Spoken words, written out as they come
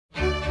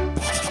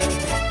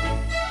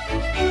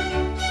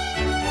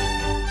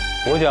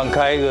我想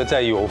开一个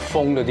在有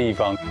风的地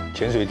方，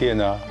潜水店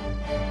啊、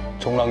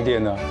冲浪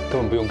店啊，根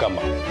本不用干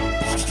嘛。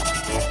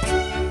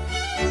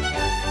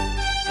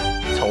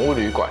宠物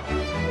旅馆，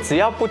只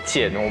要不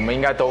减，我们应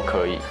该都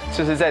可以。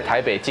就是在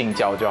台北近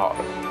郊就好了。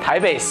台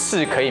北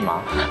市可以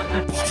吗？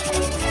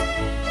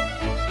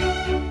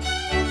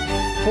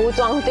服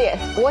装店，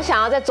我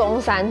想要在中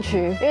山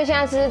区，因为现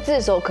在是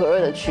炙手可热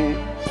的区。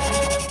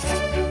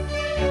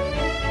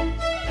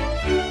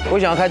我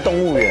想要开动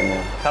物园呢，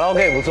卡拉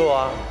OK 也不错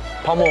啊，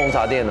泡沫红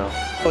茶店呢。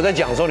我在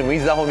讲的时候，你们一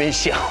直在后面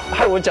笑，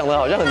害我讲的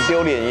好像很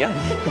丢脸一样。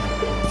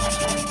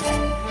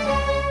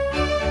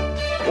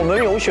我们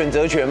有选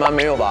择权吗？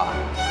没有吧？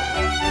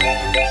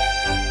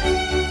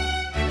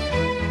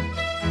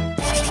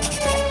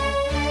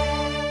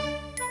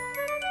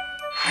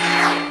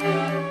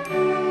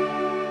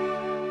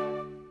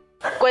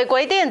鬼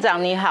鬼店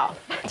长你好，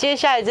接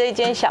下来这一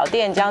间小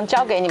店将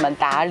交给你们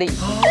打理，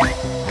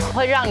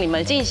会让你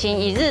们进行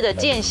1日的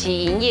见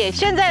习营业。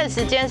现在的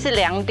时间是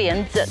2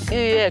点整，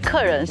预约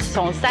客人是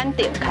从3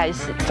点开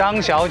始。张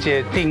小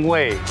姐定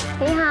位。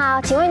你好，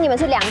请问你们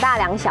是2大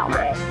2小吗？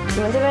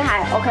你们这边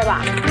还 OK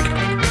吧？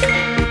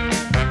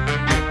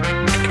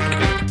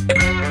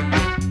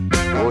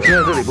我现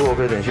在这里不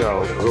OK，等一下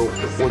我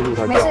温度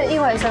太高。没事，一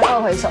回生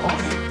二回熟。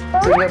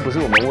这应该不是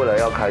我们未来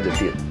要开的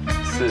店，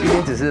是今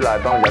天只是来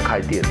帮人家开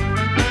店。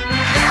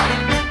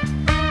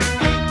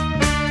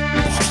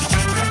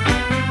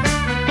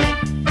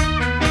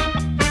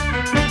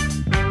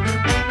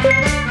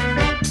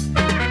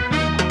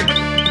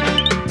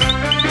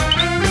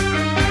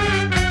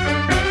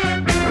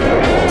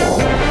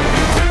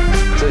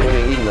这有点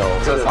硬哦，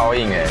这超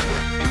硬哎。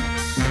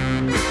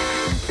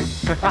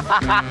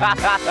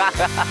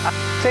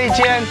这一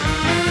间，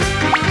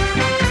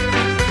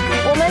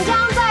我们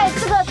将在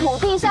这个土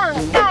地上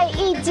盖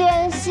一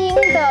间新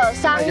的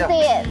商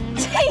店，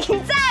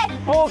请在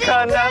不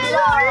可能6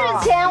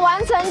日前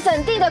完成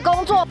整地的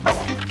工作。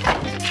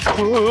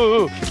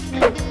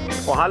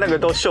哇，他那个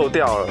都锈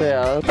掉了。对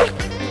啊。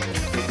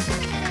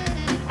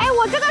哎，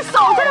我这个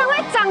手真的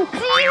会长肌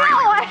肉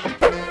哎。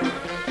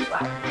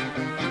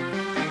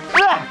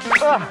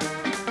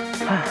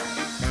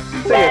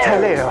这也太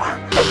累了吧！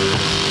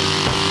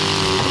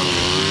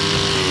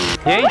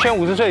演艺圈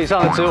50岁以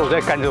上的只有我在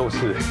干这种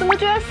事。怎么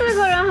觉得4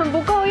个人很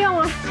不够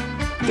用啊？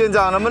店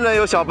长能不能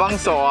有小帮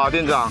手啊？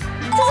店长，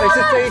谁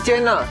是这一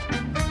间呢？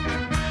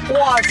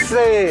哇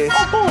塞！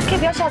哦不，可以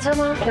不要下车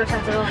吗？不要下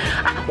车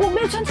啊！我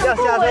没有穿长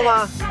裤。要下车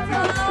吗？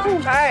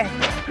哎，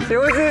请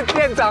问是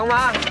店长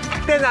吗？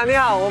店长你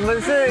好，我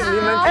们是你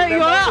们有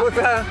了，工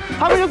读生，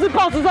他们就是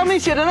报纸上面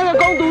写的那个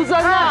工读生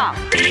啊。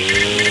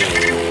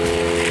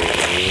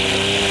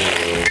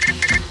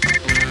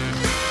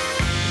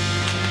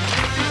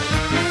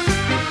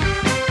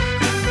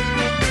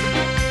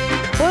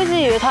我一直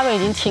以为他们已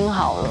经清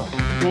好了，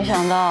没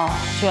想到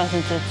居然是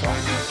这种，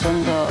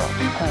真的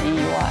很意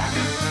外。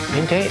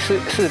明天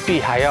势必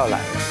还要来，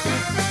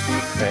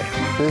对，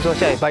只是说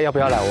下礼拜要不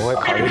要来，我会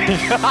考虑一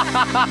下。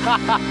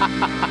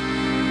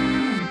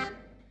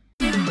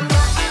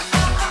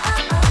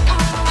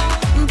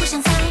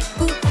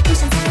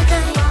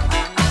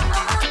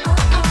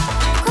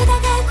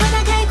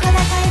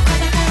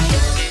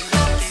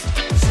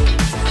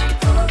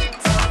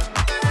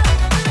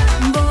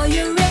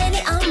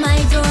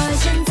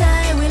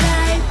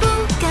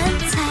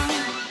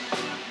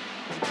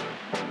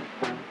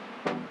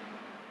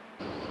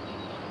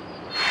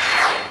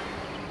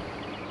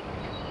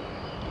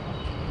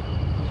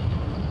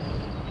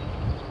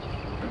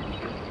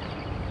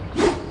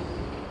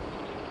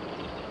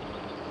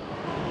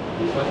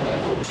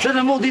真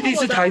的目的地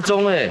是台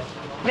中哎，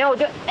没有，我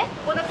就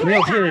我的没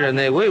有骗人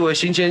哎，我以为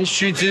行前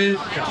须知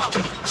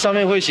上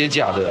面会写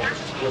假的。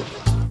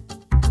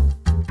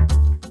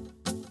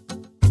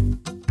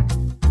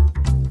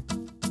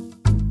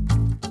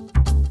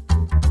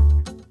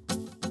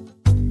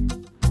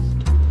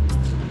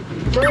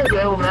真的觉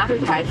得我们要去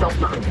台中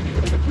吗？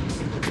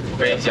我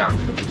跟你讲，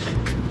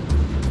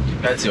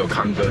应该只有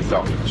康哥知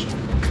道。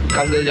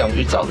康哥讲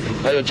去找你，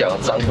他又讲了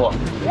脏话，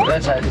我在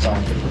猜脏话。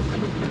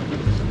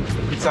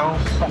脏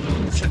话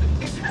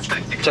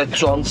在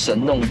装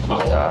神弄鬼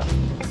啊！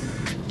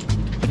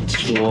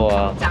说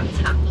啊，长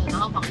长的，然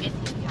后旁边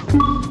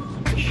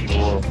停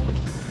掉。说，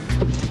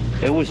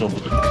哎，为什么不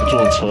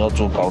坐车要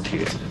坐高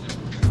铁？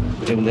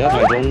你们等下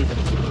台中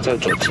再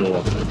转车啊，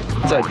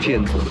再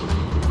骗。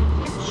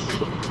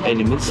哎，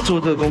你们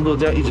做这个工作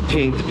这样一直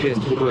骗一直骗，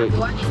会不会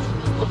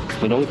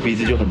很容易鼻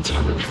子就很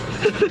长？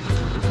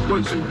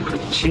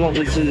希望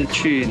这次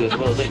去的时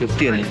候那个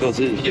店能够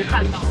是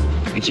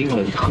已经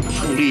很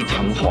富丽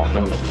堂皇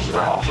了，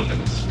好，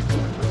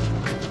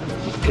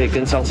可以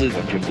跟上次完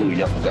全不一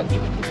样的感觉。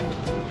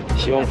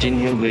希望今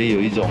天可以有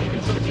一种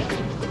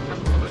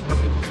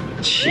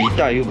期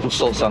待又不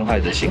受伤害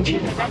的心情。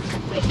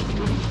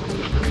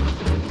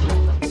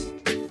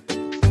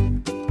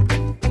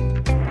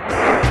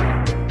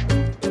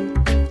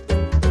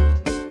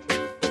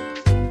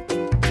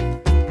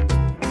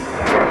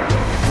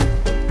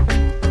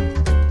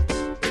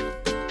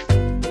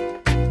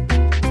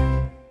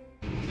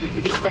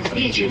本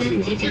列车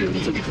即将抵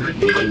达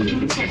台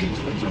中站，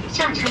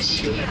下车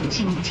时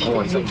请记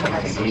得携身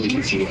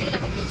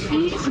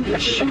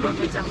行李。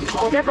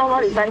我在包包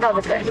里翻到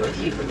这个。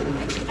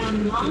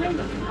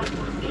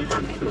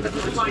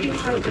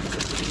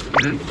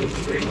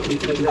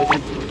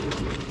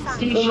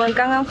我们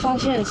刚刚发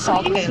现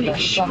少给了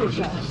双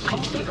票。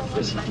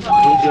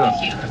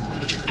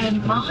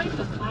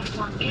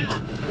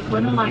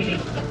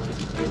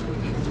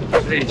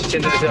所以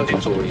现在是要点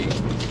左营。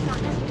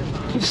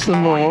什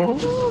么？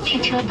列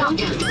车到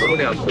站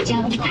后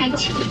将开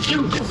启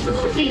右侧，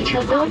列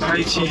车到站后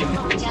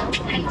将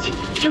开启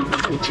右侧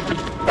车。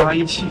搭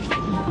一起，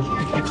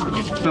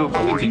这个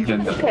不是今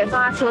天的，可以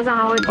放在车上，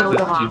它会丢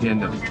的吗？今天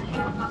的。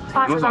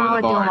放在车上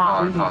会丢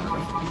吗？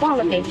忘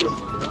了给你。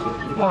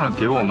忘了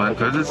给我们，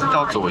可是是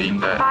到左营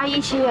的。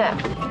817耶。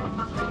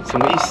什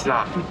么意思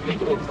啊？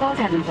刚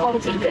才能报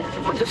警的，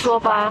我就说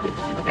吧，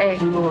哎，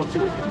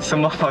什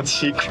么好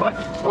奇怪？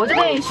我就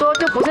跟你说，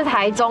就不是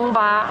台中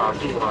吧？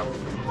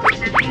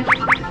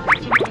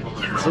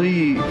所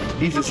以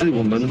意思是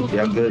我们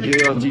2个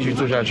又要继续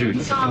做下去。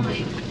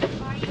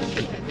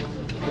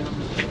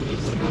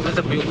那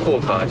这不用扩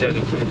卡，这样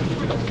就可以。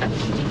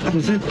可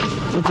是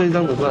那这一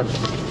张怎么办？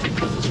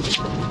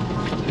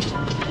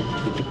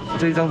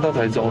这一张到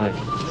台中哎。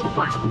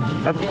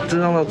这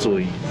张到左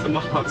营，什么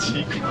好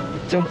奇怪？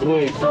这样不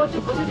会说就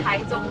不是台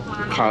中吗？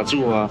卡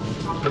住啊？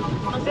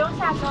我们不用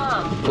下车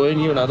了。喂，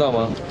你有拿到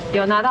吗？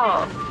有拿到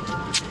了。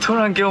突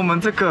然给我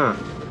们这个，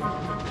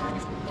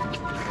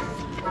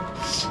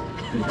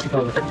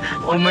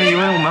我们以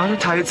为我们要去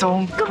台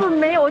中，根本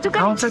没有，我就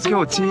跟你说，然后再给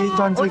我接一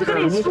段这个。我就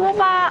跟你说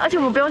吧，而且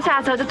我们不用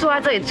下车，就坐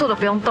在这里坐着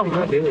不用动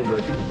了。连我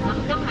们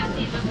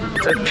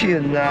在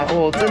骗啊！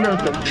哦，真的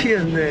很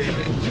骗呢。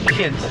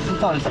骗，这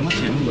到底什么节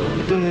目？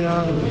对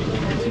啊，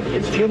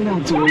天哪，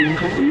左营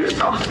不约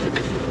到，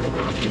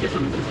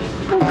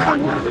不可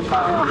能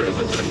吧？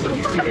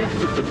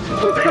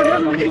不可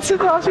能每次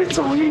都要去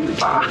左营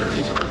吧？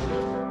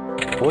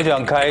我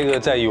想开一个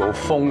在有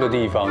风的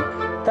地方，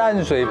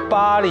淡水、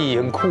巴黎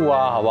很酷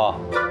啊，好不好？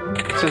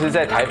就是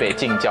在台北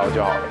近郊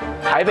就好了。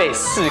台北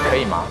市可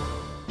以吗？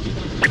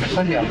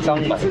分2张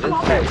买，真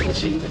太恶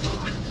心了。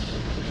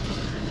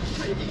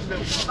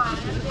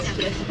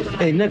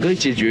哎，那可以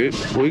解决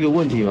我一个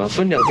问题吗？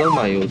分2张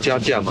买有加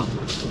价吗？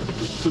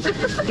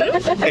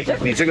哎，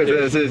你这个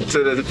真的是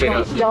非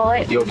常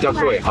有比较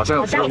贵，好像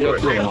有比较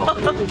贵哦，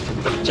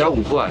加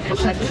5块。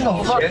这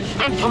种钱，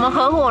哎，我们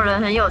合伙人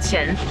很有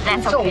钱，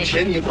这种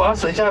钱你把它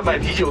省下来买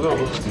啤酒给我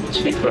们。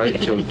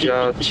790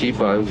加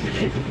750，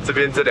这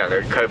边这2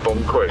个快崩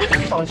溃了。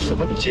放什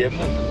么节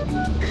目？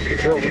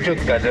所以我们就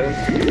改成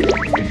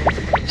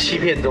欺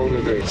骗中，对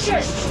不对？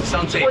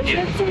上这一我觉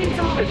得这一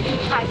张的第一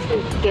块是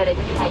给了1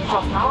台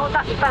票，然后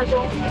到一半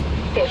说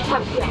给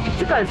换票，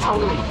这个很聪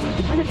明，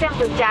而且这样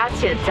子加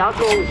钱只要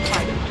多5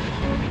块。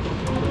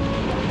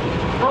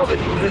我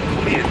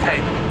们也太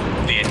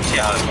廉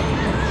价了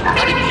吧？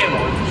你骗我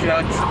居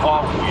然只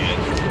花5元，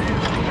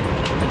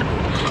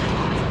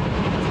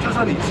就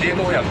算你直接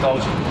跟我讲高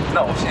雄，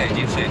那我现在已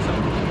经睡着。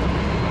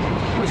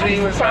就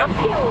因为想要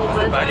骗我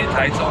们，本来去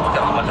台中，我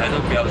想把台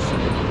中不要死，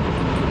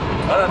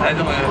然后台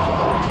中呢，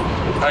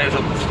他又说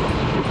不错，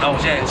然后我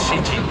现在心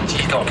情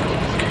激动，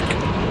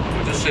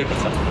我就睡不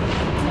着。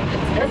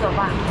那怎么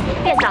办？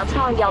店长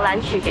唱摇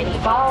篮曲给你，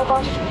包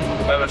包。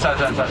算，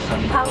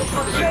他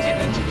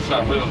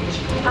算不用急。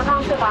他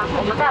刚睡吧，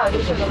我们待会就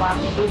睡了吧。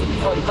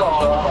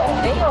走了，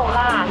没有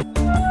啦。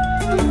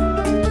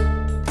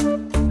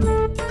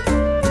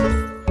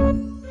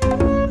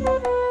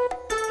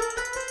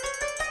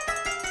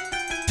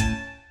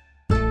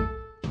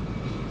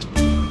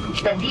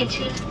本列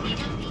车即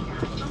将抵达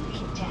终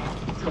点站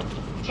总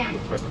站，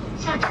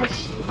下车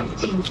时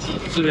请记得。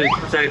是不是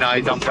再拿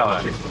1张票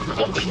来？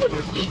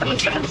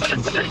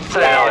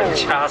再拿很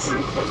掐死。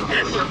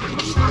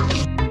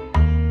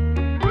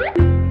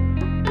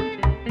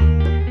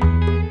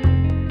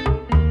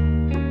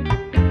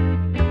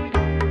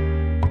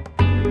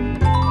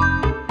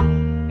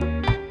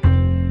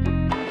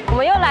我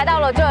们又来到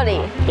了这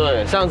里，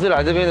对，上次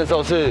来这边的时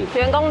候是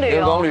员工旅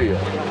游。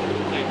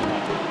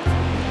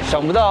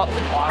想不到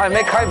还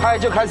没开拍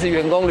就开始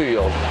员工旅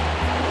游，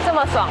这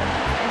么爽。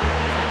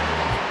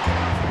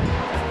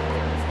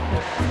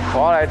我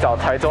要来找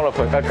台中的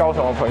高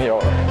雄的朋友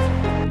了。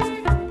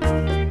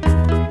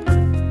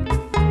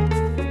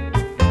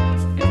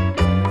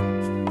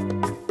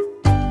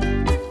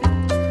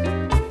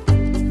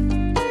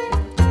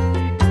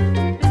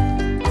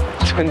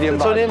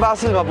春天巴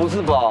士吗？不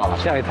是吧？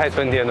这样也太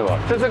春天了吧？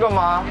是这个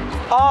吗？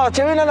啊，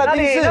前面那个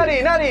宾士，那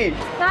里。哪里？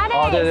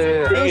哦，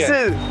对，宾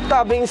士，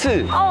大宾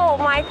士。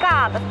Oh my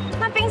god！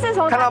 那宾士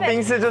从看到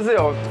宾士就是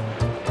有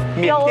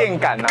缅甸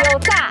感啊，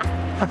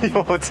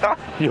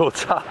有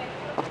炸，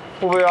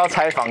会不会要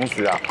拆房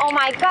子啊 ！Oh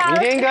my god！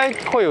 明天应该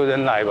会有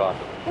人来吧？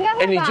应该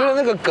会吧。你觉得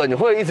那个梗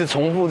会一直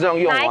重复这样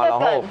用吗？然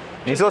后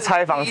你说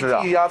拆房子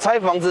啊？拆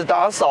房子、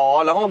打扫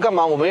啊，然后干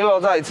嘛？我们又要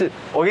再一次。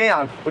我跟你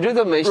讲，我觉得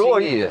这没新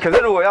意。可是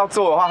如果要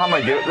做的话，他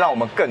们已经让我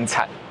们更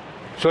惨。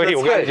所以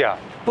我跟你讲，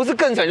不是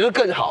更惨就是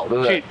更好，对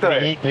不对？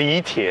去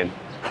犁田。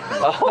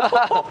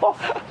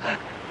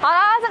好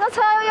啦，这个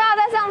车又要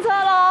再上车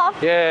喽。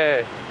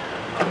耶！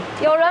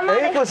有人吗？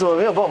为什么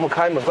没有帮我们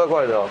开门？怪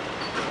怪的哦。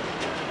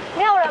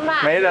没有人吗？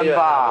没人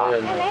吧？没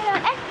人。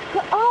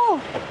哦。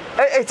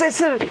这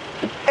次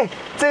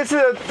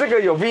的这个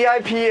有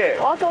VIP 耶。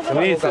我要坐这个。什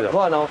么意思？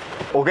换哦。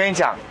我跟你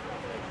讲，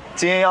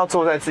今天要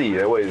坐在自己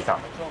的位置上，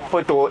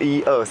会多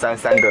1、2、3、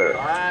3个人。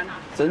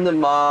真的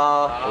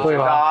吗？会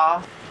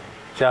吗？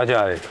加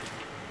价嘞？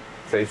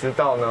谁知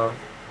道呢？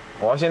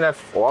我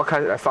要开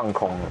始来放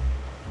空了。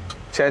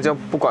现在就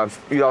不管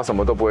遇到什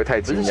么都不会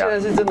太惊讶。现在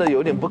是真的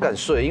有点不敢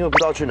睡，因为不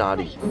知道去哪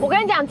里。我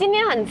跟你讲，今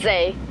天很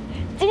贼，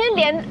今天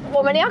连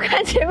我们要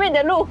看前面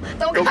的路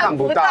都看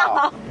不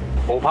到。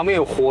我旁边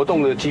有活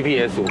动的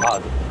GPS， 我怕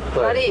的。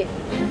哪里？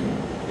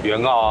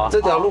元澳啊。这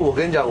条路我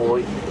跟你讲，我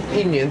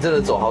1年真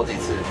的走好几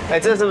次。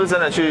这是不是真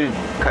的去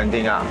垦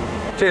丁啊？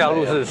这条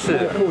路是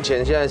的。目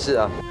前现在是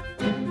啊。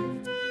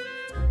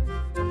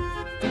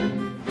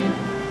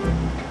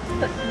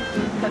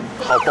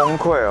好崩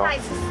溃哦！再是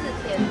4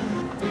天。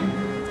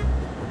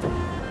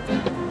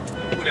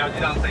物流就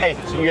让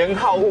元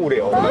浩物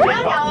流，我们不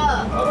要聊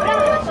了，我们让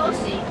你们休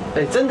息。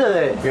真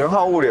的元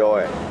浩物流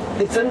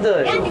真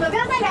的你们不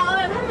要再聊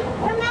了，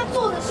他们要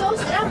坐着休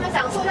息，让他们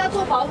享受一下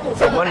坐保姆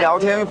车。我们聊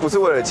天不是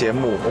为了节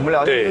目，我们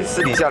聊天是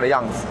私底下的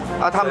样子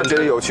啊。他们觉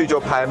得有趣就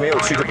拍，没有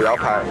趣就不要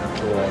拍。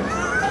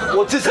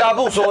我支持阿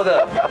布说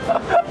的，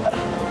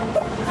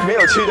没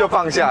有趣就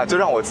放下，就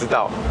让我知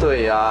道。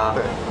对呀。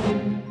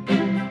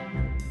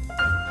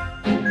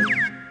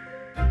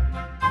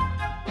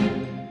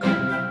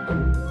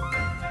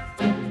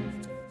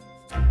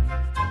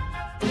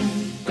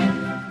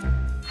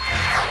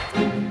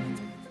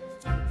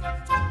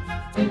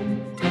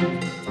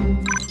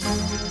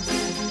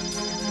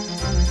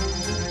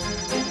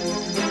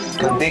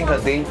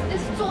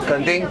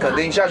肯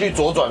定下去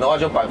左转的话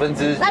就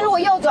90%。那如果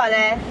右转呢？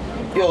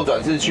右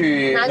转是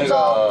去那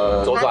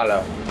个左转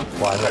了，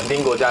哇，垦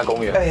丁国家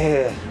公园。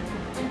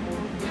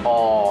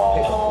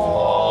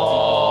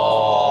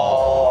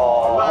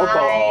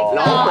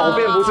老狗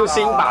变不出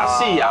新把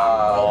戏呀！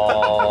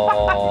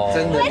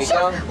真的，你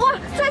刚哇，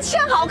在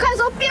呛好看的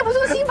时候变不出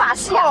新把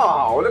戏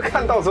啊！我就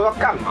看到时候要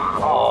干嘛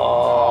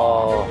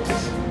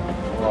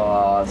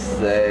哇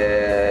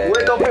塞，不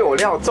会都被我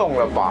料中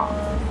了吧？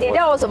你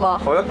料了什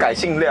么？我要改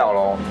姓廖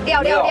喽，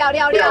廖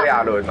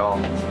亚伦哦，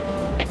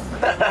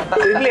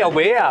廖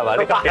维亚吧，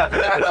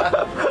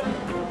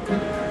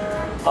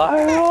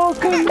哎呦，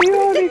肯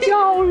定你家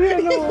好远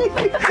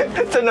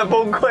哦，真的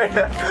崩溃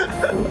了，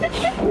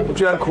我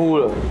居然哭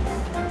了。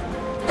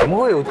怎么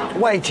会有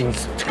外景？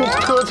这个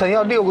车程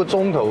要6个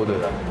钟头的。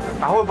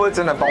会不会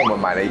真的帮我们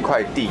买了一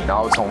块地，然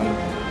后从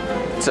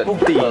整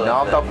地，然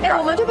后到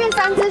我们就变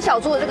3只小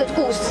猪的这个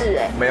故事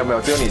没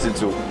有，只有你是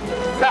猪。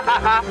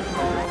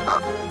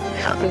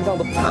身上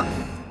都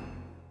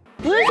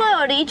不是说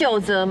有李玖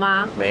哲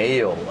吗？没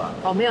有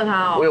啊。没有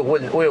他哦。我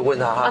有问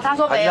他，他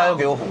说没有，他又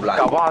给我唬烂，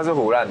搞不好他是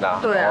唬烂的。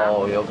对啊。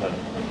有可能。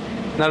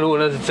那如果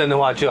那是真的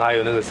话，就还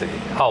有那个谁，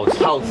耗子。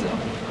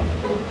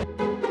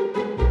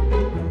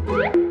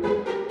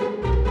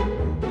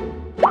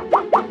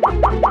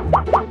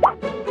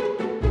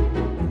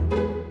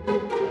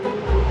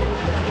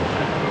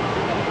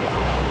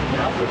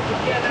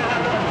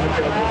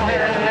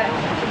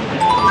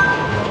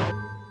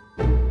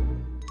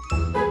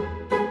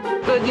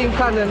最近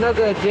看的那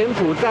个柬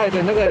埔寨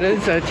的那个人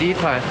蛇集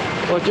团，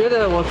我觉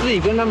得我自己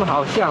跟他们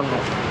好像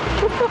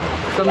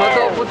什么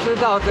都不知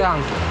道这样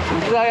子，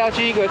只知道要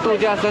去一个度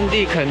假胜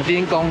地垦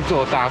丁工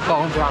作打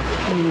工这样，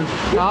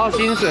然后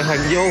薪水很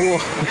优渥，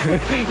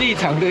异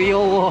常的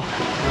优渥。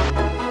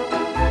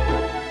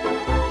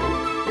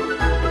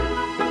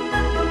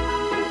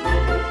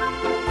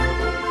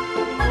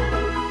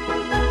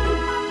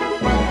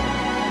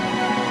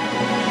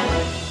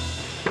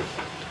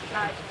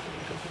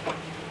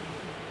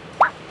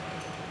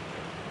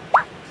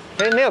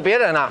没有别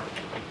人啊。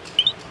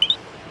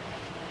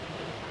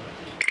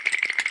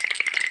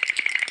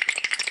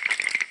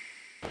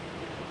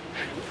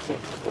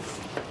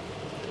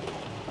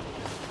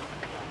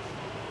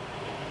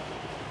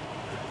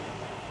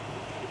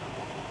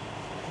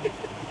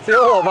只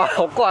有我吗？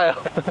好怪哦！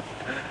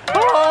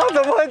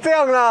怎么会这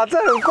样呢？这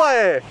很怪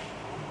哎。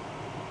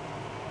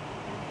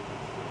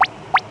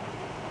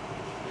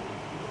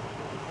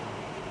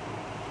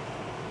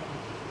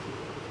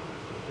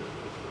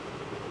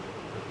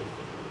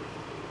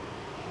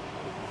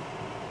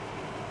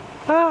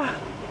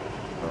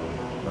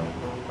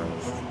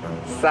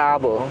沙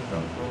不？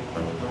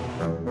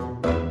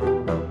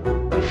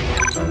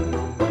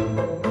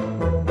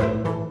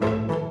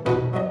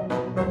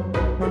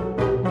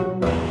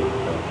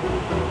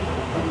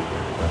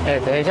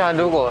等一下，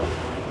如果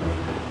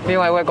另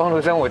外一位工读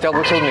生我叫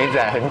不出名字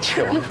来很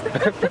糗，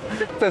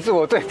这是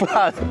我最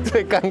怕的、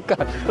最尴尬。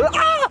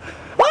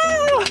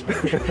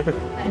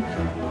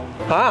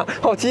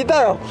好期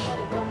待哦！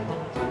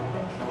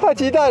太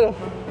期待了。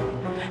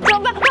怎么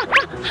办？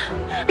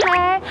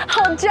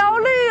好焦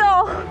虑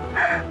哦。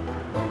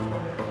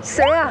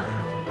谁啊？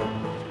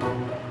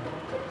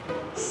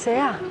谁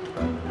啊？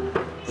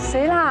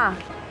谁啦？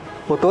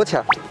我多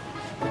强？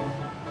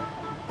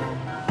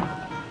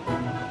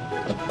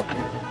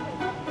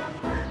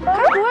该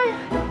不会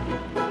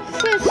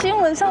是新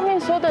闻上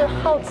面说的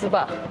耗子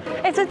吧？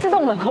哎，这自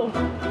动门后。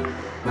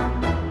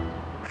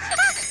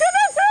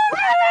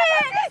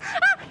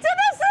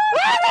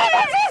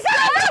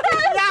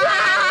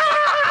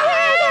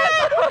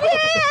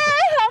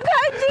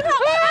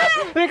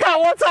你看，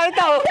我猜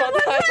到了，我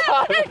猜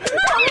到了。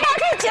那我们要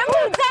去柬埔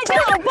寨怎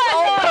么办？好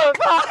可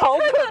怕，好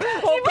可怕！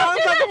我刚你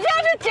不觉得很像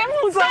去柬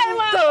埔寨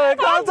吗？对，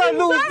刚在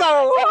路上，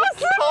好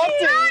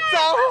紧张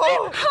哦。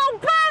好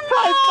棒哦！太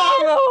棒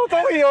了，终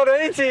于有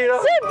人一起了。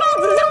所以报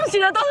纸上写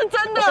的都是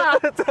真的。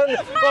真的，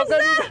我跟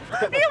你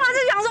你干嘛是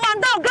想说完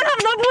蛋，我跟他们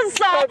都不熟？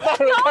太棒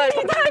了，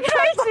你太开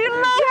心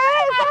了！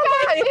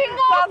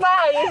莎莎阿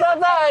姨，莎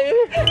莎阿姨。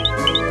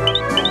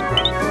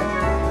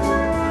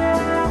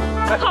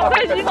好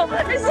开心哦！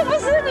哎，是不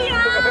是你啊？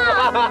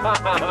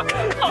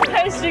好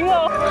开心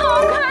哦！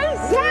好开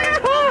心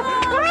哦！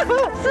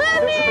是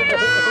你啊！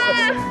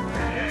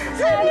是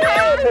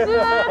你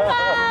啊！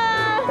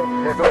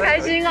好开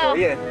心哦！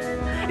演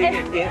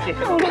戏，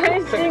很开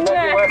心哎！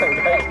我也很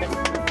开心。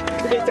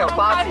你讲8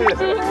次。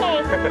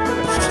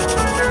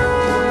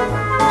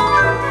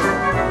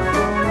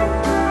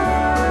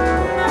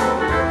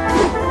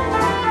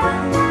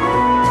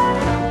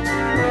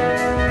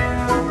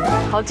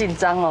好紧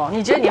张哦！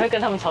你觉得你会跟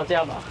他们吵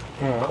架吗？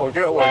我觉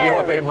得我一定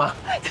会被骂。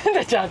真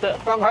的假的？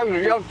刚开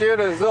始要接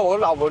的时候，我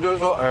老婆就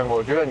说：“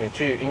我觉得你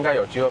去应该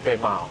有机会被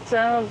骂哦。”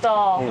真的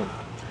哦。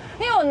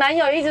因为我男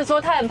友一直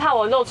说他很怕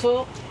我露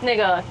出那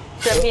个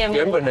真面目，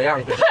原本的样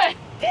子。对，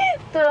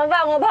怎么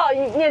办？我怕我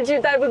面具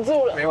戴不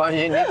住了。没关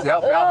系，你只要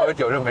不要喝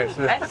酒就没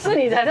事。哎，是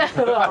你才在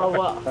喝，好不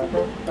好？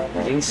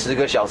已经10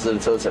个小时的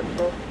车程。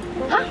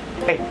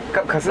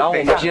可是然后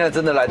我们现在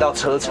真的来到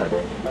车城，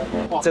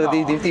这个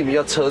地名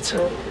叫车城。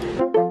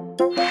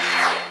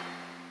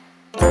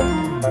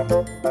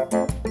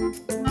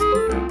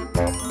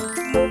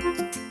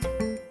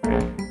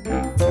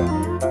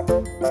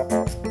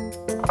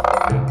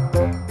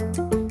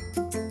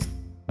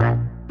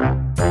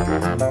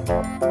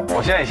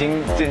我现在已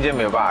经渐渐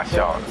没有办法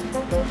笑了，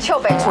秋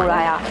北出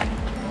来啊！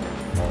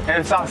因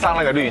为上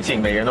那个滤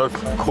镜，每个人都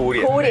哭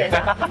脸。哭脸。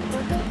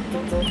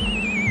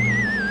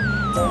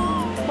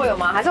会有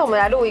吗？还是我们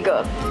来录一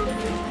个？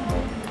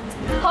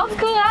好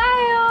可爱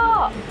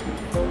哦！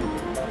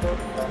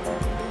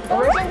我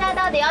们现在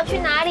到底要去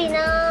哪里呢？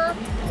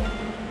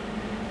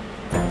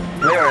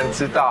没有人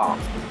知道。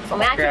我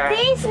们要去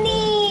迪士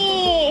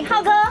尼，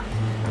浩哥。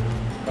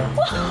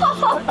哇，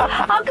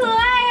好可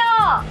爱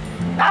哦！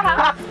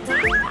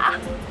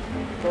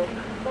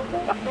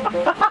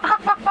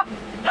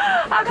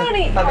阿哥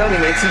你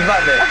没吃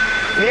饭呢，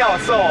你好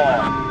瘦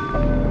哦。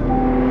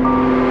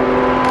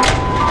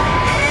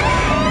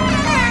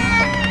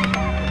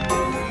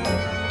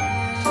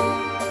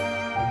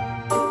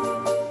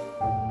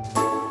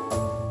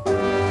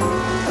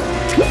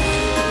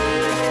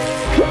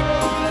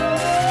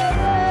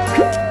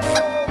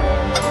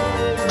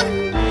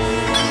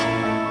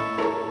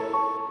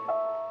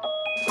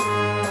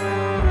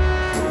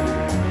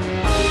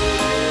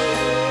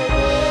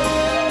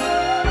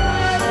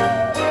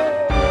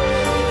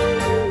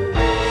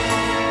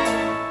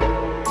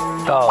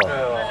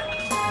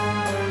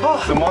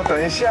什么？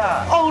等一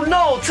下。Oh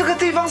no！ 这个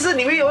地方是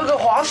里面有一个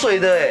划水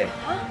的哎。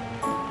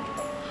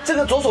这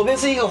个左手边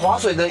是一个划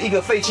水的一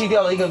个废弃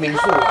掉的一个民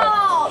宿。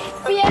哦，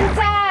边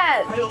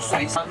站，还有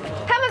水山。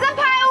他们在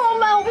拍我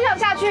们，我不想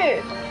下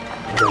去。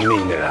真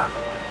命的啦。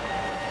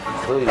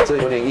所以这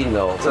有点硬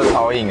哦，这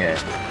超硬哎。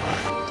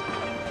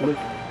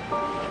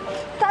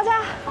大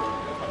家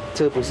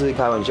这不是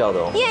开玩笑的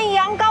哦。艳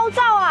阳高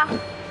照啊！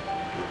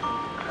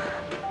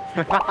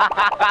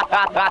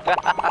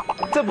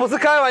这不是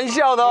开玩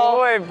笑的不哦。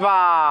会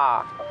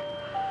吧？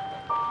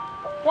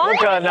不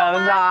可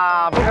能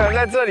啦，不可能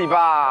在这里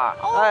吧？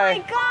 Oh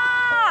my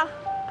god！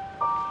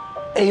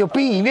哎，有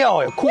冰饮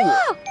料哎，酷！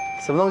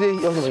什么东西？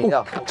有什么饮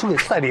料？这个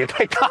赛里也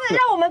太大了。让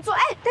我们做，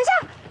哎，等一下，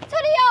这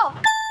里有。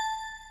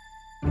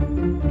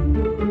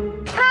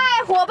嗨，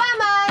伙伴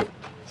们，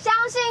相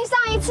信上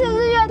一次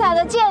日月潭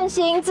的践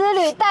行之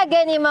旅带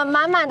给你们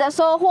满满的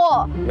收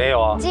获。没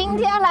有啊。今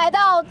天来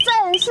到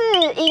正式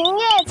营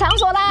业场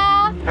所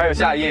啦。还有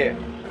下一页。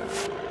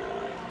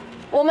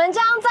我们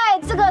将在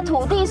这个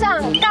土地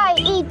上盖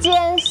一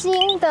间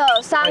新的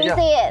商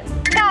店，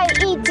盖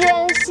一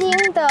间新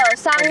的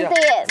商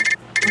店，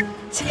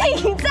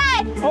请在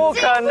不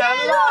可能6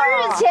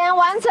日前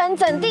完成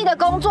整地的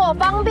工作，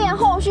方便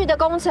后续的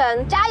工程。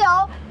加油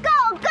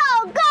 ，Go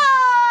Go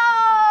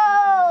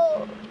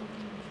Go！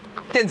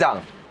 店长。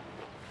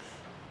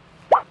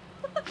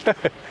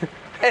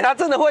哎，他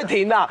真的会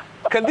停啊！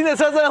垦丁的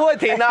车真的会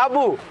停啊，阿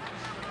布。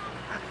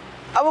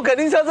阿布，垦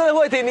丁车真的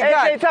会停，你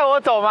看。可以载我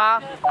走吗？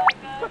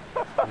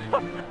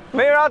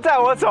没有人要载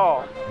我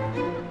走。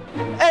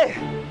哎，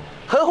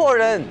合伙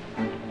人，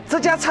这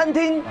家餐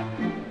厅，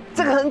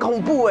这个很恐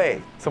怖哎。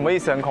什么意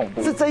思？很恐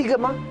怖？是这一个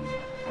吗？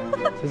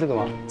是这个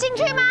吗？进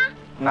去吗？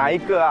哪一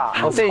个啊？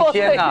哦，这一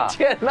间啊，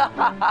天啦！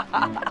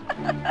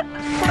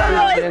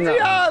真的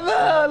假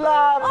的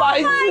啦？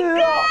白痴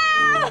哦！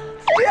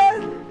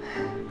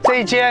这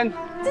一间，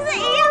这是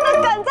一样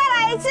的梗，再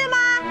来一次吗？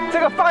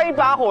这个放一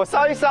把火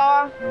烧一烧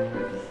啊，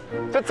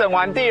就整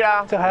完地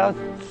啦。这还要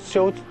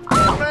修。Oh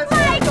my god！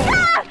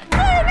 这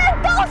里面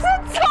都是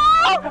虫。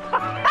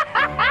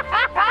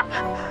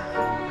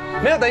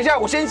没有，等一下，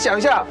我先想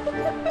一下，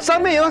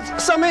上面有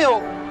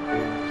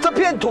这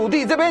片土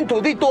地，这片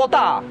土地多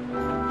大？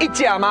一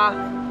甲吗？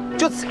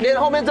就连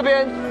后面这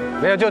边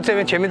没有，就这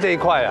边前面这一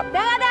块啊。等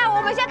一下，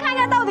我们先看一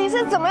下到底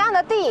是怎么样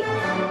的地。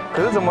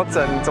可是怎么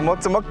整？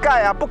怎么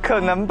盖啊？不可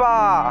能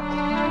吧？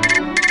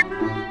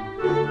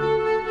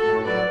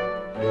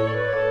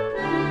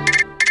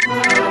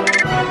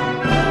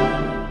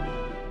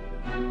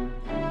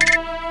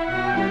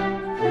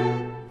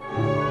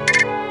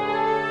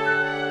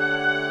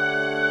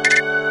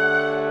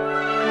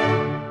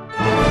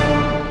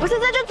不是，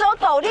这就只有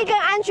斗笠跟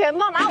安全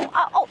帽，然后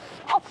好。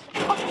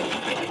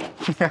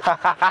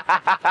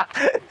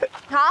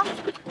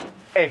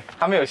哎，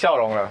他们有笑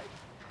容了。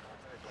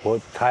我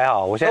还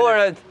好，我现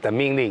在等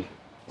命令。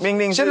命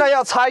令现在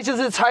要拆，就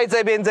是拆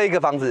这边这一个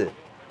房子，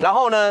然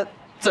后呢，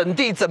整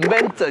地整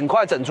边整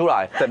块整出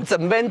来，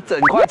整边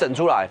整块整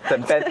出来，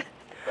整边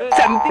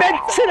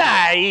出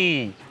来，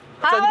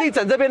整地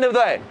整这边对不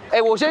对？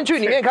哎，我先去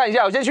里面看一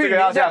下，我先去里面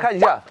看一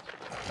下。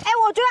哎，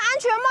我觉得安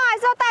全帽还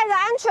是要戴着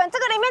安全，这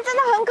个里面真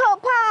的很可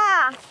怕。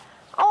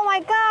Oh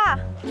my god！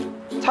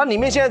 它里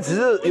面现在只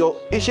是有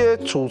一些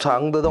储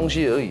藏的东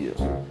西而已。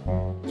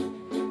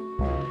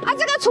啊，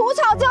这个除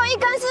草只有一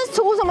根，是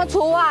除什么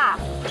除啊？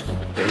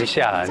等一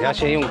下啦，你要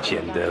先用剪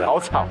的啦。好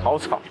吵，好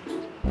吵。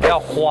不要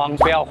慌，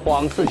不要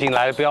慌，事情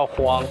来了不要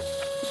慌。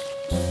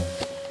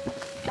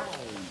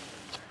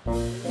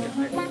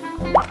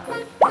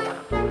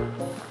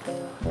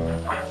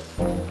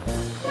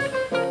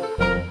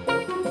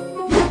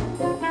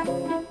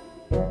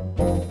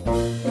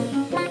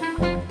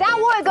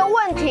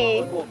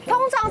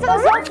通常这个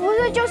时候不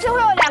是就是会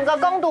有2个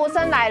工读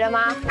生来了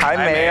吗？还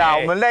没啊，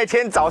我们那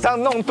天早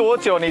上弄多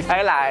久你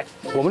才来？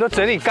我们都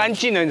整理干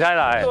净了你才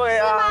来。对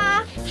啊。是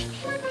吗？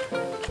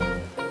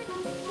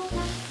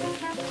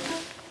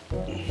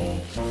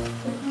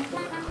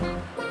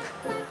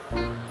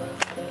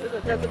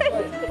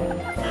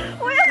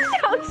我要想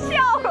笑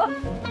了，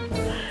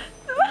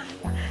怎么？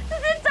这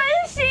是真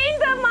心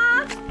的吗？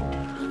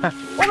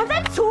我们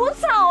在除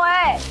草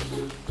哎。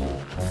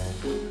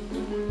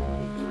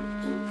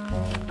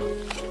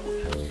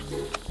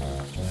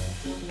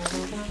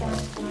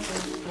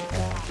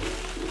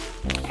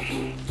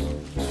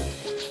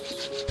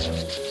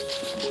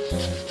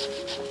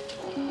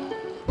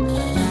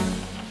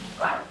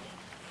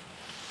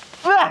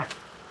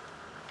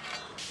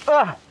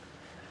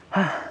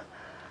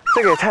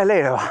这个也太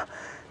累了吧！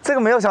这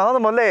个没有想到那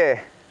么累。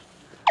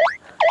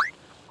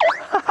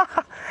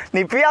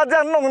你不要这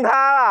样弄它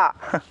啦！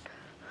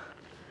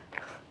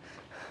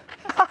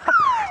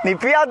你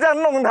不要这样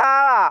弄它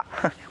啦！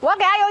我要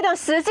给它有一种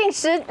实境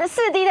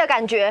4D 的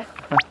感觉。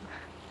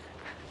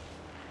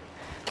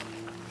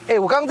哎，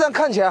我刚刚这样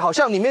看起来好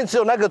像里面只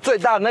有那个最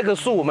大的那棵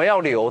树我们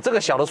要留，这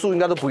个小的树应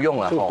该都不用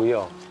了。这个不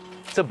用，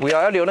这不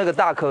要留那个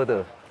大棵的。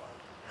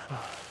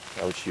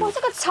哇，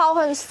这个草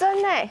很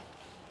深哎。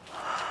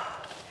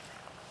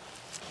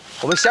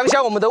我们想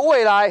想我们的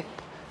未来。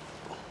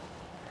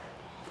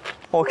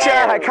我现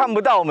在还看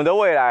不到我们的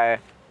未来。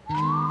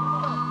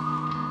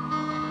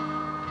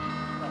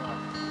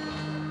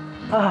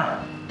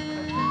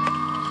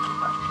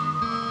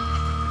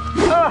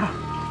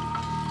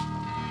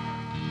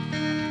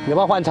你要不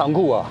要换长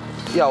裤啊？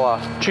要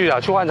啊，去啊，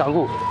去换长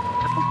裤。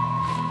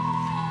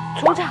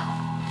除草，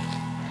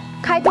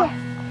开店，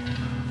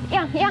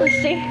样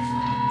行。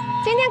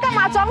今天干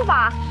嘛装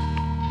法？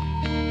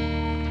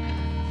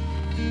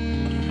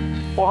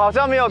我好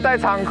像没有带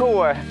长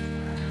裤哎。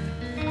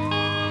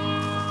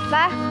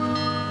来。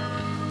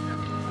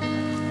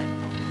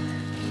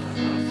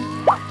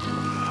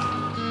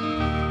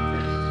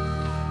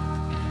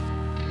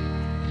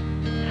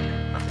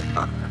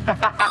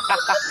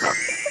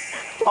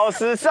好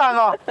时尚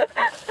哦，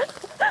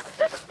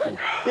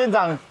店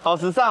长，好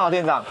时尚哦，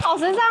店长，好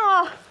时尚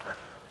哦。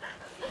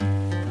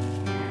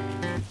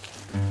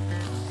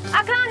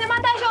阿康，你要不要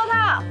戴袖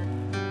套？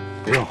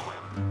不用。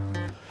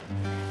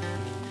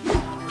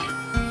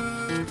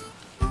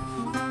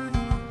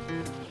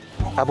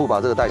阿布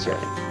把这个戴起来，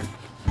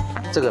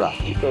这个啦，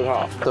这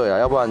套，对啊，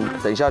要不然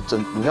等一下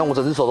你看我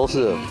整只手都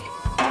是了，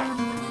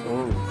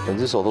整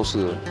只手都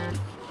是了。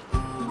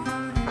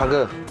康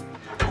哥，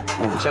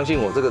相信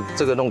我，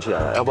这个弄起来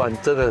了，要不然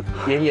真的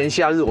炎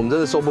夏日我们真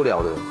的受不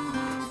了的。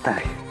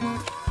戴，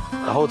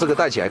然后这个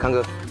戴起来，康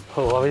哥，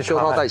我袖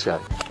套戴起来。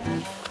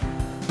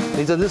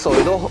你整只手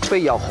也都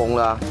被咬红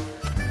了啊，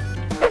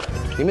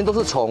里面都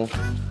是虫，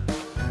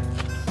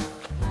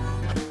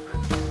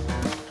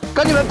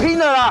跟你们拼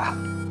了啦！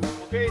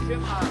可以先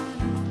把。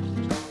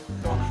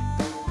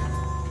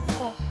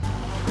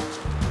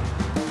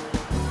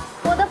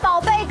我的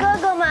宝贝哥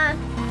哥们，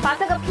把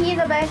这个披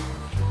着呗。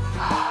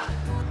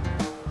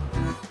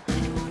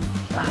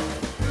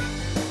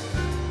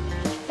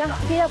这样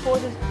披在脖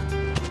子。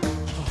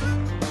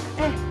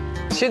哎，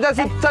现在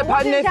是在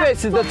拍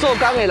Netflix 的做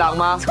钢的狼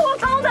吗？做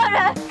工的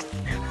人。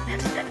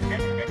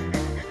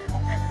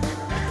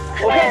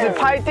我可以只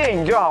拍电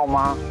影就好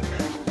吗？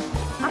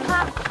阿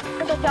康，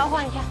这个交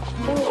换一下，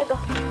给你这个。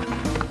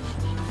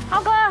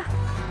豪哥，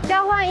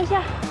交换一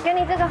下，给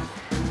你这个，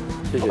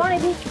谢谢。我帮你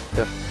披。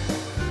对。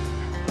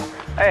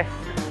哎，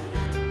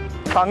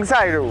防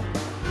晒乳。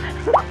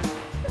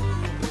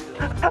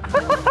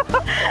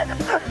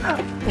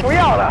不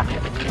要了。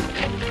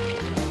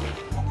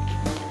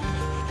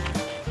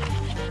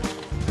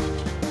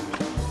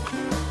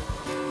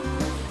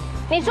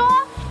你说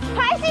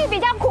拍戏比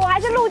较苦，还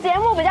是录节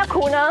目比较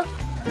苦呢？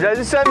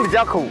人生比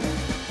较苦。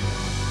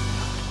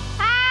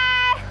嗨，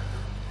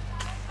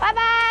拜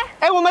拜。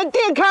哎，我们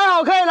店开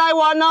好，可以来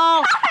玩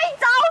哦。太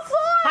早说。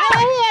还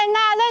很远呐，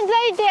认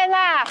真一点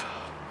呐。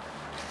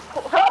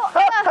合伙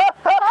人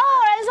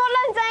说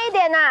认真一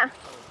点呐。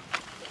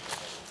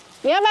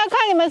你要不要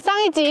看你们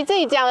上一集自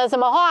己讲了什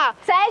么话？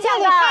谁讲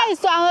的？太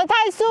爽了，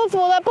太舒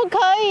服了，不可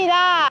以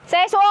啦！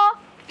谁说？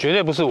绝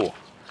对不是我，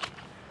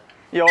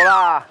有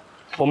啦，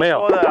我没有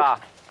说的啦。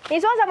你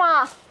说什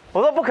么？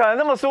我说不可能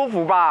那么舒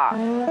服吧？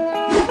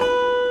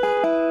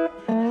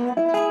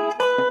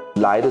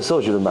来的时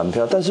候觉得蛮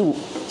漂亮，但是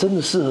真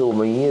的适合我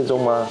们营业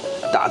中吗？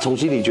打从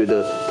心里觉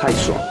得太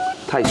爽，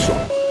太爽，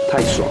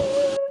太爽。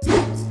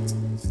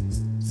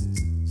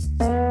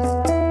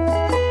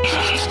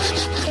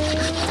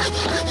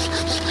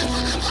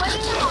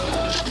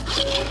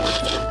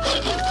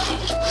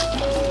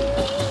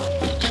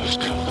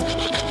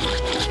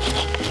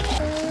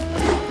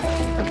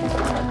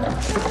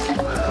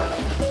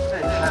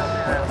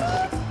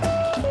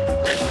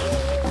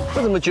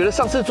我怎么觉得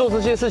上次做这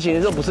些事情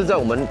的时候不是在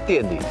我们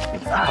店里，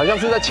好像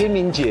是在清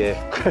明节。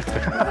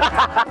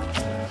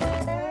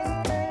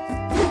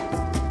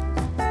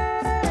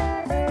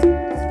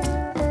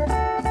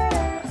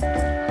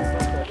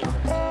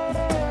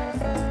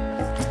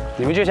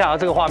你们就想要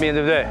这个画面，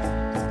对不对？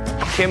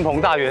天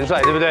蓬大元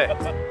帅，对不对？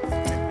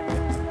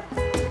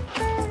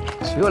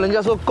奇怪，人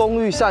家说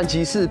工欲善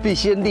其事，必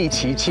先利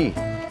其器，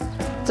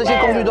这些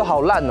工具都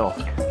好烂哦，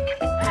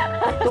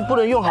都不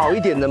能用好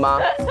一点的吗？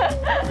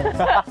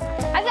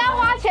还是要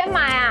花钱买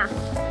啊？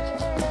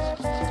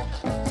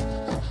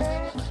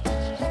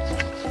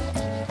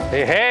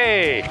嘿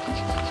嘿，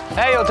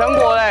哎，有成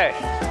果嘞！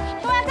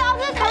对啊，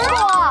这是糖果。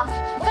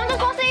我刚刚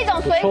说是一种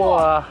水果。错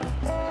啊，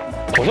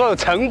我说有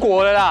成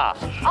果了啦。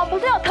哦，不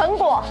是有藤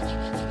果。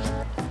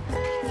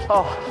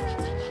哦，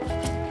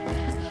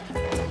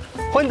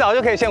昏倒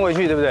就可以先回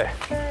去，对不对？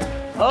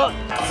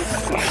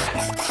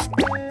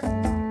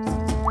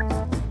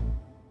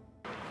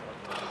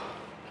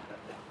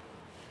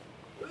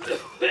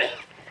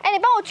哎，你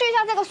帮我锯一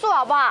下这个树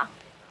好不好？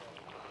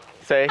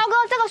谁？浩哥，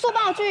这个树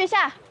帮我锯一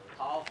下。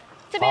好。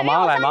这边好马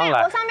上来马上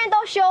来我上面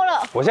都修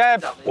了。我现在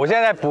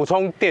在补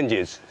充电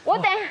解质，我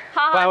等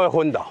好。不然会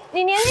昏倒。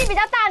你年纪比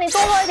较大，你多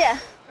喝一点。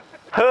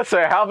喝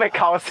水还要被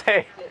考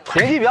碎。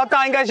年纪比较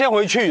大，应该先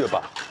回去了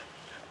吧？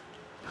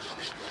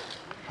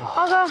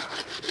浩哥，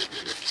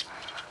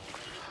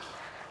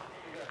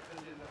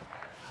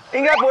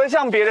应该不会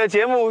像别的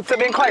节目这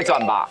边快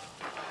转吧？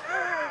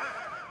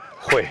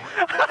会。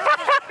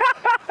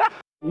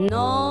Non,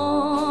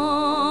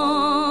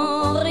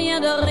 rien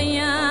de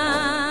rien.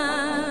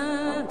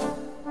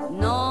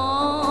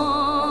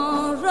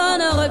 Non, je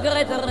ne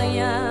regrette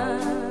rien.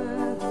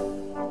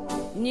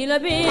 Ni le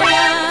bien qu'on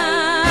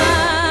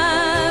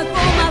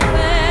m'a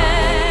fait.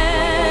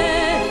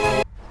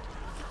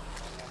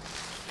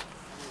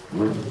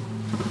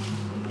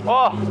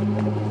 哦，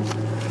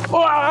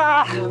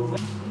哇，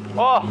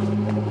哦，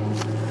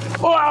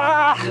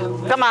哇，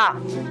干嘛？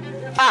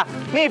啊，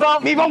蜜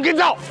蜂，蜜蜂跟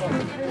走。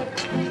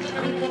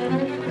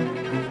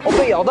我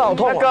被咬到好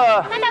痛啊！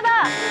那个那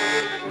大哥，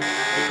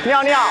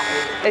尿尿，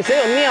哎，谁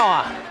有尿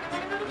啊？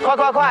快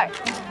快快！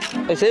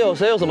哎，谁有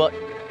什么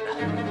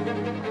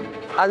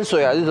氨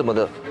水还是什么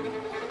的？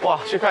哇，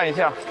去看一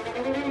下。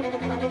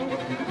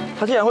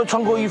他竟然会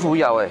穿过衣服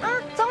咬，哎！啊，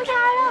中差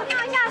了，尿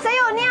一下，谁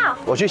有尿？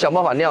我去想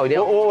办法尿一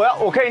尿。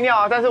我可以尿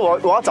啊，但是我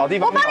要找地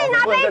方。我帮你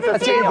拿杯子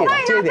接，我帮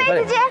你拿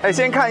杯子接。哎，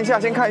先看一下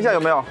有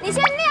没有。你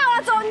先尿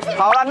啊，走，你去。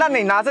好了，那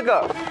你拿这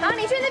个。然后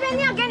你去那边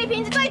尿，给你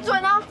瓶子对准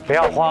哦。不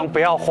要慌，不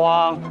要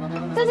慌。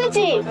这是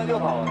几？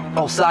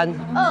哦，3、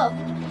2。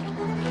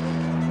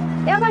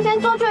要不要先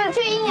做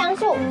去阴阳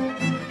术？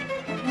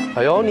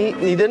哎呦，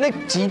你的那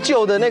急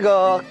救的那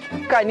个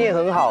概念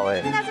很好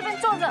哎。先在这边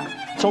坐着。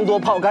冲多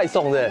泡盖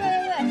送的。对。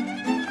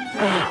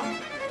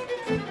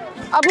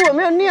阿布有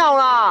没有尿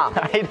啦？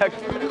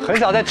很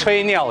少在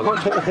吹尿的。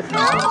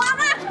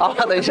好，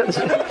等一下，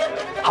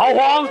好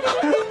慌，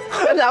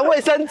要拿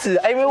卫生纸，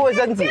哎，因为卫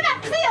生纸。是有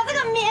这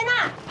个棉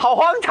啊。好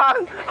荒唐，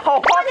好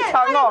荒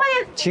唐哦！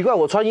奇怪，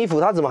我穿衣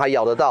服，它怎么还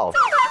咬得到？这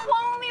太荒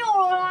谬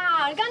了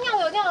啦！你刚尿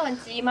有尿得很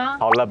急吗？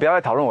好了，不要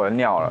再讨论我的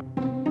尿了。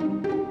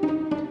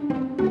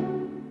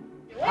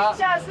问一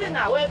下是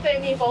哪位被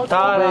蜜蜂？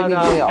他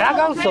他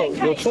刚手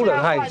有出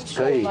冷汗，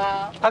可以。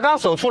他刚刚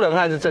手出冷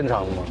汗是正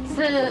常的吗？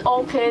是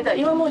OK 的，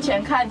因为目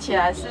前看起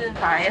来是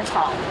还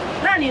好。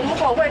那你如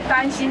果会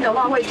担心的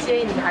话，会建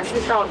议你还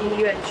是到医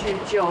院去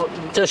就医。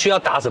这需要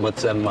打什么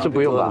针吗？这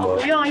不用吧？不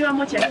用，因为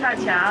目前看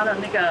起来他的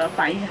那个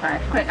反应还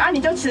会啊，你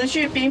就持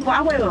续冰敷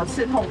啊，会有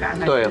刺痛感。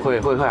对，会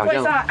好会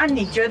像。啊，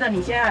你觉得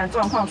你现在的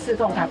状况刺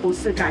痛感、不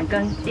适感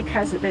跟一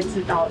开始被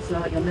刺到的时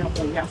候有没有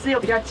不一样？是有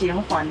比较减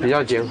缓的。比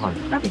较减缓。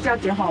那比较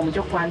减缓，我们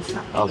就观察。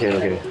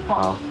OK，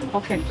 好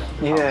 ，OK，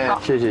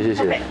 谢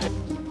谢。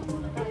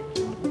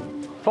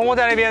蜂窝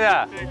在那边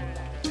的。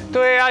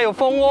对啊，有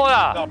蜂窝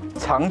啦。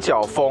长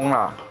脚蜂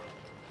啦。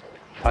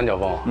长脚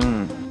蜂。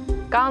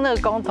刚刚那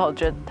个工头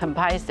觉得很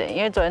拍谁，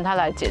因为昨天他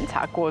来检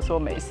查过，说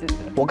没事的。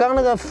我刚刚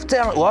那个这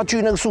样，我要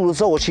锯那个树的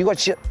时候，我奇怪，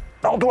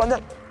然后突然这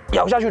样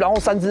咬下去，然后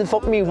3只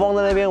蜜蜂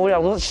在那边，我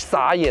想说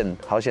傻眼，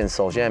好险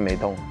手现在没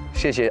痛，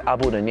谢谢阿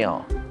布的尿，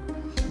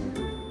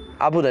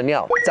阿布的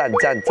尿，赞。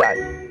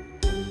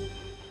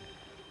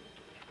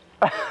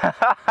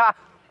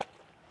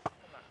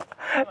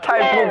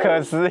太不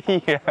可思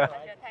议了，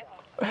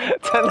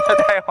真的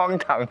太荒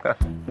唐了。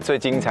最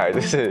精彩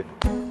的是，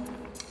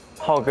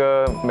浩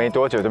哥没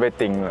多久就被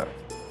叮了，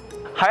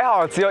还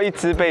好只有一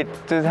只被，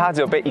就是他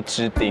只有被1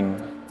只叮，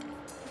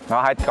然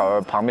后还搞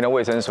了旁边的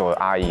卫生所的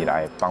阿姨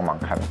来帮忙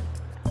看。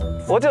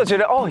我只有觉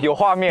得哦，有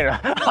画面了，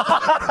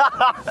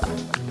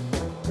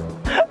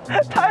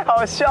太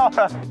好笑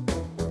了。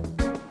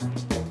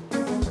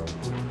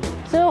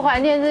是不是怀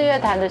念日月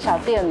潭的小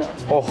店了？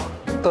哦，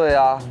对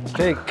啊，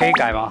可以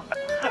改吗？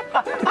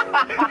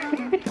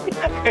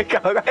可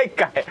以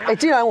改。哎，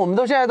既然我们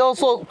都现在都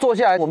坐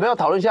下来，我们要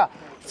讨论一下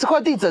这块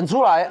地整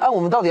出来，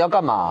我们到底要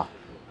干嘛？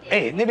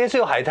哎，那边是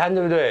有海滩，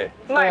对不对？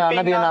对啊，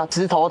那边呢，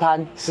石头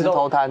滩。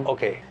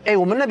OK。哎，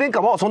我们那边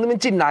搞不好从那边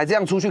进来，这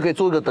样出去可以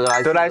做一个德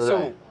莱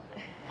树。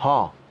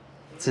好，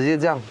直接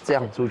这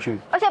样出去。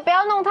而且不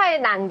要弄太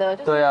难的，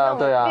对啊，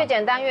越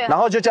简单越好。然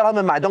后就叫他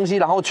们买东西，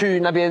然后去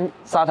那边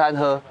沙滩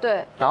喝。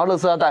对。然后垃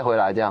圾要带回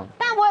来，这样。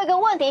但我有个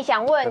问题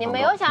想问，你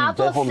们有想要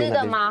做吃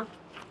的吗？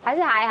还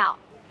是还好？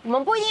我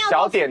们不一定要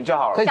小点就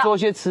好了。可以做一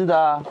些吃的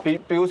啊，比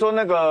如说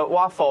那个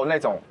waffle 那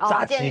种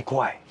炸鸡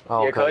块。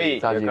也可以，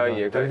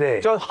对不对？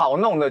就好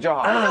弄的就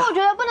好。可是我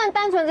觉得不能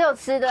单纯只有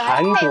吃的，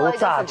韩国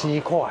炸鸡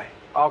块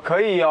哦，可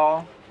以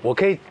哦。我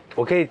可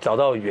以找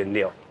到原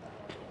料。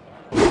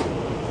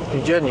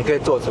你觉得你可以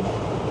做什么？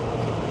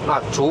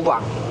厨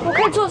房。我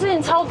可以做事情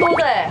超多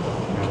的哎。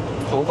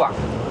厨房。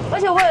而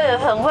且我也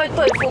很会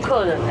对付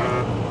客人哎。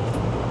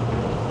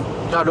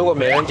那如果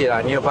美人姐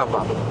来，你有办法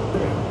吗？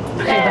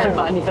没办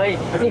法，你可以，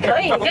你跟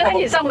他一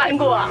起上班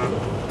过啊？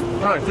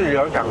那你自己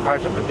有想开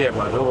什么店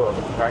吗？如果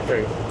开可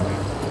以。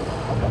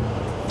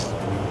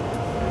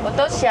我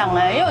都想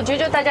哎，因为我觉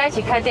得就大家一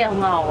起开店很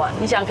好玩。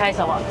你想开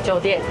什么？酒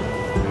店？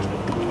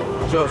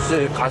就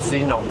是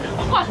casino。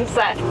哇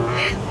塞！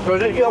就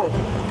是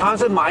它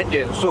是买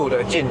点数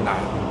的进来，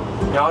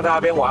然后在那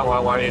边玩。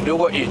你如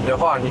果赢的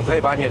话，你可以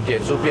把你的点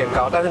数变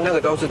高，但是那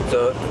个都是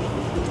折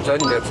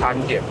你的餐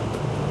点。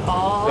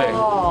哦。对。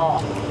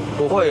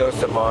不会有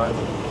什么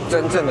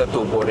真正的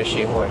赌博的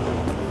行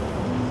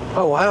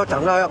为。我还有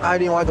想到要开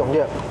另外一种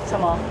店。什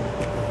么？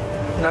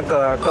那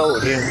个歌舞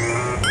厅。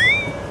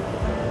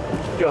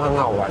就很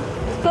好玩。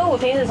歌舞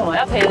厅是什么？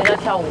要陪人家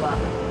跳舞吗？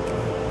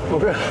不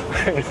是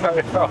陪人家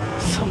跳。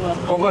什么？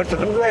我们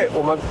纯粹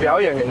表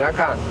演给人家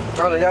看，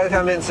然后人家在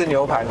下面吃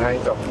牛排那一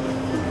种，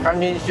干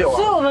冰秀啊。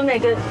所以我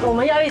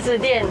们要一直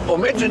练。我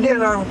们一直练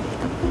啊。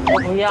我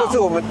不要。就是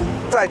我们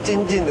在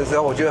精进的时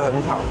候，我觉得很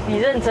好。你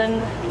认真？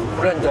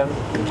认真，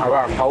好不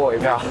好？投我一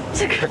票。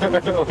这个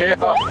我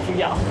不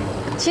要。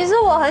其实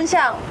我很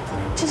想，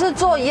就是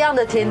做一样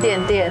的甜点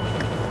店，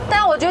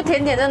但我觉得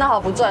甜点真的好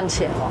不赚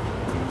钱哦。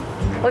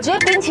我觉得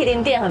冰淇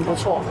淋店很不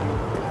错。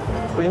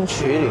冰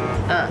淇淋？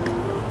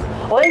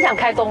我很想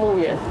开动物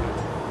园，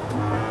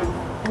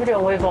你不觉得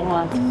很威风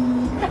吗？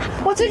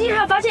我最近还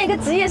有发现一个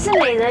职业是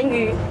美人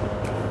鱼，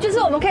就是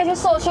我们可以去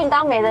受训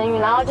当美人鱼，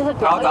然后就是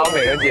表演。然后找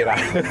美人姐来。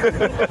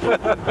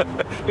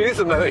你是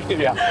什么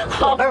鱼啊？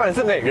我当然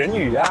是美人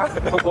鱼啊，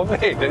我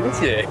美人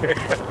姐。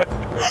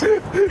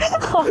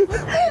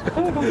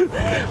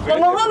我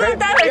们会不会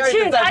待会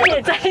去？他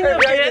也在那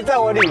边，在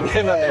我里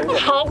面了。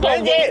好宝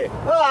贝，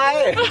来。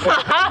因为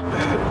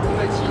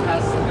其他4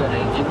个人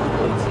已经不够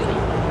资历，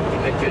你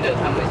们觉得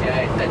他们现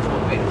在在筹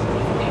备什么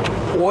店？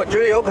我觉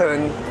得有可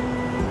能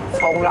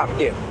冲浪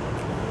店。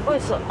为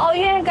什么？哦，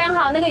因为刚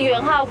好那个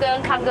元浩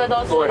跟康哥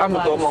都是。对，他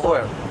们多么会，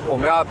我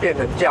们要变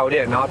成教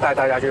练，然后带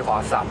大家去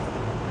滑沙。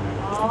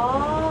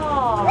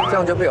哦。这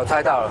样就被我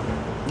猜到了，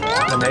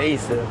很没意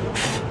思。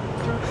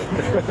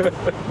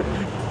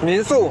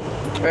民宿，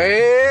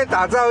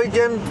打造一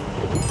间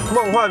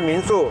梦幻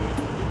民宿，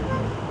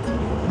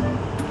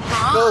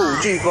歌舞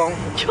剧风，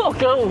就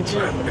歌舞剧。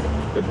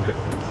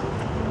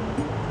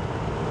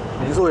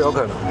民宿有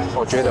可能，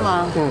我觉得。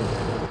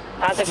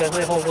它这个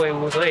是后柜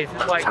屋，所以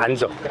是外铲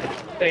走。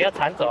对，要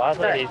铲走啊，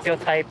所以就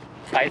拆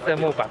白色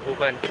木板部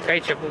分，可以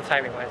全部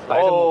拆没关系。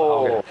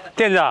哦，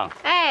店长，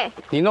哎，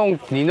你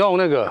弄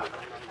那个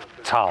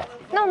草。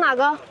弄哪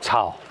个？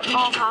草。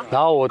哦，好。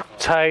然后我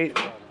拆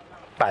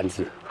板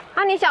子。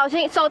啊，你小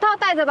心，手套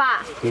戴着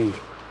吧。嗯。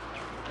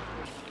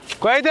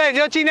鬼队你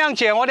就尽量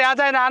剪，我等下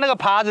再拿那个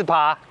耙子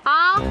耙。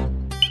好。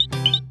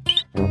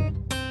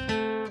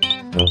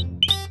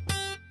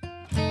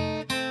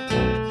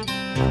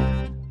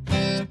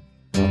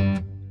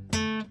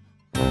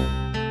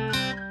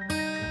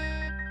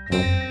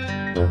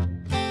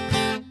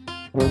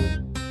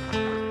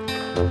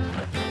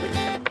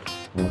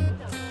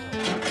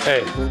哎，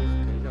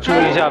注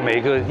意一下每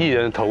一个艺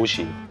人的头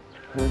型，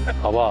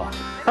好不好？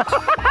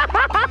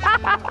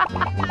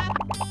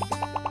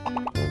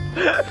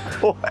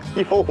我，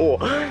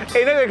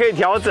哎，那个可以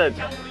调整，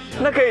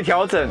那可以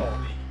调整，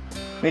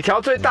你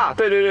调最大，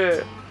对对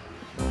对。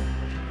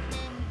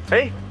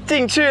哎，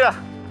进去了，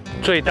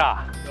最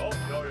大。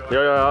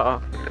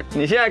有，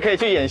你现在可以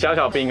去演小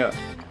小兵了。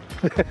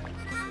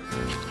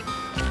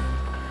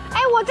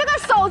哎，我这个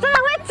手真的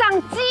会长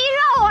肌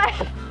肉哎，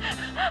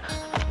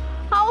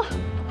好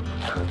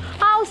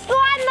酸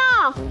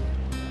哦。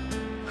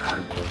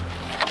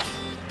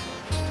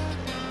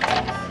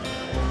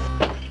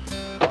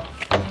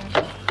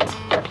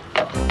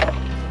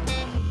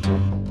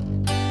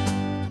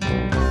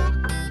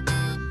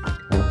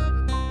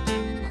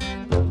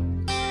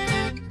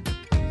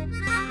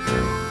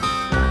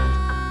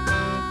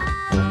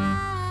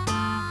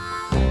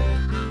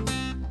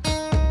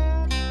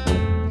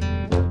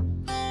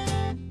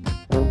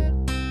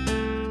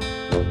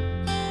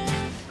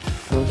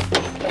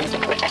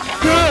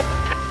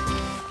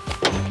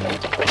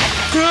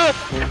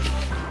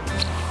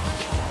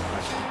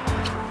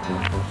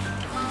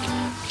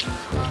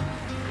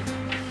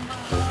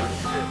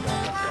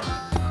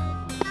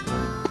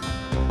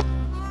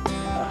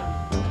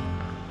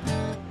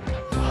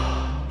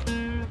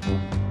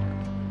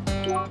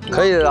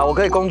可以了啦，我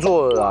可以工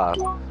作了啦。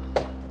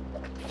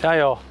加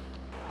油，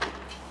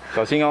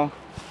小心哦，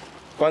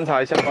观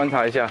察一下，观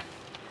察一下。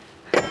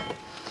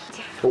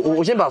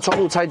我先把窗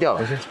户拆掉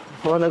了，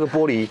我那个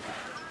玻璃，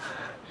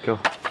给我。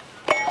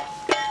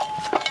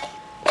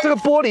这个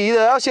玻璃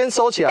的要先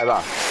收起来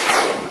吧。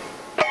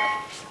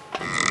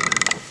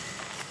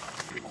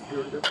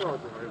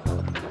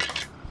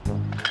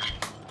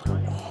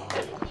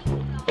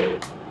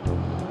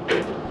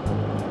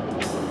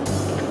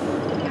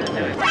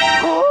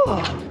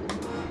哦，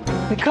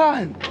你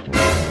看，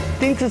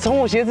钉子从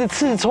我鞋子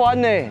刺穿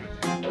呢。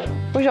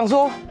我想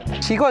说，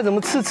奇怪，怎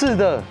么刺刺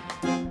的？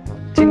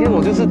今天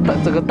我就是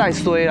整个带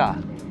衰啦，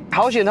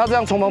好险他这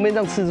样从旁边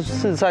这样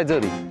刺在这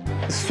里，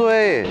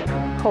衰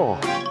哦。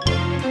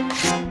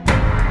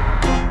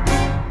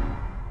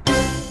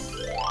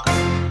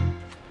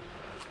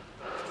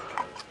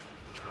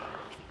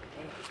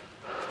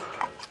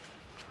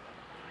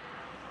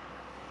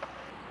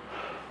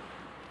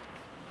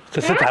这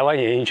是台湾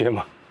演艺圈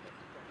吗？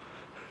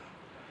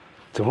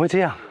怎么会这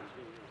样？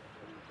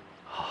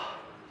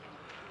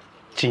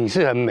景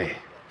是很美，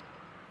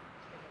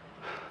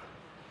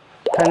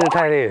但是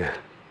太累了。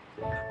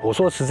我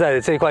说实在的，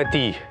这块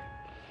地，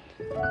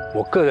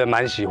我个人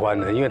蛮喜欢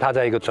的，因为它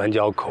在一个转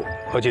角口，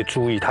而且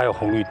注意它有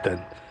红绿灯，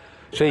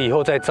所以以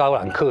后在招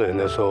揽客人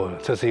的时候，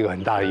这是一个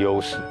很大的优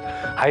势。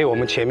还有我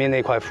们前面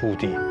那块腹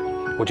地，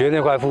我觉得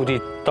那块腹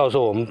地到时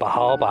候我们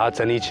好好把它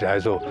整理起来的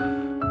时候，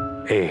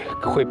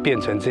会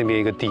变成这边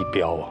一个地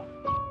标啊。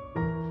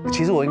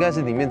其实我应该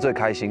是里面最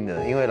开心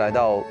的，因为来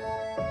到，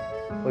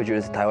我也觉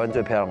得是台湾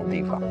最漂亮的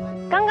地方。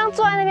刚刚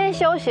坐在那边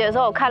休息的时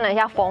候，我看了一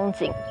下风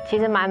景，其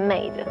实蛮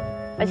美的，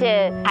而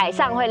且海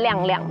上会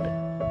亮亮的。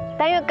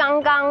但因为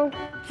刚刚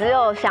只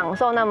有享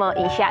受那么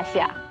一下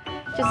下，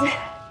就是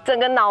整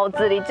个脑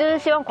子里就是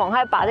希望赶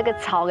快把这个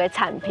草给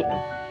铲平，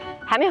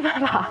还没有办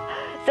法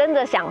真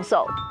的享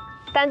受。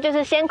但就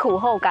是先苦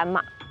后甘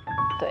嘛，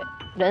对，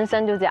人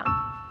生就这样。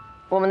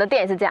我们的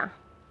店也是这样。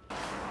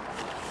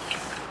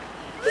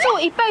这是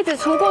我一辈子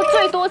除过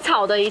最多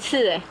草的一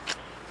次，哎，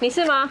你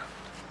是吗？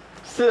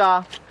是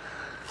啊。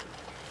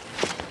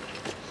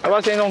要不要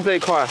先弄这一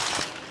块，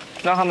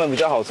让他们比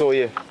较好作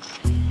业？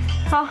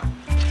好。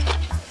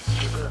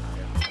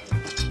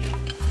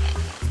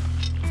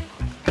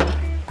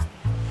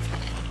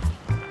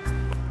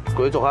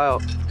鬼走开哦，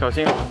小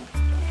心。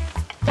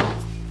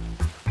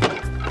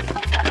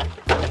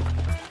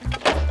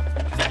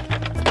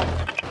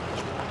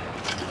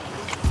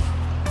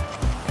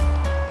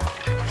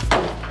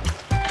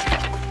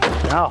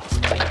好，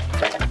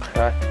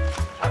来，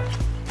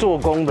做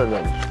工的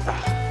人，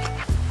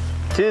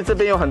其实这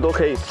边有很多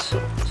可以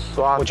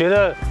刷。我觉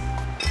得，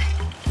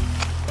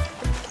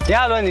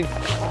亚伦你，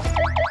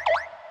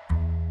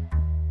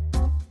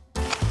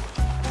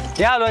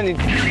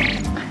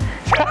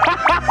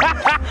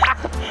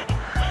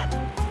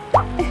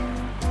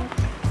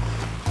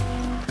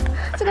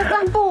这个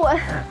站不稳。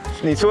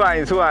你出来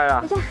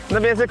了，那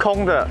边是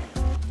空的。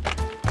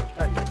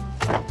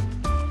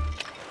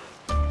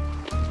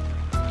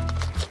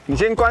你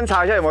先观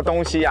察一下有没有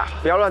东西啊，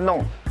不要乱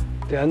弄。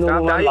等下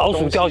弄老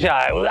鼠掉下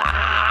来，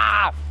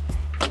哇！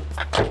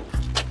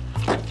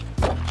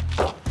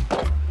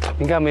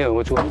应该没有，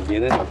我做你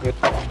的。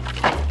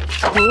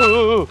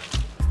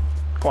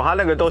哇，他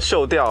那个都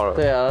锈掉了。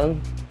对啊。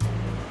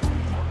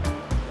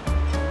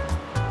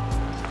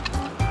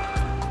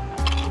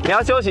你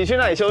要休息，去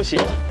那里休息，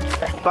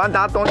不然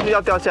等下东西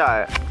要掉下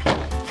来。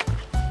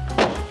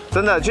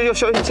真的，去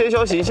先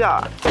休息一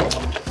下。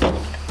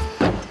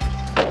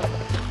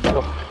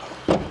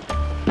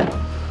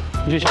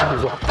你去休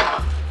息做，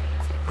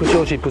不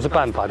休息不是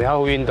办法，等下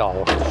会晕倒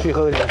哦。去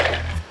喝一点水。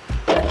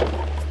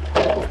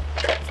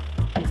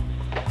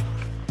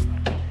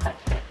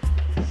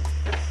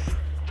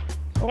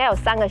应该有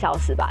3个小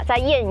时吧，在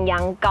艳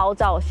阳高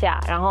照下，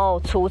然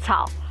后除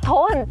草，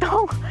头很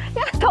痛，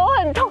头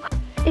很痛，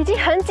已经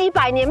很几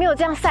百年没有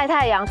这样晒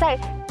太阳，在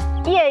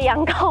艳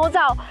阳高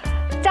照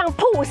这样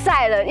曝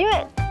晒了。因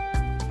为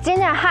今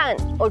天的汗，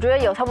我觉得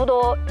有差不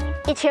多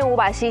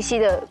1500cc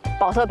的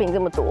保特瓶这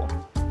么多。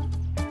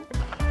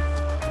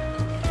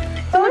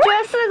怎么觉得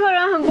4个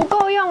人很不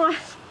够用啊？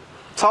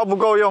超不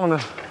够用的。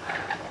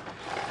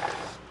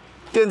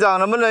店长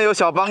能不能有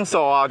小帮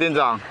手啊？店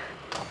长，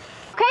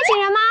可以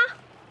请人吗？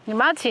你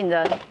们要请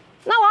人，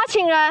那我要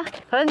请人。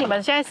可是你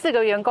们现在4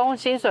个员工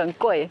薪水很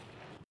贵。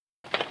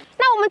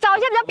那我们找一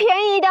下比较便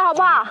宜的好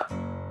不好？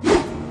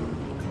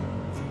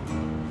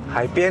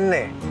海边呢，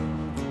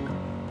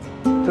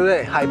对不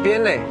对？海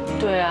边呢？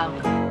对啊。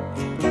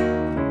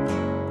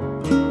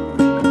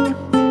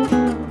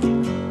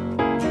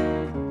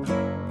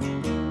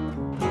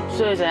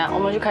所以怎样？我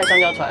们去开香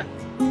蕉船。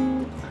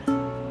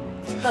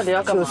到底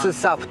要干嘛？这是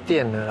Sub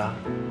店的啦，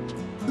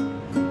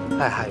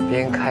在海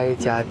边开一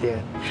家店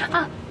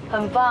啊，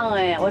很棒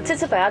哎！我这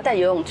次本来要带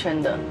游泳圈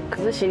的，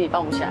可是行李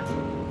放不下。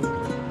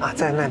啊，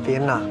在那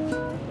边啦。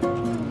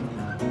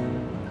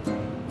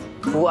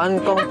福安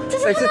宫，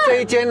哎，是这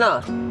一间呐。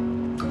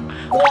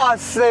哇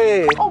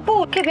塞！哦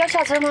不，可以不要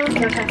下车吗？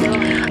不要下车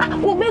啊！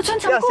我没有穿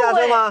长裤。要下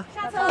车吗？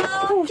下车了。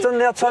真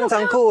的要穿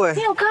长裤哎！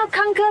你有看到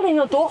康哥脸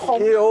有多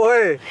红？有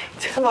哎，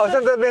他们好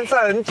像在这边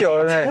晒很久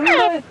了呢。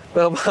知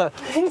道吗？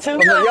我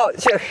们要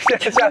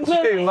下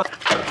去吗？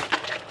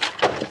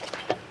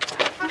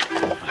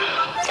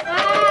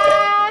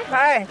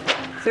哎，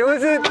请问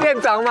是店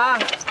长吗？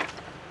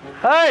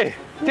哎，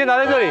店长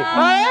在这里。店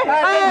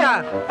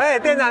长，哎，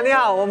店长你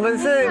好，我们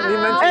是你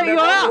们有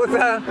啊，工读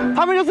生，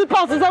他们就是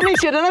报纸上面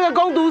写的那个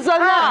工读生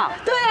啊。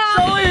对啊。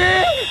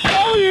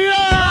终于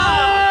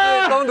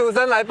啊！工读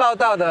生来报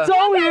道的。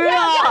终于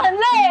啊！很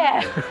累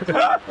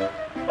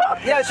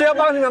哎。需要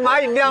帮你们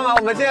买饮料吗？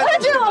我们现在。我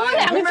觉得我们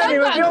2个你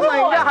们不用买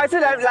饮料，还是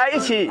来一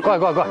起？快，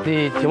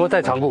你有没有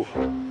带长裤？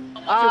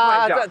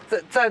啊，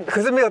在，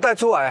可是没有带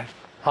出来。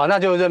好，那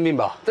就认命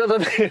吧。这都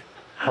没。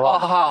好不好？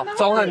好，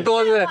种很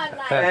多是。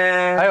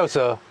还有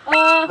蛇。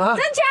真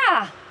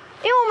假？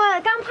因为我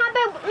们刚怕被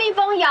蜜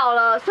蜂咬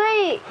了，所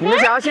以你们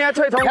想要现在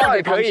退通告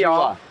也可以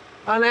哦。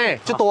啊呢，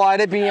就躲在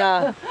那边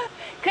啊。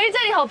可是这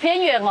里好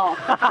偏远哦。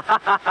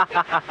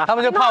他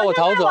们就怕我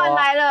逃走啊。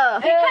来了，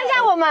你看一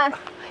下我们。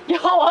有，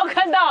我要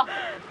看到。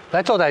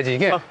来做台几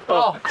看。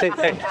哦，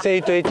这一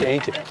堆捡一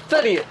捡。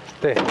这里。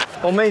对。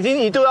我们已经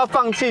一度要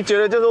放弃，觉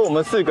得就是我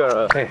们4个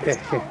了。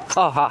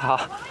哦，好。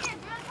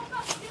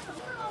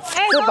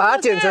是把它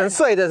剪成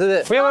碎的，是不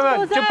是？没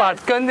有，就把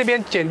根那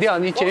边剪掉。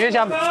你剪越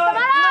下。怎么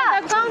了？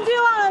工具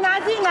忘了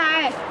拿进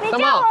来。你叫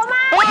我吗？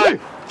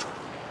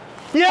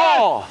耶！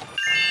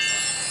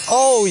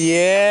哦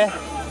耶！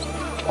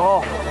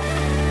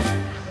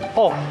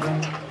哦，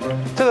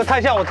这个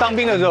太像我当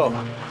兵的时候。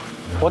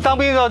我当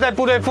兵的时候在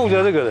部队负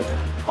责这个的。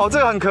哦，这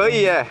个很可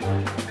以耶。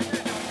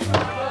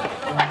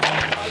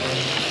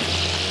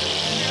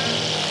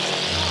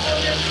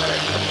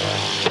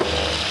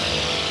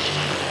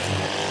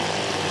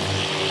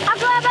阿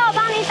哥要不要我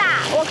帮你打？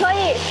我可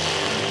以。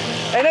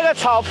哎，那个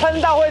草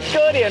喷到会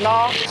割脸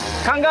哦。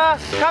康哥，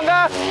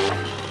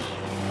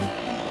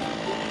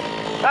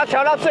要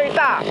调到最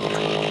大。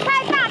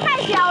太大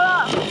太小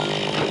了。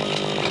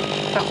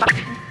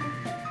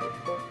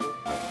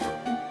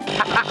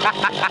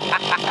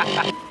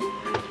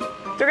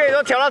就可以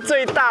说调到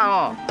最大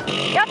哦。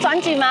要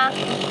转紧吗？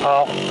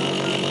好。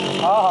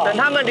等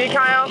他们离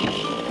开哦。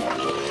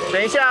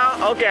等一下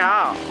哦 ，OK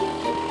好。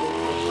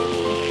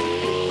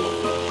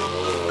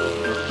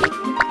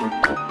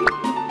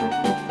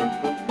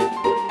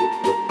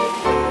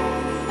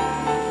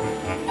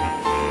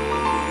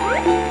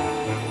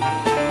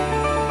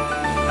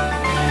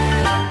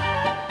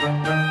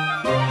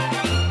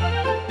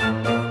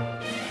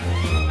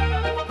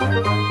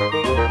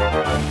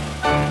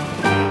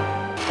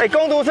哎，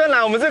工读生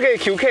来，我们这可以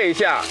QK 一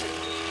下。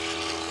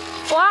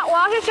我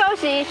要去休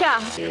息一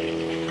下。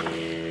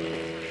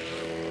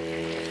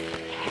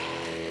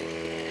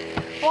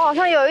我好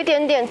像有一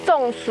点点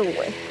中暑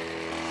哎。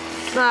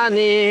那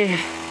你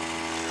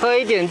喝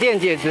一点电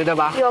解质的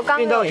吧，有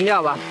运动饮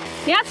料吧。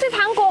你要吃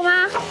糖果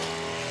吗？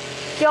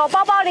有，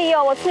包包里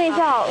有，我吃一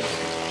下好了。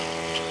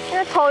因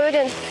为头有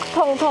点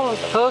痛的。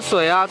喝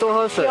水啊，多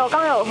喝水。有，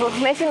刚有喝，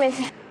没事。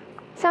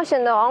这样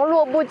显得好像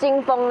弱不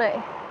禁风嘞。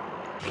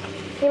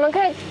你们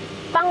可以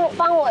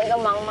帮我一个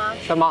忙吗？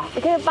什么？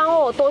你可以帮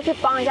我多去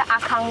帮一下阿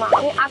康吗？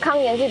因为阿康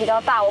年纪比较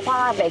大，我怕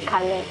他被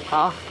看呢。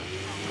好。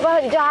不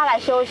然你叫他来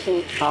休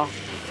息。好。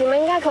你们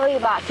应该可以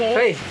吧？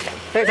可以。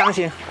非常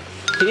行，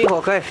体力活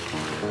可以。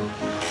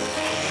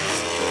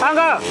康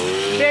哥，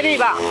接力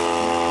吧，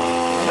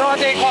做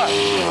这一块。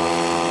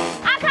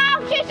阿康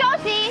去休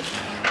息，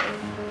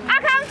阿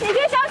康你去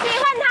休息，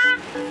换他，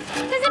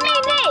这是命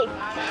令。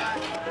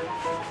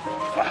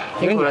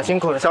辛苦了，辛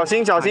苦了，小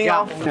心小心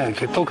哦。嗯，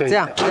都可以。这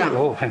样，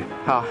哦，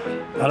好，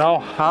好了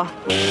哦，好。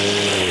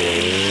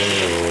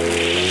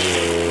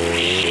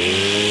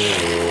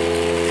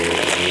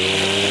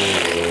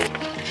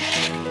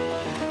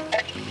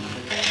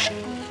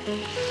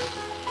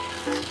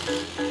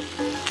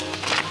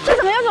这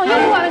怎么有种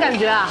用不完的感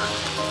觉啊？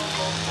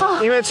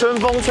因为春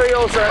风吹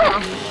又生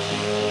啊。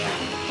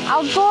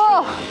好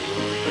多，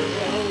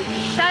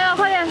加油，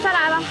快点再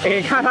来吧！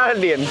你看他的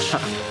脸啊，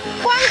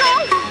关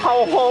公，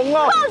好红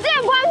哦。后见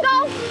关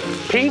公，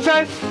平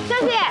身。谢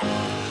谢。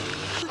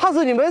浩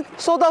子，你们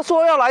收到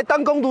说要来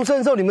当工读生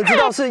的时候，你们知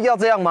道是要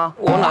这样吗？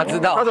我哪知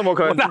道？他怎么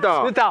可能知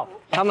道？知道，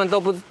他们都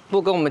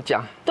不跟我们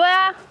讲，对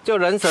啊，就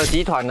人蛇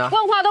集团呢。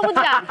问话都不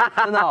讲。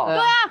真的哦。对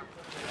啊。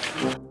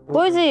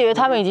我一直以为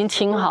他们已经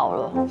清好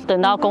了，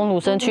等到工读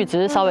生去，只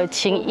是稍微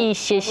清一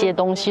些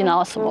东西，然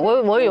后什么，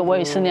我以为我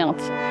也是那样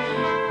子，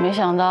没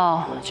想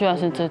到居然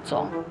是这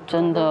种，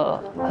真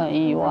的很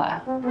意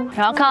外。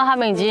然后看到他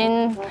们已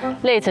经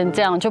累成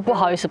这样，就不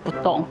好意思不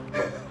动，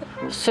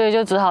所以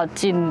就只好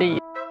尽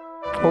力。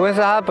我跟你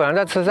说，他本来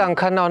在车上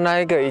看到那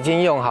一个已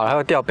经用好了，还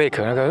有吊贝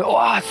壳那个，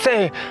哇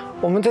塞，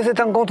我们这次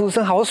当工读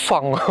生好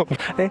爽哦！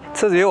哎，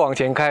车子又往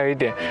前开了一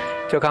点，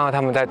就看到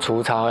他们在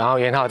除草，然后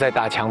元浩在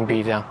打墙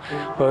壁这样，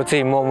我就自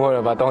己默默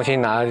的把东西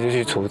拿了就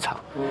去除草。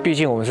毕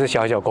竟我们是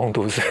小工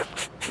读生，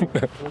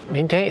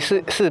明天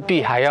势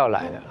必还要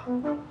来的啦。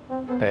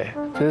对，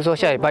只是说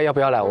下礼拜要不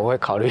要来，我会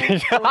考虑一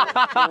下。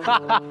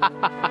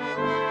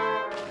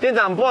店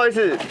长，不好意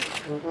思，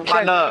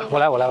满了，我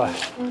来。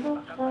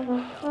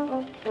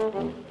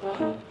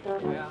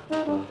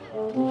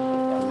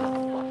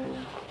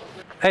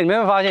哎，你们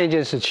有没有发现一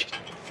件事情？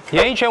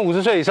演艺圈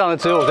50岁以上的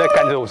只有我在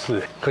干这种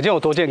事，可见我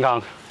多健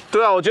康。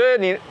对啊，我觉得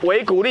你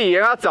维鼓励也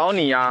要找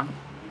你啊。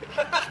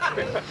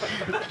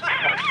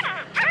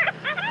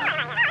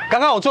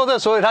刚刚我做这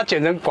所以他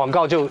剪成广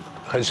告就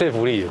很说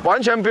服力了，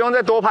完全不用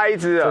再多拍一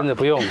支了，真的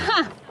不用。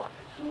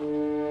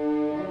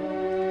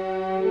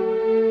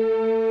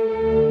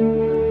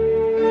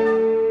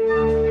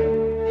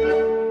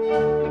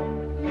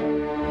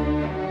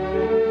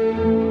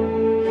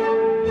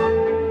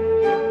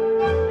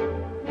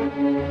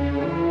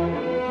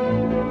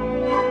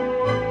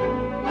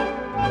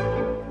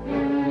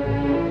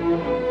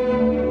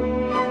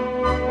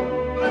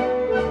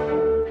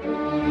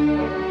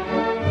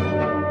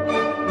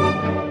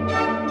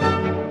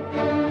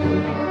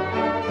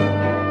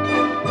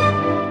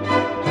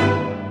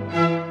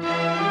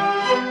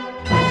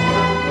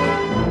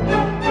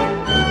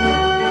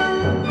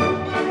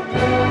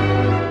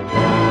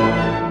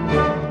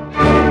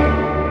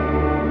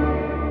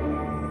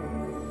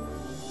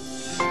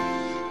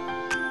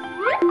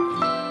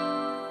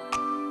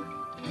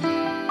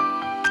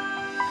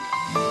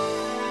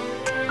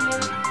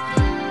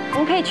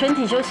可以全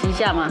体休息一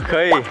下吗？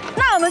可以。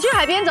那我们去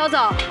海边走走。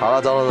好了，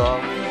走。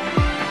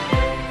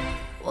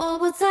我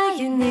不在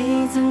意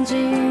你曾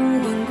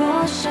经吻过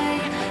谁，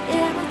也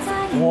不在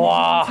意。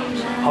哇，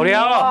好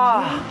凉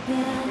啊！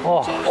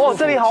哇，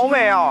这里好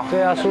美哦。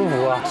对啊，舒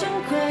服啊。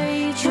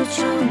求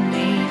求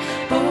你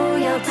不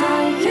要太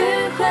迂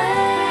回。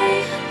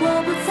我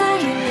不在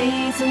意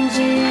你曾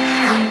经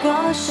吻过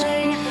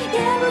谁，也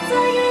不在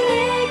意你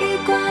一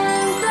贯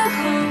的谎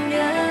言，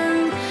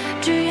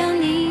只要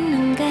你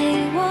能给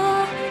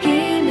我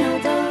一秒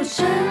都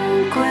珍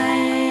贵。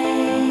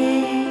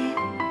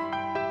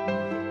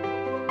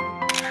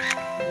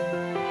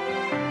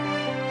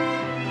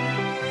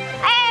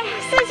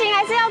事情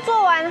还是要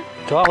做完。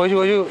走啊，回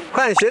去，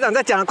快点，学长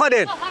在讲了，快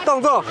点，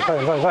动作，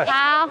快。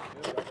好。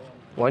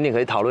晚点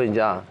可以讨论一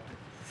下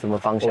什么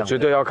方向。我绝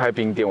对要开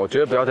冰店，我觉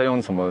得不要再用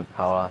什么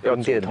好啊，要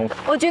冰店通。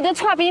我觉得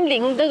刨冰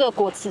淋那个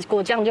果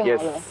酱就好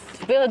了，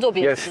不要再做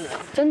别的事了。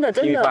真的，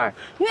因为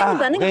日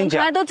本那个从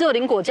来都只有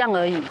淋果酱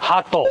而已。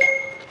哈豆，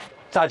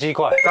炸鸡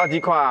块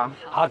啊，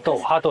哈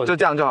豆，就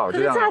这样就好，就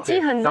这样。炸鸡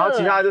很热，然后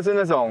其他就是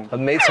那种很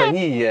没诚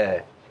意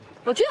耶。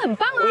我觉得很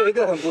棒啊！我有一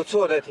个很不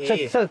错的提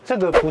议，这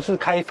个不是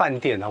开饭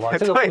店，好不好？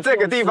对，这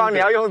个地方你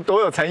要用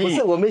多有诚意。不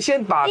是，我们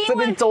先把这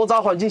边周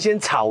遭环境先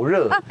炒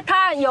热。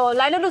他有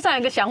来的路上有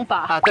一个想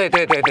法啊，对，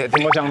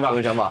什么想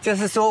法？就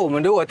是说我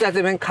们如果在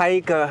这边开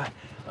一个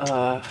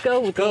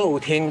歌舞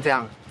厅这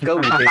样，歌舞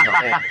厅。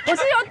我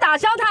是有打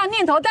消他的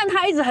念头，但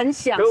他一直很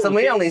想。什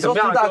么样的？你说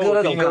朱大哥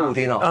那种歌舞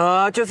厅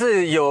哦？就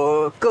是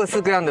有各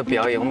式各样的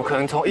表演，我们可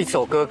能从一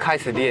首歌开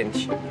始练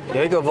起，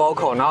有一个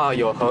vocal， 然后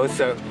有和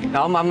声，然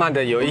后慢慢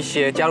的有一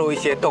些加入一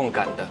些动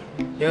感的，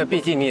因为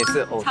毕竟你也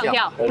是偶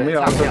像，我没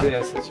有做这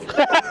件事情。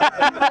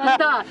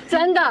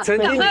真的，曾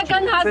经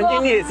跟他说，曾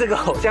经你也是个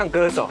偶像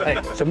歌手，哎，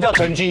什么叫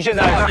曾经？现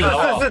在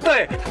是，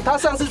对。他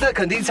上次在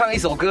垦丁唱一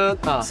首歌，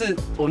是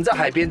我们在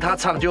海边，他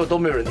唱结果都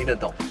没有人听得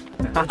懂。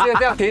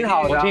这样挺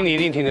好的，我听你一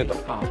定听得懂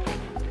啊。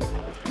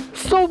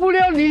受不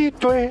了你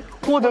对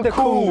我的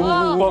酷，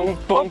嘣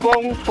嘣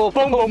嘣嘣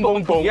嘣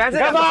嘣嘣，原来是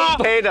两个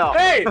黑的。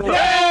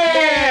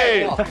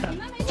哎，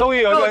终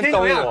于有一个人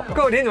懂我。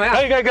各位听怎么样？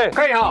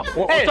可以哈。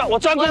我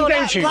专攻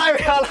这一曲。拉一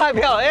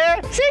票，哎，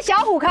是小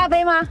虎咖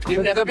啡吗？你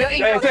们两个不要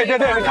硬。哎，对，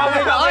咖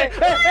啡，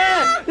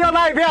要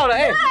拉一票了，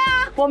哎。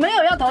我没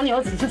有要投你，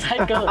我只是猜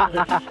歌。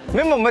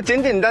没有，我们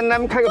简简单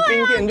单开个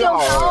冰店就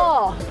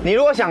好了。你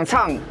如果想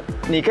唱，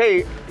你可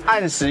以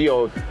按时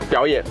有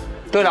表演。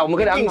对了，我们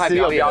可以安排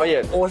表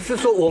演。我是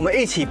说我们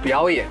一起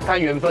表演，看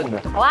缘分的。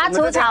我要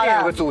出场了。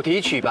有个主题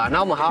曲吧，然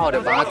后我们好好的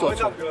把它做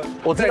出。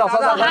我知道，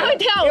他会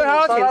跳舞，因为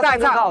他都请代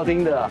唱，好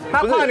听的。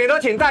他跨年都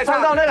请代唱，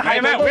唱到那个海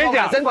没有，我跟你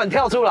讲，声管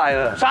跳出来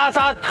了。莎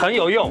莎很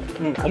有用，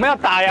我们要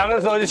打烊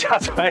的时候就下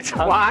出来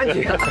唱。晚安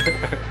姐。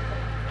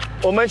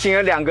我们请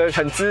了2个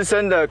很资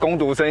深的工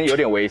读生，有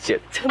点危险。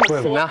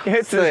为什么呢？因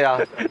为对啊，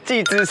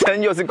既资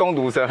深又是工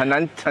读生，很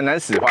难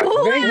使唤。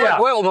我跟你讲，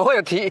我们会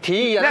有提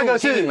议啊，那个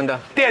是你们的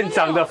店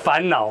长的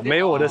烦恼，没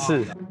有我的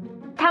事。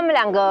他们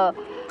两个，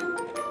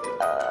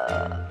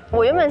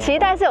我原本期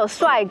待是有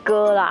帅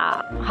哥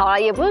啦。好啦，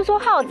也不是说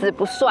浩子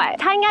不帅，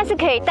他应该是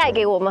可以带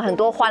给我们很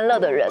多欢乐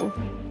的人。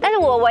但是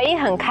我唯一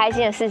很开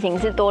心的事情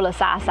是多了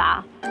莎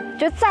莎，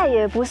就再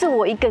也不是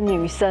我一个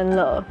女生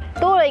了。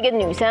多了一个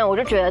女生，我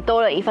就觉得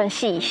多了一份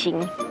细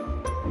心，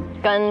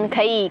跟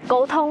可以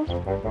沟通。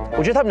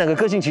我觉得他们两个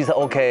个性其实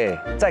OK，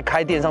 在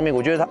开店上面，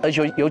我觉得而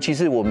且尤其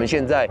是我们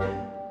现在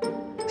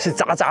是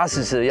扎扎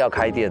实实的要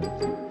开店，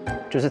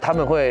就是他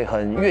们会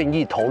很愿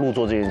意投入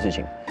做这件事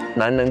情。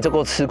男人这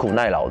够吃苦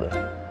耐劳的，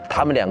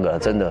他们两个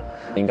真的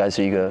应该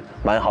是一个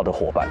蛮好的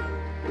伙伴。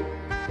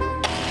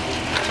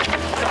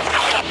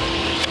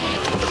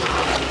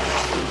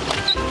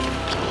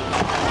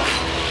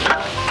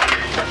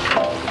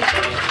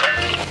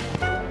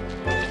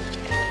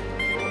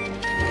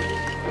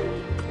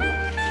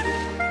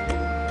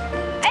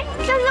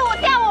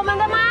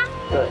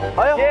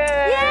哎呦，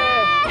耶！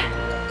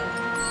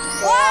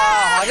哇，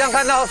好像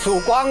看到曙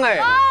光哎！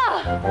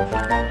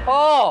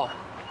哦，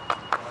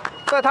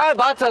那他会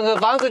把整个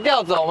房子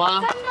调走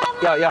吗？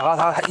要，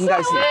他应该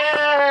是。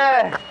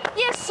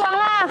耶，爽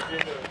啦！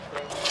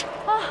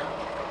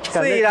是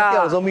啦，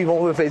掉的时候蜜蜂会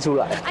不会飞出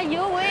来？哎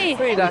呦喂！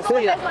是的。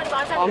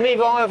哦，蜜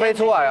蜂会飞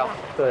出来哦。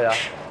对啊。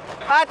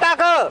啊，大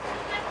哥！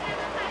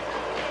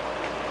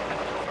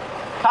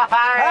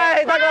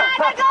嗨，大哥！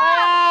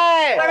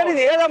哎，大哥，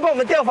你要帮我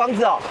们调房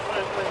子哦？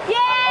耶！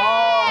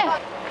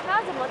他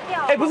要怎么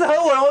调？哎，不是和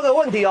我有个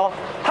问题哦，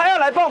他要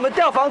来帮我们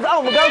调房子啊！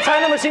我们刚刚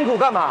拆那么辛苦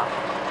干嘛？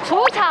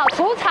除草，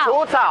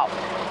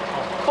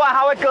不然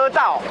他会割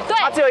到。对，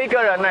他只有1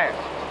个人呢。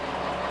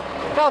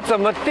要怎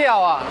么调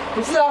啊？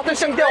不是啊，就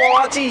像吊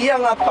娃娃机一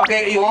样啊，把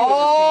给有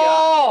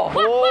哦，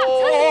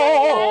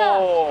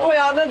对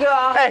啊，那个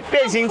啊，哎，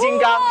变形金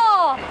刚。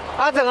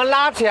它整个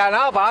拉起来，然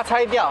后把它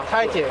拆掉、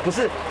拆解。不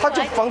是，它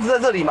就房子在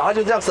这里嘛，它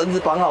就这样绳子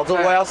绑好之后，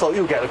我要手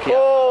又给了起来。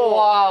哦，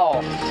哇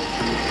哦！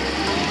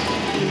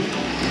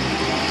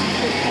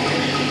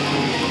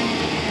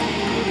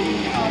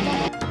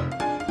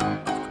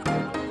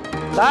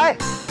来，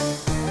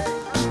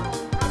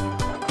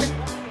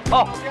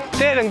哦，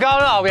这冷糕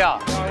了好不要？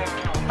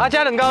啊，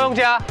加冷糕用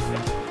加。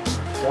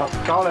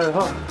高了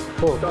哈，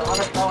哦，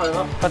高了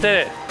哈。啊，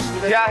这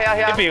呀，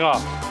这边哦。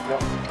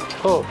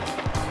哦。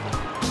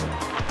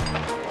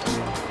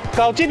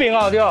高这边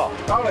哦，对。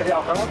高了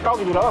掉，刚刚高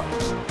住了。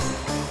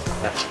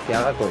行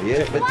啊，鬼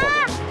耶！哇，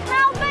它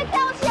要被吊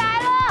起来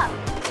了！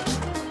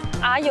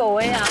哎呦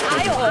喂呀！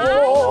哎呦！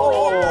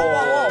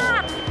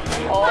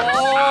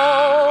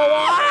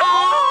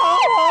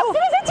这个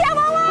是假毛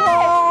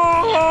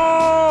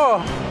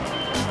吗？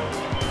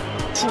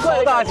奇怪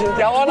的大型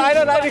假毛来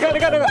了，来，你看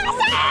那个。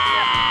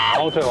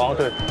往后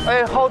退。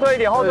哎，后退一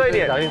点。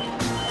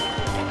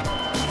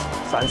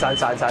闪。摔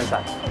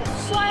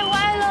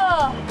歪了。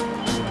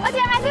而且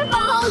还是粉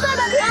红色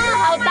的，天啊，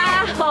好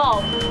搭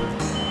哦！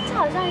这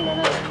好像一个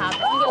那个卡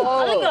通，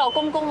那个老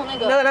公公的那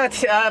个。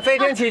飞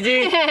天奇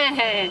迹。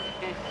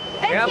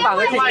你要绑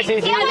个天外奇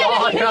迹。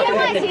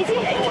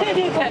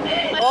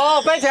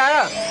哦，飞起来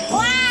了！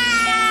哇！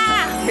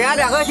给他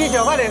2颗气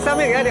球，快点，上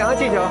面给他2颗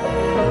气球。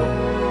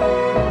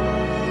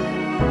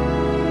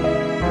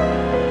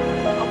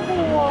好酷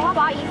哦，他把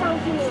它移上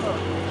去了。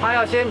他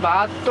要先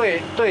把它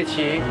对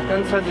齐，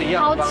跟车子一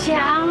样。好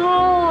强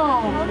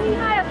哦！好厉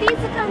害哦，第一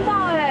次看到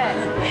哎，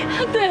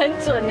对，很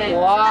准哎。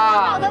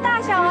哇！好的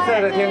大小哎。橘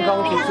色的天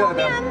空，橘色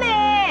的。很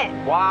美。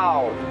哇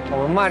哦，我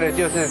们卖的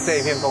就是这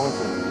一片风景。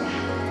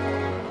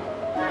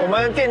我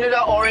们店就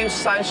叫 Orange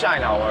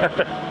Sunshine 好了。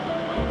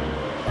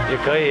也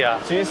可以啊，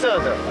橘色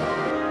的。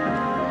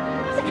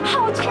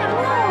好强哦！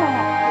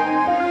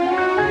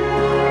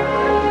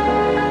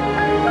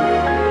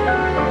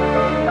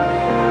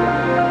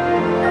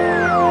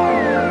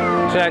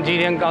虽然今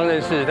天刚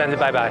认识，但是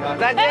拜拜。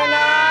再见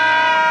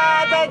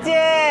啦，再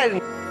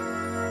见。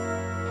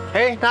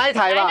哎，拿一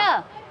台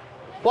吧。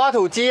挖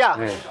土机啊。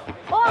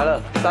来了，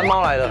山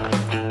猫来了。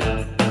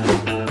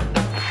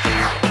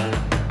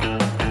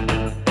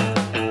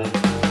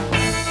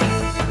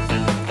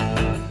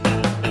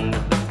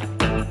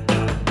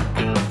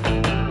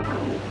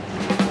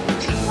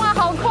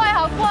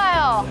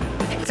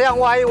样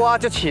挖一挖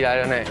就起来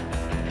了呢，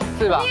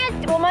是吧？因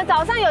为我们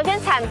早上有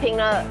先铲平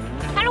了，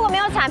他如果没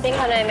有铲平，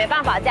可能也没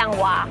办法这样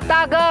挖。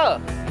大哥，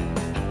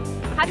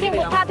他听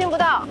不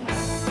到。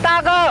大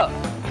哥，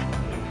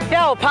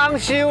要芳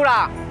收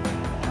啦！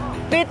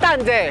你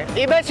等者，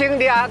伊要先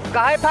抓，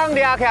把迄芳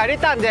抓起来，你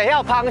等者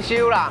要芳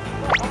收啦。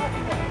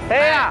哎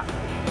呀，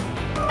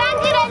等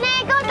一个呢，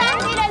给我等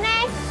一个呢。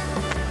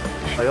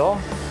哎呦，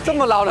这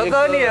么老的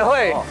歌你也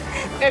会？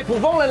哎，捕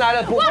风人来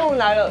了，捕风人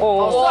来了！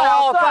哦，帅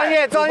哦，专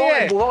业专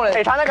业。捕风人，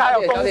哎，他那个还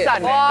有风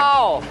扇呢。哇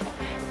哦，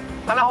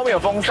他那后面有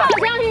风扇。好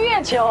像去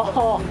月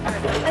球，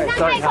很像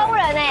太空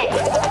人哎。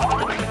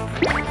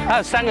还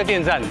有3个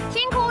电站，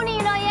辛苦你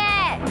了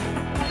耶，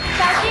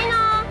小心哦。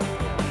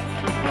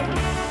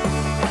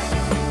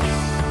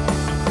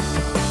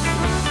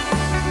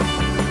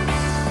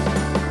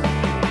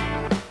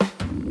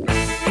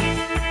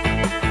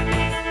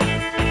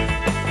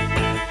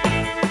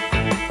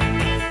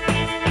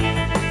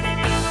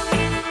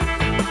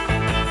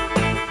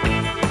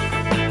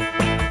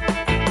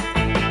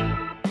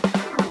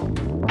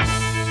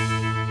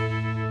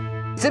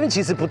这边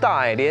其实不大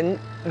哎，连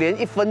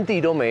1分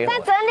地都没有。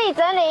但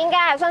整理应该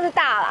还算是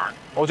大啦。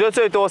我觉得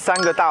最多3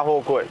个大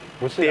货柜，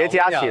不是叠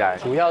加起来。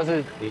主要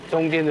是你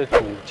中间的主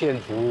建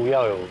筑物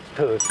要有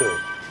特色，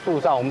树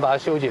上我们把它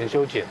修剪，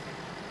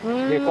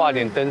可以挂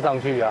点灯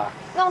上去啊，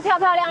弄漂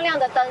漂亮亮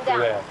的灯这样。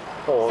对。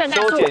哦，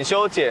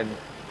修剪，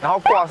然后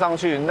挂上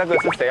去，那个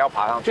是谁要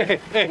爬上去？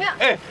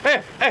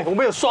我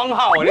们有双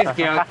号，你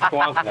给他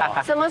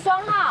什么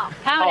双号？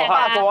还有2个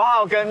大国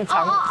号跟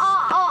长。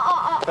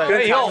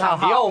对，以后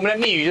我们的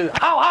密语就是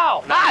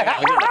号，来，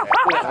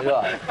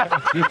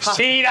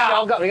是啦，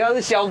消告，你刚刚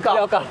是消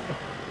告。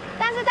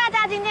但是大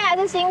家今天还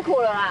是辛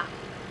苦了啦，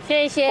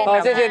谢谢，好，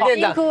谢谢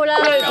店长，辛苦了，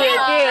谢谢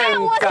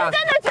店我是长，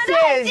真的觉得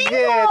很辛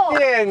苦，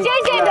谢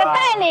谢你的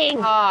带领。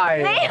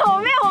没有，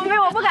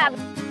我不敢。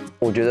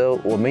我觉得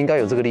我们应该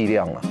有这个力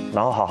量了，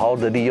然后好好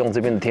的利用这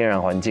边的天然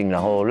环境，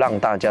然后让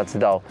大家知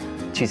道，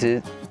其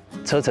实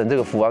车城这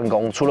个福安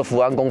宫，除了福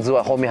安宫之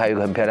外，后面还有一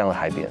个很漂亮的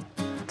海边，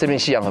这边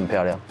夕阳很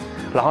漂亮。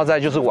然后再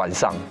就是晚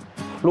上，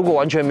如果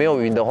完全没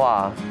有云的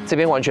话，这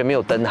边完全没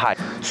有灯害，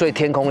所以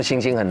天空星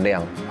星很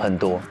亮很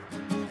多。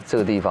这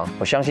个地方，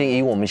我相信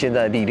以我们现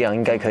在的力量，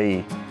应该可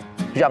以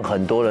让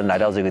很多人来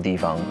到这个地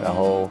方，然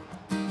后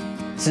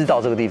知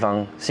道这个地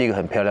方是一个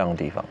很漂亮的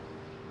地方。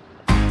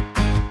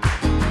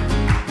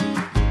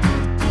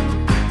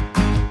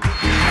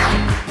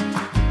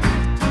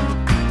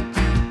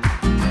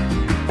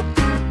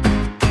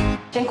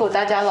辛苦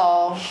大家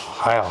喽！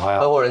还好。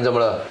合伙人怎么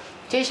了？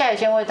接下来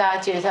先为大家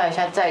介绍一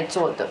下在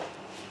座的，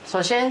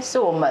首先是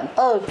我们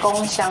2宫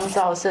香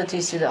皂设计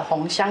师的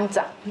洪乡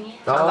长，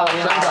然后乡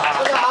长，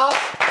大家好，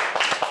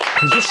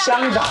你是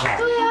乡长啊？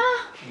对啊，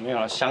没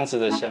有箱子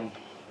的箱。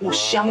我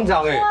乡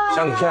长哎，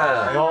乡你下来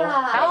了。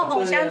然后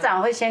洪乡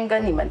长会先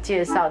跟你们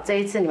介绍，这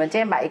一次你们今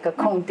天把一个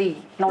空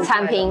地弄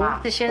铲平，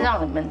是先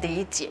让你们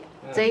理解。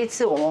这一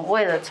次我们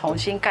为了重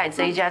新盖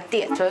这一家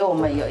店，所以我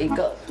们有一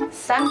个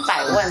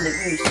300万的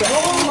预算，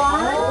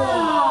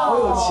好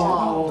有钱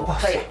哦，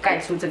可以盖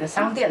出这个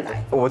商店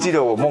来。我记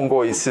得我梦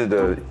过一次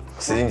的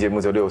实境节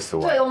目就60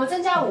万。对，我们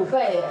增加5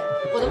倍耶。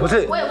不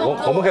是，我们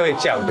可不可以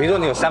这样？比如说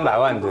你有300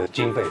万的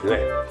经费，对不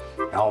对？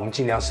然后我们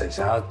尽量省，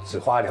然后只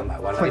花200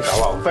万，那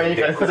100万我们分一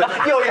分，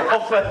又要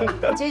分。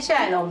接下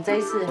来呢，我们这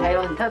一次还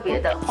有很特别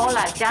的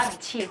Hola 家的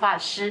企划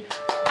师，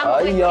他们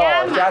会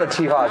家的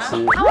企划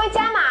师，他会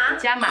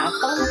加码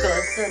风格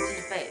设计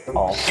费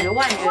10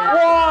万元。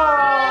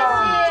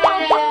哇！我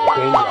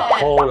跟你讲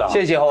，Hola，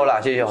谢谢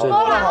Hola，谢谢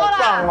Hola，好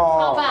棒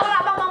哦！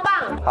棒！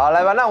好，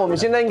来吧，那我们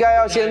现在应该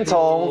要先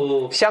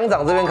从乡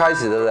长这边开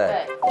始，对不对？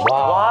对。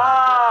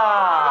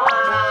哇！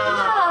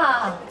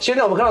现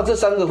在我们看到这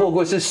3个货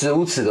柜是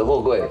15尺的货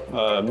柜，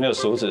没有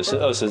15尺，是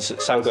20尺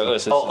，3个20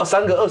尺。哦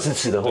，3个20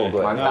尺的货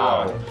柜，蛮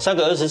大的。 3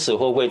个20尺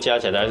货柜加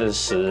起来大概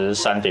是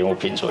13.5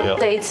平左右。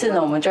这一次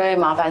呢，我们就会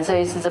麻烦设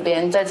计师这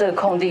边在这个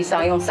空地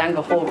上用3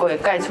个货柜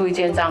盖出一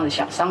间这样的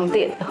小商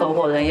店。合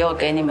伙人又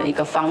给你们一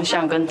个方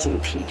向跟主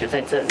题，就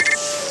在这里。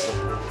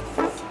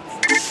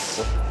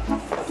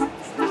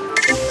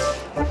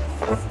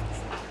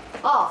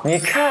哦，你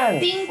看，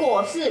冰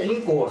果室，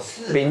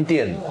冰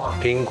店，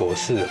苹果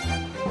式的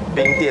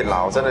冰店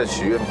啦，我真的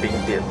许愿冰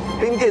店，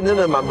冰店真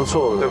的蛮不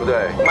错的，对不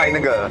对？卖那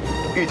个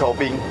芋头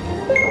冰，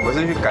我们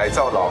是去改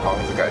造老房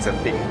子，改成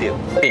冰店。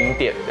冰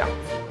店这样，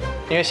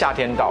因为夏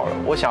天到了，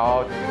我想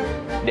要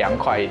凉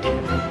快一点。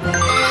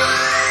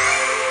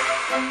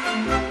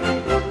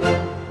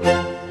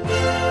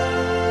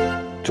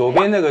左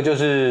边那个就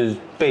是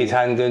备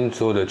餐跟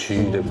所有的区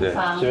域，对不对？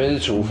这边是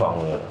厨房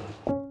了。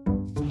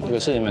这个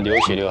是你们流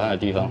血流汗的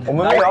地方。我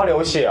们没有要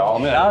流血哦，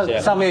没有然后流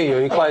血。上面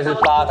有一块是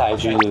吧台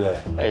区，对不对？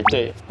哎，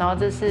对。然后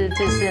这是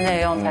自室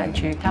内用餐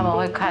区，他们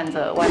会看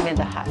着外面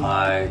的海。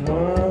哎，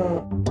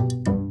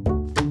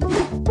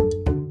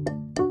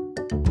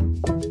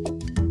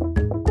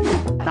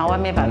然后外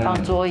面摆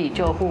放桌椅，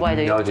就有户外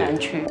的用餐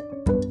区。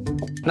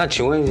那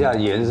请问一下，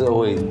颜色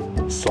会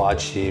刷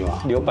漆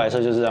吗？留白色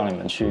就是让你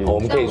们去。我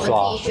们可以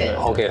刷。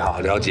OK， 好，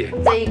了解。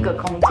这一个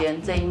空间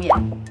这一面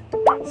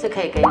是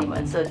可以给你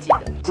们设计的。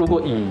如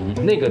果以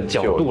那个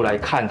角度来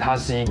看，它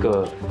是一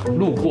个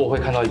路过会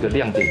看到一个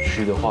亮点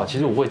区的话，其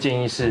实我会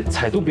建议是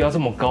彩度不要这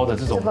么高的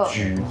这种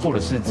橘，或者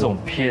是这种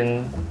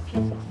偏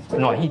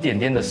暖一点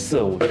点的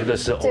色，我觉得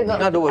是 OK。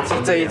那如果是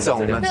这一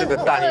种呢？这个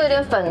淡有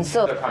点粉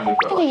色，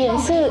这个颜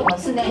色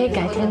可以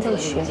改天再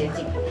选。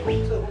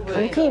我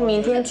们可以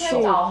明天去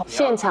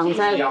现场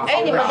再。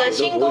哎，你们的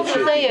新工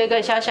读生有一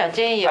个小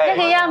建议，那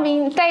个要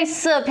带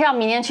色票，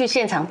明天去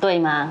现场对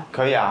吗？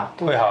可以啊，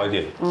会好一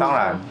点。当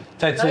然，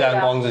在自然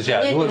光之下，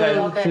如果在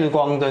日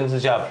光灯之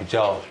下比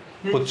较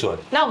不准。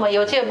那我们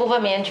油漆的部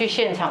分明天去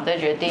现场再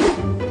决定。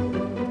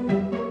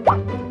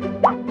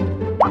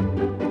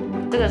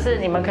这个是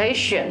你们可以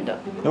选的。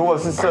如果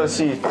是色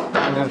系，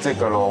那就是这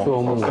个喽。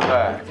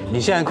对，你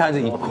现在看是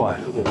一块，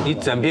你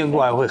整片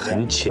过来会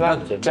很浅。那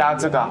加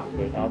这个，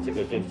然后这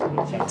个就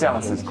是这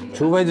样子，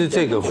除非是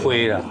这个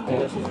灰啦。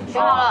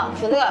选好了，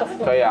选这个。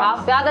可以啊。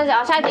好，不要再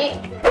想，下一题，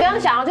不用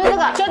想，就这个，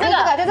就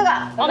这个。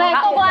OK，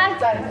 过关。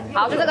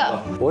好，就这个。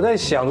我在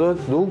想说，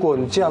如果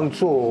你这样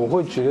做，我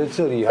会觉得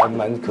这里还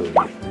蛮可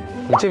怜。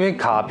你这边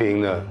卡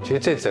平了，其实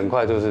这整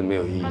块都是没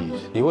有意义的。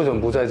你为什么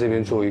不在这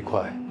边做一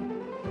块？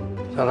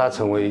让它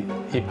成为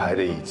一排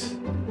的椅子，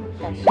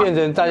变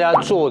成大家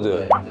坐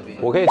着，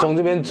我可以从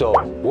这边走，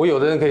我有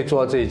的人可以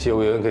坐到这一阶，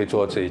我有人可以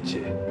坐到这一阶，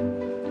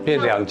变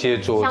2阶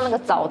桌子，像那个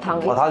澡堂。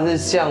哦，它是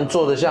像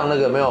做的像那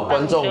个没有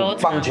观众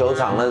棒球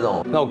场那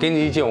种。那我给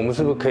你意见，我们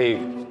是不是可以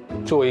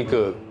做一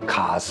个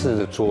卡式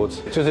的桌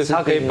子？就是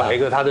它可以摆一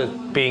个它的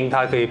冰，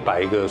它可以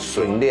摆一个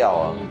水料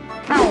啊。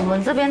那我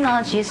们这边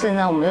呢，其实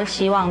呢，我们就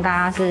希望大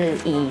家是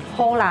以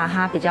Hola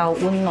它比较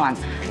温暖、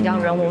比较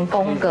人文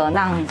风格，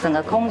让整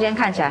个空间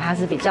看起来它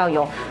是比较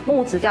有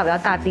木质调、比较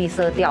大地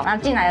色调。那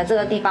进来的这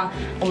个地方，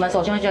我们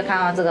首先就会看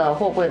到这个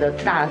货柜的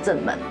大的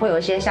正门，会有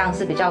一些像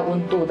是比较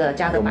温度的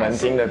加的有门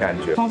厅的感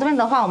觉。从这边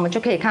的话，我们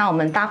就可以看到我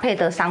们搭配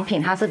的商品，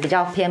它是比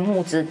较偏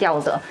木质调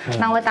的，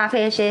那会搭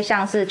配一些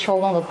像是秋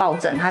冬的抱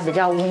枕，它比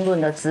较温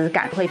润的质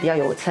感，会比较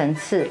有层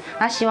次。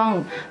那希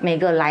望每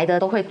个来的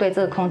都会对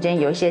这个空间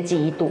有一些记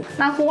忆度。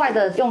那户外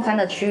的用餐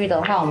的区域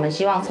的话，我们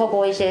希望透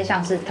过一些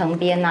像是藤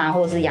编啊，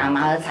或者是亚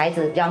麻的材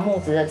质，比较木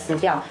质的质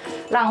调，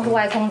让户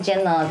外空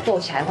间呢坐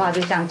起来的话，就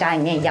像家里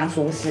面一样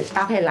舒适。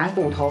搭配蓝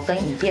骨头跟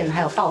椅垫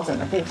还有抱枕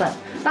的部分，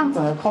让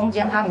整个空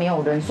间它没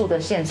有人数的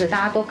限制，大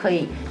家都可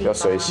以比较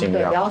随性，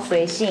对，比较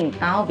随性，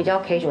然后比较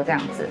casual 这样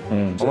子。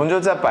我们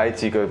就再摆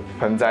几个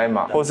盆栽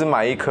嘛，或是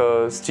买一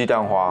颗鸡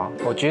蛋花。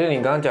我觉得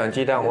你刚刚讲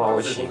鸡蛋花，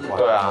我喜欢。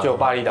对啊，就有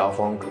巴厘岛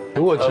风格。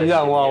如果鸡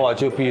蛋花的话，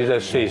就必须在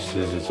碎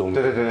石之中。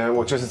对，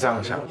我就是这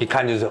样想。一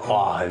看就是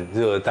哇，很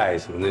热带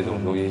什么那种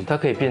东西，它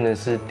可以变成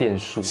是电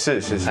树。是，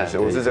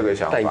我是这个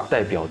想法。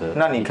代表的。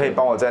那你可以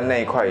帮我在那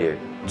一块也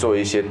做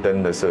一些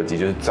灯的设计，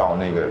就是照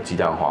那个鸡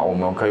蛋花，我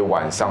们可以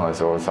晚上的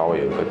时候稍微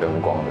有一个灯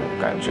光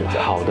的感觉。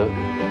好的。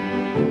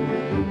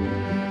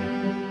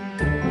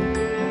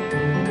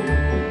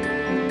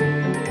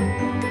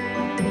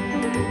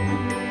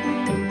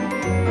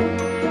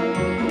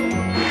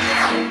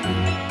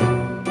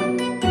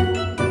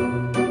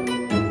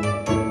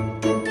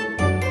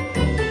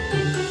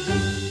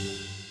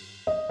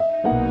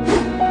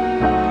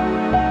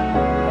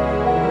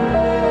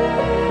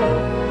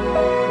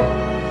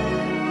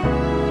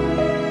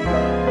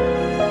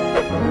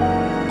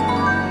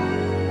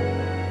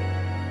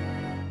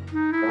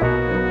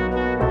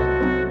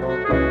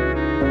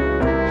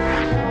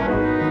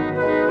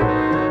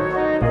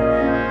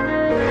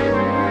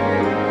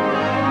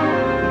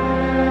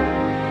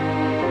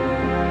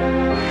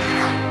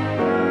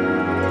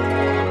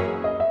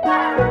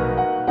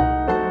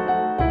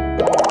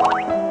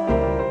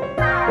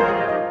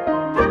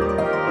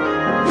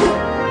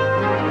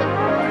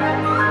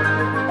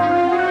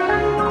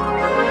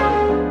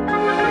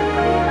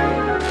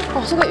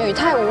这个雨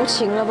太无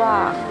情了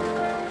吧？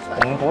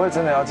我们不会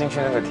真的要进去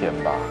那个田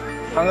吧？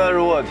康哥，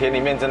如果田里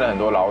面真的很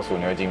多老鼠，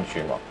你会进去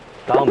吗？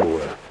当然不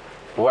会。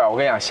不会啊，我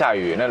跟你讲，下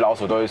雨那老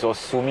鼠都会说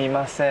苏咪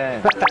马森。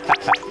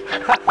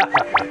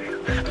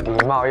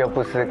礼貌又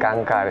不失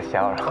尴尬的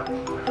笑容。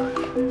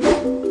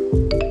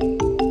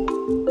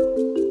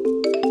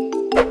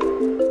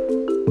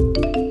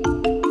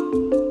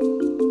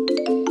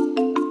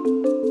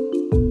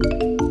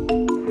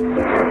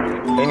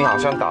哎，你好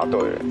像答对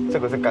了，这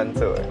个是甘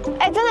蔗哎。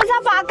哎，真的是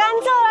要拔甘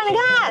蔗了，你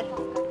看。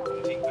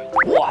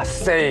哇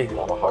塞，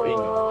哇，好硬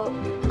哦！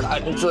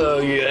甘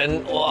蔗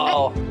园，哇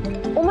哦！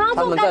我们要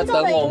做甘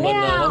蔗的饮料。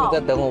他们在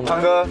等我们。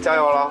康哥加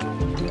油了，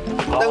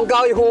登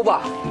高一呼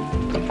吧。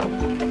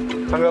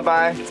康哥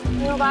拜。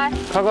康哥拜。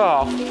康哥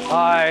好，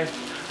嗨，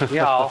你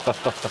好。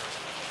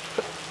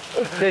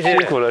谢谢，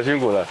辛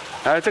苦了。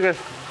来，这个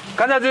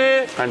甘蔗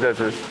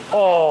汁，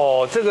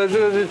哦，这个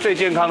是最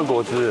健康的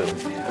果汁。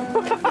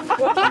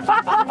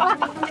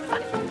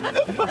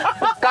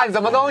干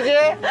什么东西？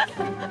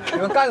你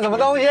们干什么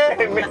东西？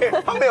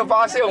他没有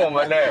发现我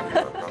们呢。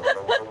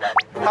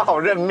他好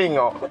认命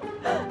哦。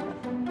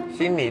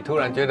心里突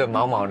然觉得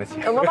毛毛的。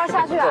我们要不要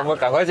下去啊？我们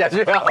赶快下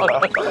去好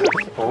了。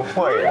不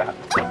会啊。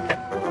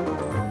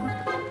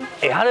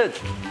哎，它的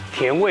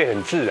甜味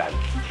很自然。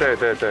对。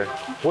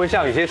不会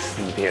像有些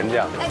死田这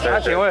样。它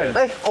田会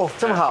很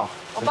这么好，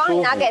我帮你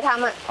拿给他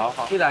们。好，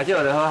一来就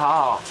有人喝，好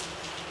好。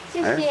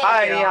谢谢。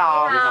嗨，你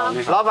好，你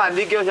好。老板，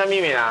你叫什么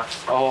名啊？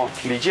哦，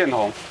李建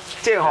宏。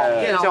建宏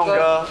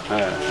哥。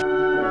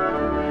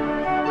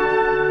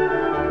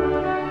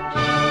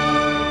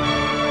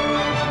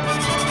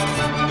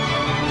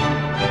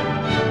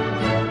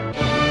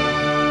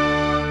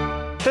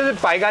这是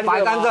白甘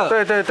蔗。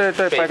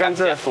对，白甘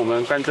蔗，我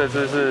们甘蔗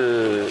汁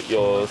是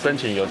有申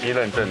请有机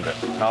认证的，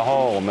然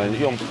后我们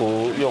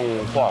不用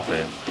化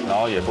肥，然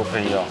后也不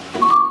喷药。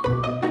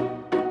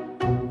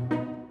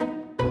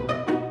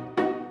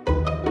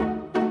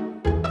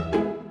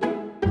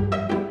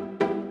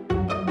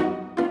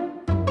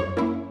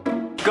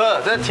哥，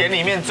这田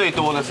里面最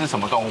多的是什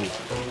么动物？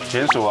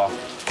田鼠啊。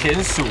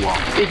田鼠啊，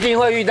一定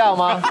会遇到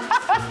吗？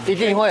一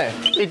定会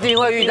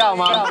遇到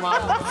吗？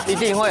一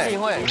定会。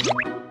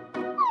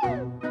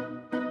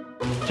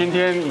今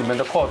天你们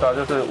的扣打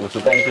就是50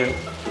公斤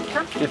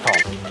1桶，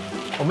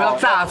我们要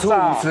榨出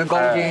50公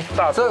斤，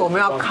所以我们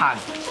要砍，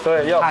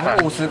对，要砍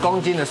50公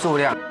斤的数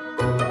量。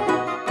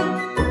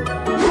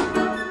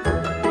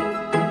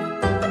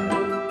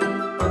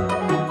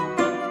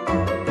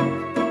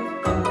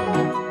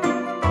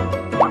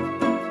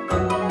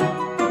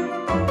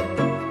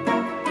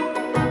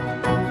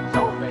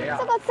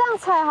这个这样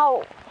踩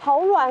好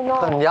软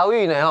哦，很疗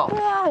愈呢哦。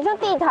对啊，很像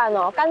地毯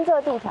哦，甘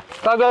蔗地毯。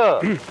大哥，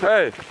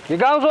你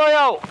刚刚说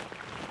要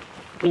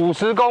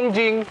50公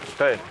斤，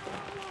对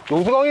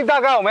，50公斤大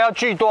概我们要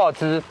锯多少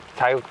只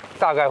才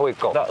大概会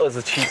够？那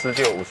27只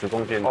就有50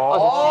公斤了。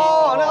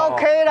哦，那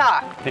OK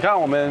啦。你看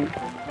我们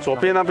左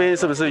边那边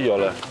是不是有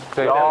了？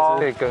对，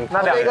这根，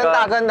那2根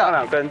大根的，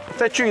那2根，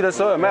在锯的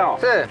时候有没有？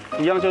是，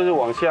一样就是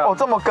往下。哦，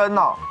这么根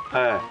哦。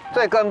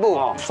最根部，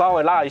稍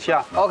微拉一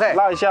下 ，OK，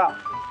拉一下，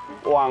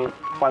往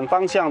反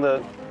方向的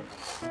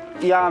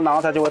压，然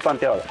后它就会断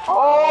掉了。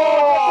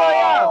这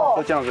样，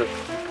就这样子。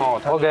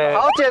OK，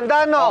 好简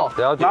单哦。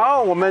然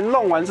后我们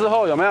弄完之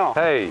后有没有？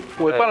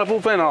尾巴的部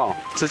分哦，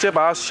直接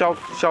把它削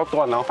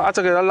断哦。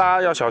这个要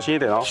拉要小心一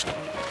点哦。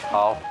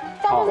好。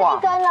这样就一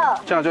根了。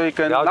这样就一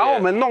根。然后我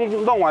们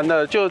弄完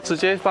了就直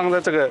接放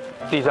在这个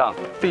地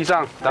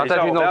上，然后再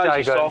去弄下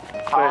一根。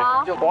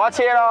好，就我要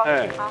切喽。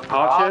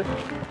好切，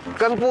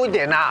根部一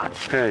点呐。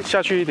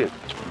下去一点。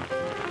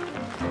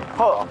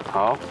好，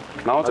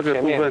然后这个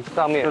部分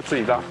上面就自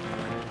己拉。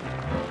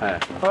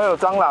会有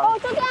蟑螂。哦，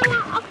就这样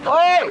吗？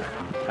喂。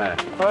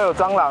会有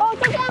蟑螂。哦，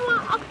就这样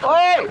吗？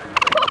喂。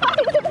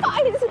不好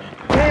意思。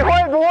你会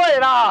不会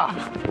啦？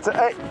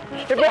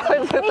你不要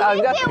一直打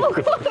人家。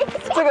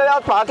这个要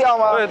拔掉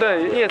吗？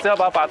对，叶子要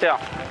把它拔掉。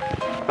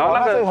然后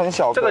那个很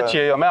小，这个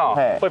节有没有？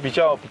会比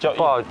较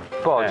不好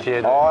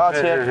切的。要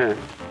切。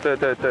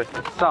对，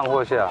上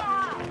或下。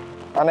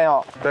安内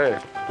哦。对，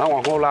然后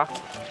往后拉。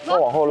要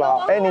往后拉。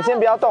你先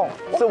不要动，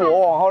是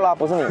我往后拉，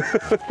不是你。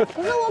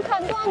可是我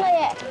砍断了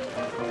耶。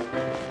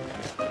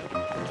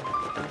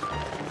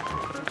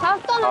好，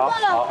断了。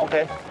好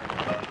 ，OK。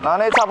那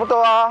呢差不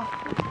多啊。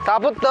差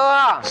不多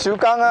啊，收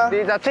工啊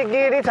，27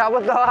支你差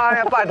不多啊，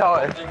拜托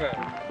的，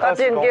较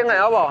正经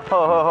的好不好？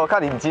好，较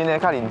认真的，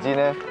再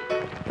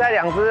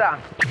2支啊，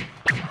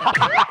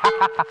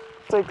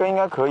这根应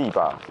该可以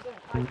吧？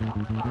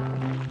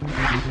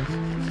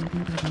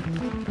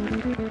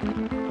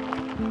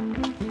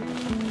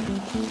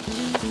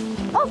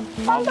哦，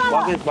断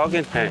了。保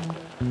紧，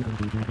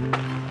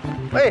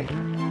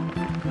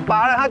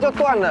拔了它就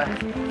断了。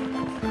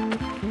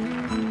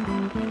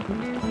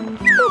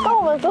这跟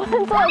我们昨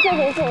天做的事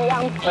情是一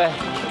样的。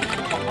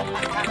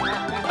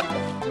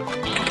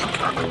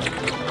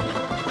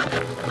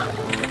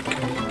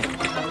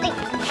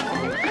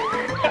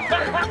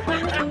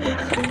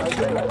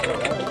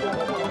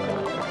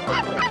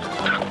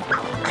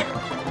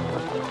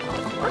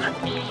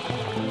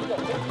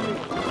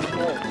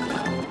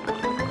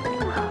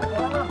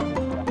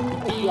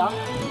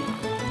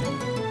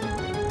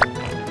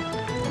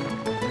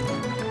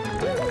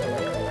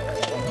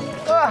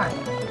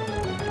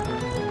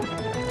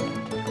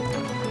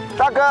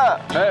大哥，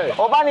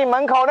我把你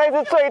门口那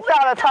只最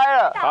大的拆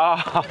了。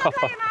好，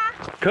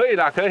可以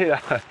啦。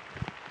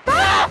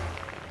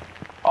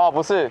哦，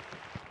不是。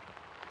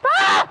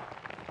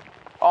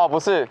哦，不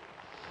是。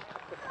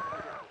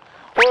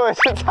我以为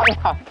是蟑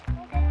螂。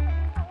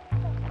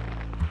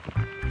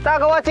大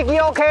哥，我这支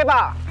OK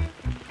吧？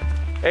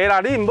会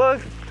啦，你唔要，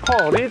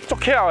你足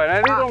巧的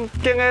呢，你拢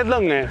经个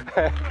冷的。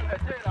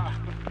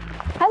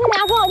还是你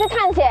要跟我去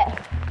探险？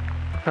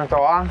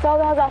走啊！走。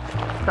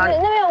那边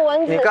有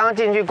蚊子。你刚刚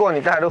进去过，你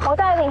带路。我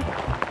带你。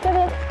这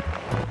边。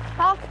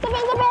好，这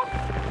边。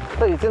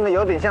这里真的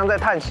有点像在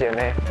探险呢。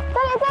这里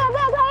可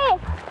以。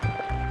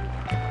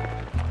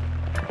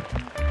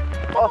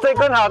哦，这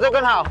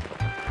根好。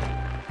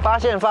发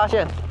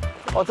现。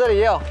哦，这里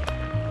也有。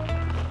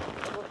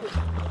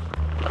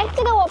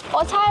这个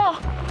我拆了。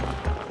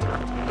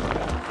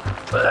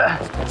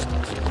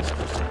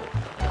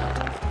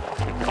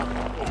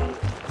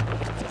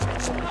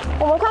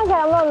我们看起来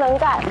有没有能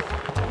盖？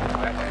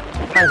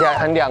看起来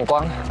很亮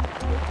光。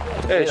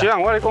学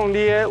长，我跟你讲，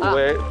你有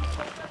的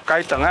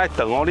该等爱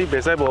等哦，你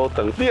袂使无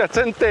等。你若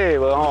真短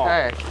无吼，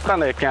等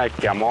下惊会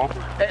咸哦。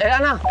会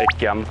安怎？会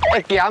咸。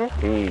会咸？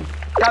嗯。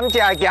甘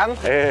蔗会咸？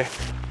诶。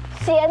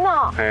咸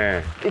哦。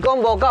嘿。伊讲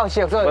无够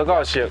熟，所以。无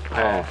够熟，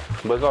嘿，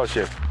无够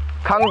熟。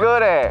康哥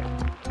咧，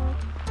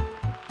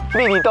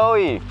你伫倒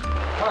位？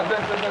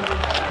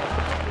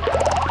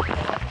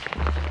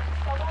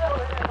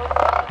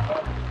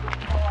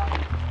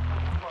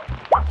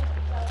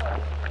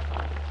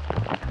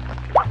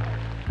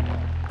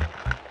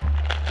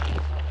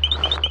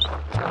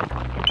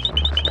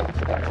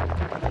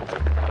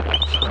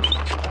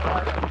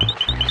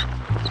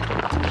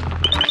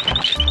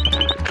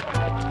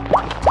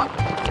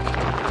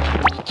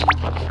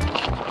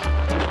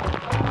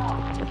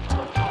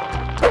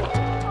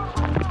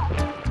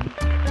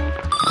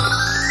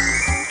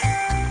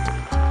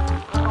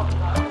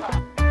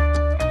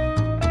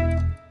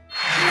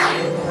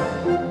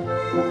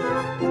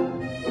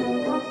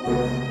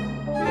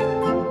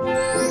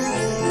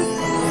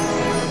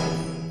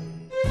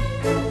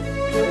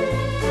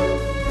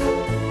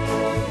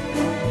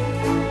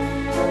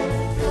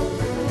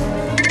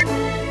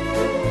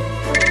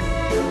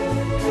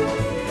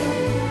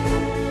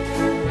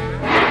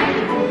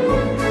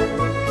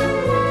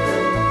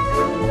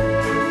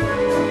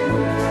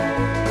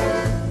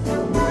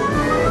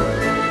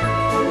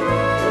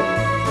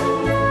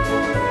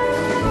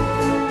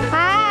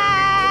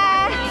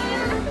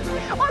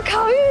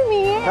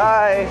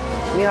嗨，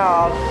你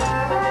好。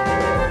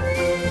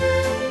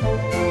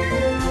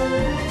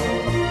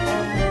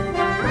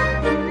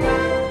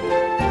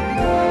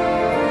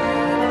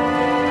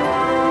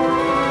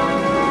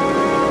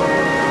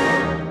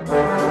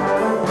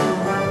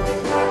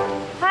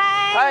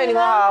嗨，你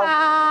们好。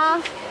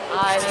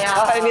嗨，你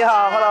好。嗨，你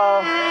好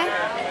 ，Hello。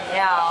你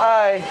好。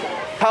嗨，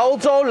潮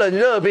州冷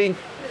热冰。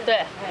对，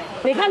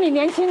你看你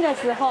年轻的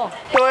时候。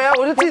对啊，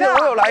我就记得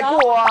我有来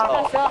过啊。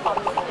那时候好。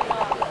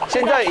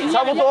现在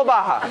差不多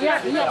吧。一样。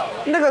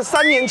那个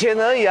3年前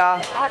而已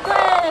啊。啊，对，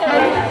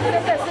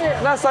这个是。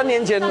那3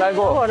年前来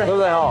过，对不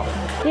对哦？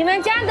你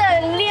们家的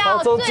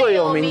料最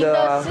有名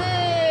的是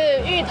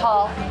芋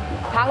头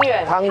汤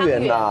圆。汤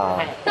圆呐。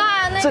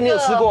那这你有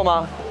吃过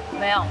吗？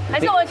没有，还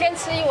是我先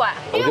吃一碗，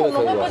因为我们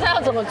会不知道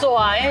怎么做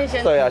啊，因为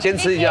先。对啊，先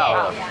吃一下好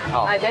了。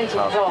好，来先请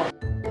坐。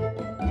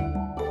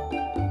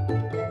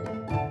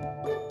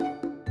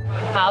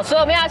好，所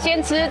以我们要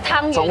先吃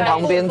汤圆。从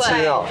旁边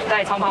吃哦。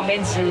对，从旁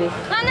边吃。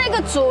那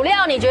个主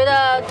料，你觉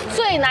得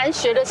最难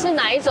学的是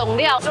哪一种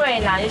料？最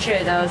难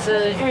学的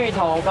是芋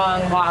头跟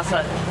花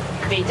生，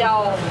比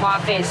较花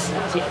费时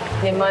间。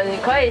你们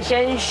可以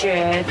先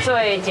学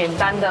最简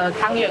单的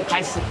汤圆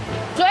开始。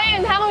所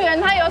以汤圆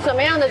它有什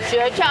么样的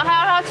诀窍？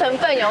它成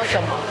分有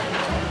什么？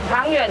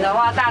汤圆的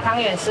话，大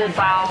汤圆是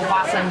包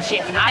花生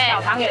馅，然后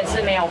小汤圆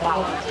是没有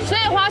包。所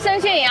以花生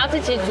馅也要自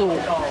己煮，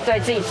对，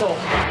自己做。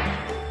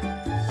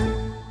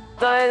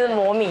这边是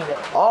磨米的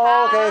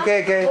哦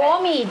 ，OK， 磨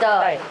米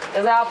的，对，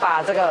就是要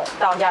把这个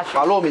倒下去，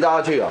把糯米倒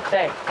下去哦。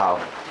对，好。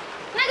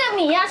那个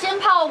米要先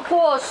泡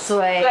过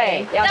水，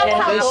对，要先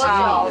泡多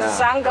久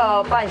？3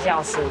个半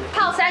小时，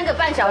泡3个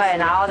半小时，对，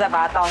然后再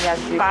把它倒下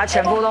去，把它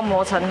全部都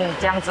磨成米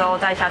浆之后，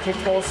再下去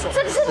脱水。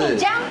这个是米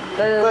浆？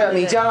对啊，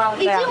米浆啊，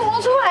已经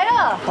磨出来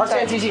了。它现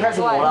在机器开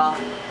始磨啦。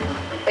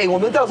哎，我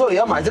们到时候也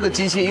要买这个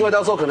机器，因为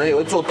到时候可能也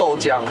会做豆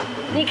浆。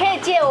你可以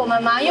借我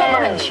们吗？因为我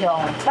们很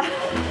穷。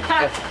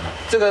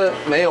这个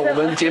没有，我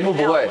们节目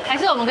不会。还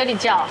是我们跟你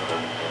叫？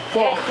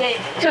对，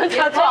就是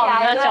他叫，我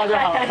们要叫就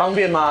好。方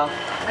便吗？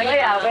可以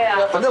啊，可以啊。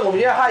反正我们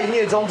现在嗨营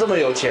业中这么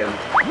有钱，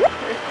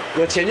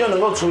有钱就能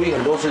够处理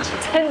很多事情。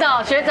真的，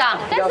学长，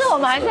但是我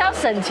们还是要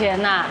省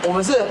钱呐。我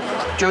们是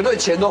绝对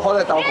钱都花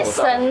在刀口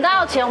上。省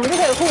到钱，我们就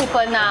可以互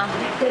分呐。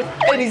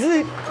哎，你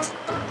是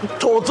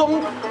妥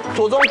中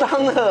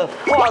汤的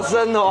化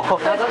身哦。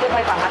然后就可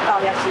以把它倒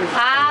下去。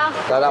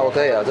好。来，我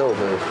可以啊，这我可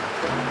以。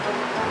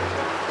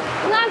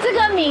那这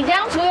个米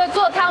浆除了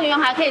做汤圆，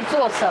还可以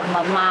做什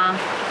么吗？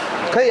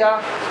可以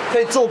啊，可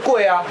以做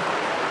柜啊。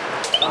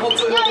然后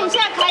最后要一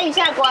下开一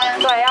下关。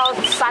对，要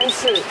3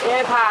次，因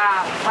为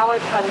怕它会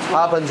喷出来。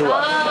怕喷出来。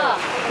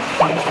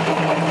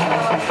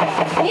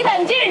你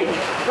冷静。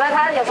所以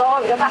它有时候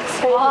会比较大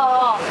声。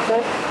哦。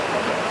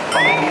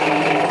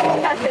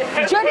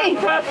你确定？应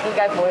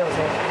该不会有声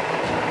音。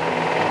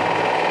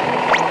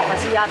还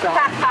是压着。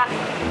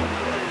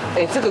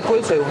哎，这个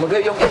龟水我们可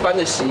以用一般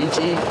的洗衣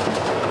机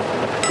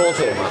脱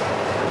水吗？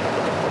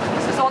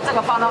是说这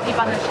个放到一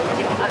般的洗衣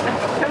机吗？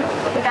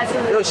应该是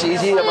用洗衣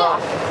机有没有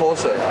脱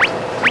水啊？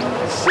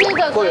湿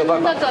的跟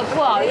那个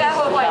不好，应该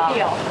会坏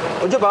掉。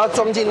我就把它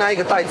装进那一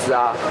个袋子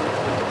啊，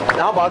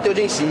然后把它丢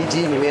进洗衣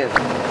机里面。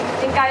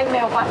应该没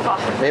有办法。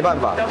没办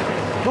法。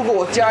如果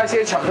我加一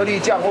些巧克力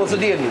酱或是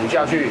炼乳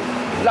下去，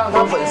让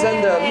它本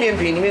身的面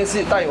皮里面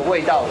是带有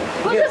味道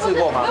的。你有试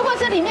过吗？如果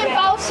是里面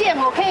包馅，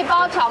我可以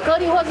包巧克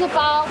力或是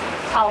包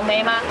草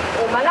莓吗？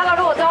我们那个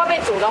如果都要被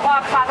煮的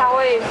话，怕它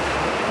会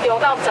流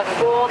到整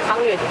锅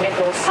汤圆里面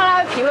都是，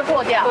怕它皮会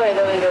破掉。对。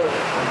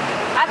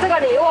啊，这个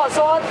你如果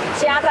说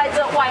加在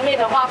这外面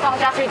的话，放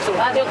下去煮，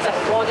那就整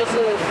锅就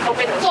是都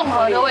变成综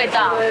合的味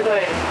道。对对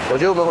对。我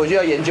觉得我们回去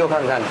要研究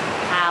看看。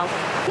好，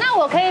那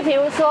我可以比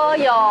如说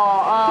有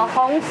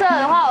红色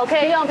的话，我可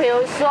以用比如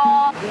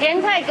说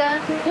甜菜根，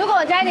如果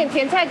我加一点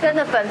甜菜根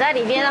的粉在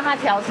里面，让它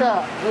调色，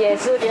也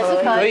是可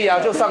以。可以啊，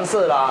就上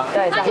色啦。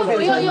对，那就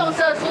不用用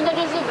色素，那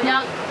就是比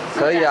较。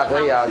可以啊，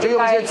可以啊，就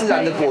用一些自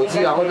然的果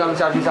汁啊，会让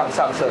下去上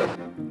色。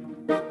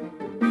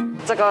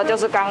这个就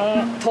是刚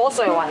脱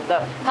水完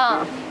的，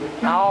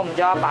然后我们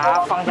就要把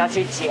它放下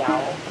去搅。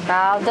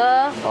好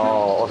的。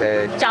哦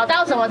 ，OK。搅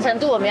到什么程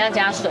度我们要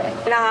加水？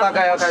大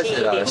概要开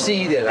始了，细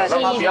一点了，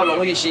让它比较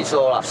容易吸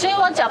收了。所以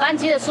我搅拌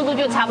机的速度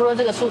就差不多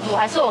这个速度，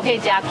还是我可以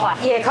加快？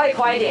也可以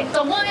快一点。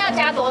总共要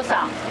加多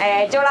少？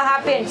就让它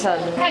变成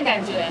看感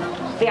觉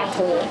2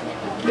坨。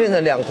变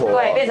成2坨。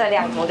对，变成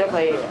2坨就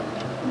可以了。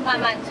慢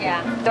慢加。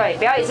对，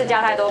不要一次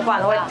加太多，不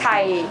然会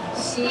太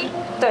稀。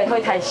对，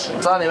会太稀。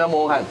知道你们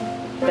摸摸看。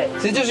对，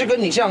其实就是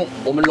跟你像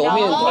我们揉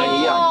面团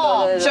一样，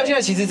像现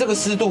在其实这个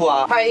湿度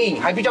啊太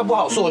硬，还比较不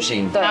好塑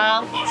形，对，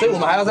所以我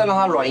们还要再让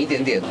它软一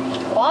点点。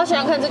我好喜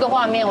欢看这个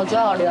画面，我觉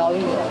得好疗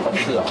愈哦。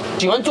是啊，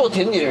喜欢做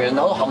甜点的人，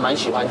然后蛮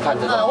喜欢看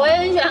这个。我也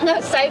很喜欢那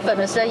个筛粉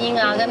的声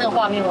音啊，跟那个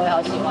画面我也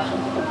好喜欢。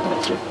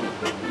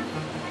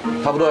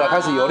差不多了，开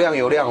始油亮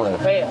了。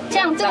可以，这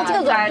样这个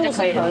软度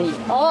可以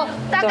哦，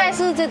大概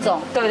是这种。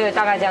对对，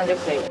大概这样就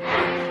可以。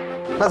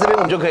那这边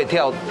我们就可以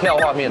跳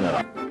画面了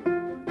啦。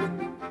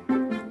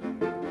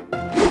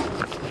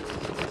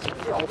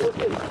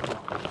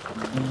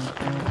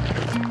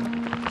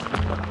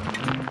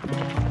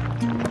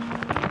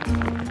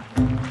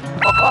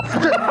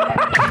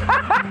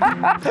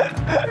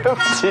对不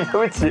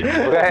起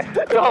 ，OK，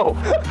 Go。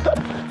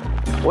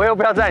我又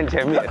不要在你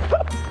前面。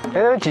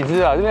这边几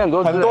只啊？这边很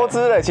多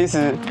只嘞，其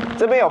实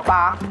这边有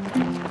8，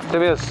这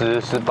边有10、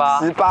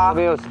18，这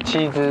边有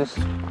7只，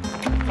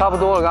差不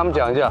多了，跟他们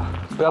讲一下，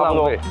不要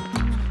浪费。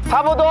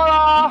差不多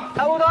了，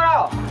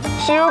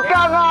收工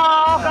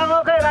哦，刚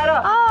OK 来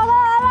了。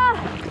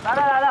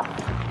来了。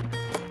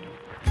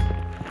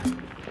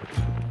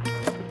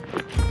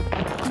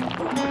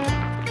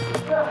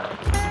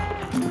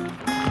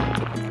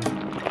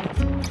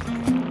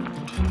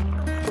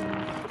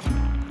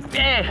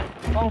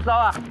红烧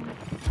啊！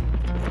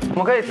我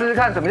们可以试试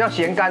看什么叫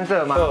咸甘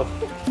蔗吗？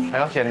还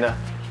要咸的。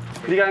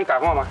你敢改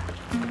话吗？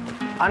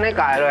安尼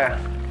改了。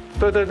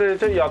对，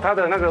就咬它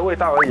的那个味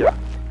道而已啊。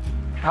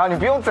好，你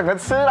不用整个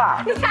吃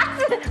啦。你牙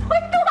齿会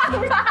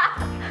断吧？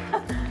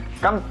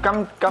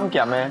刚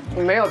咸呢？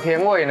没有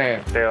甜味呢。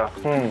对啊，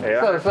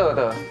涩涩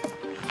的。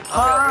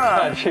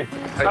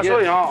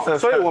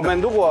所以我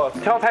们如果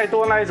挑太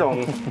多那一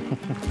种，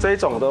这一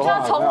种的话，要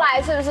重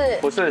来是不是？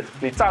不是，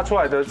你炸出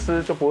来的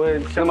吃就不会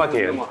那么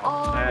甜。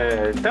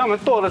等我们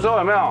剁的时候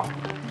有没有？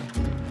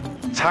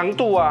长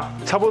度啊，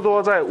差不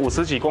多在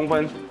50几公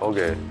分。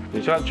OK，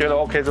 你就觉得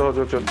OK 之后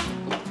就。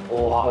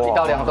哇，1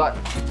到2段。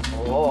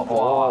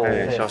哇，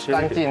小心，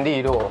干净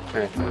利落。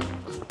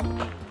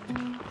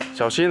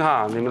小心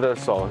哈，你们的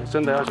手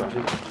真的要小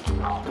心。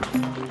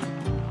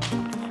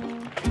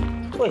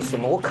为什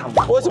么我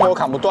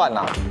砍不断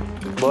啊？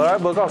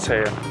无够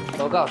切啊！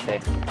不够切。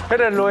迄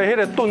个落迄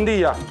个钝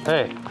力啊，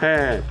嘿。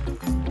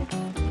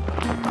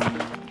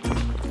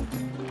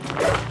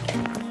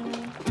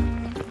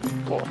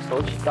哇，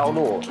手起刀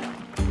落。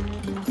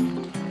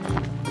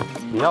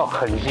你要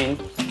狠心。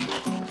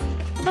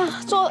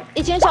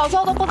以前小时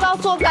候都不知道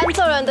做甘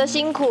蔗人的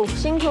辛苦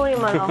你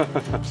们了。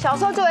小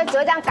时候就会只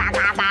会这样嘎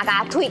嘎嘎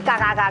嘎退，嘎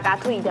嘎嘎嘎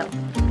退这样。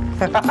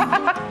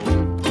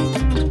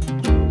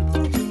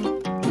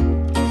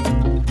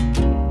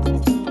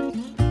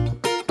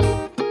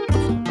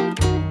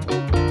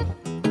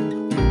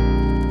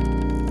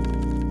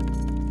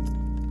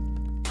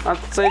那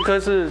这一颗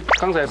是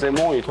刚才谁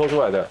摸鱼拖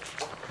出来的？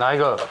哪一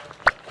个？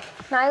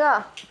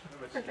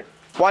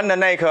弯的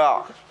那一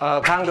颗哦。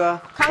康哥。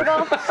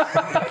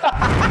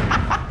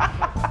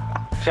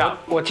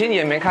我亲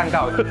眼没看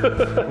到，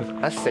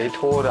那谁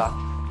拖的？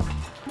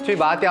去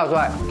把它调出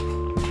来。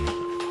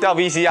调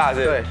VCR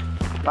是？对。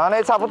然后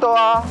那差不多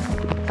啊。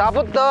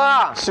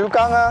收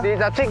工啊。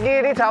27支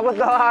你差不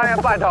多啊，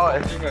拜托。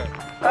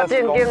要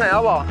正经的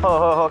好不好？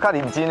好，较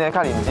认真的。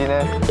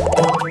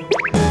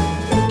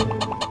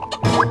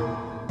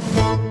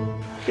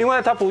因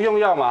为它不用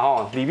药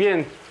嘛，里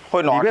面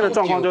的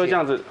状况就会这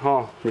样子，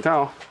你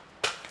看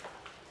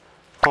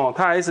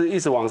它还一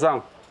直往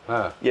上，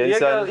延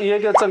伸，一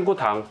个正骨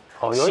糖，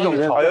有一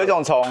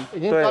种虫，已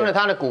经钻了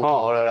它的骨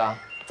头了啦。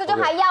这就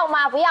还要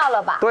吗？不要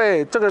了吧？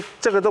对，这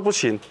个都不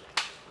行，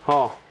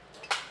要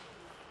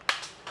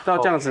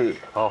这样子，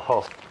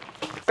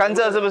甘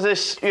蔗是不是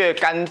越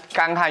干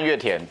旱越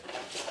甜？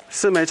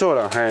是没错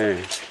了，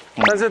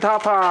但是它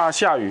怕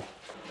下雨。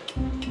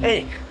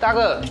大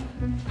哥，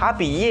他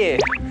比叶，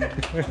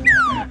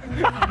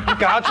你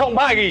给他冲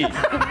派去。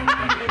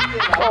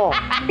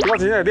我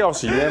今天料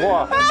死呢，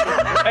哇！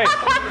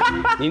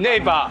你那一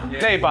把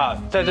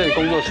在这里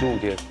工作15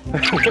天，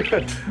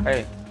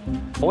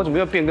我怎么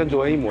又变跟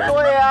昨天一模一样？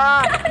对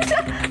啊，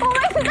我们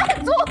一直在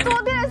做昨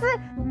天的事。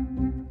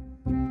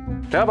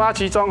等下把它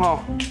集中哦。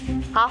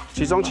好，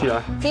集中起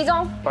来。集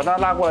中。把它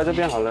拉过来这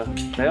边好了。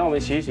等下我们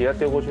洗一洗，要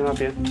丢过去那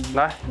边。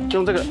来，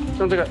用这个。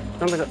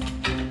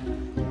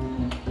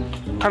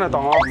看得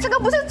懂哦。这个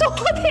不是昨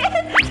天，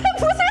这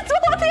不是昨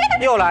天。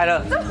又来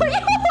了。怎么又来？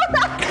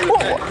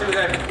对不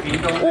对？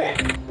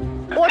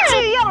我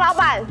拒用，老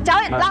板。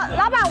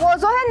老板，我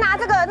昨天拿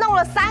这个弄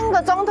了3个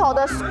钟头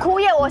的枯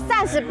叶，我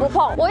暂时不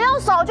碰，我用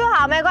手就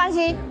好，没关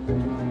系。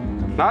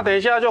然后等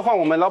一下就换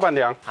我们老板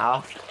娘。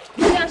好。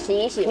这样洗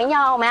一洗。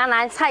我们要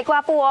拿菜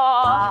瓜布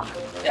哦。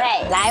对，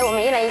来，我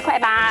们1人1块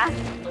吧。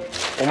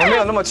我们没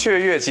有那么雀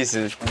跃，其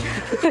实。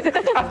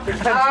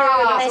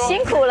很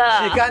辛苦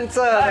了。洗甘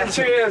蔗，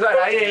雀跃出来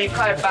来1人1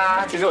块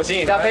8。其实我心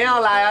里小朋友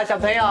来啊，小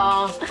朋友，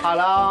好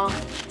了。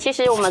其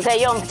实我们可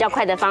以用比较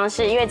快的方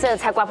式，因为这个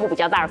菜瓜布比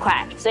较大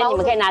块，所以你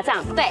们可以拿这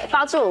样，对，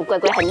包住。鬼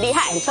鬼很厉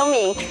害，很聪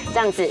明，这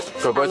样子。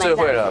鬼鬼最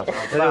会了，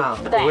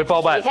对，鬼鬼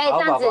包办，你可以这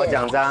样子。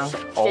奖章。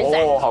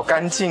哦，好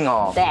干净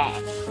哦。对。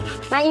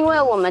那因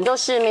为我们都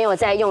是没有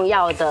在用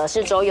药的，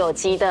是走有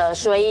机的，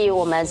所以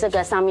我们这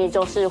个上面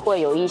就是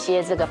会有一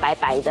些这个白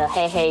白的、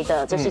黑黑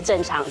的，这是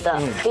正常的。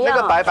那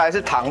个白白是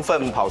糖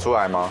分跑出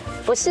来吗？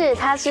不是，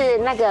它是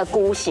那个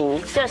菇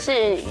形，就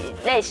是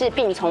类似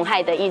病虫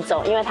害的一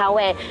种，因为它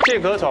会介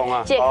壳虫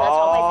啊，介壳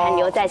虫会残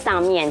留在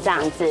上面这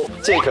样子。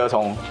介壳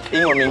虫，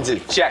英文名字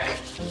Jack，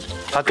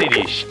 他弟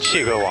弟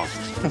蟹壳王。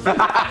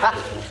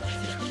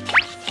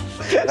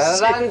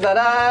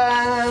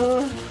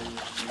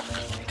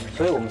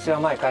所以我们是要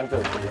卖甘蔗汁，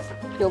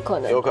有可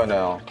能，有可能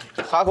哦，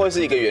它会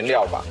是一个原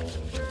料吧？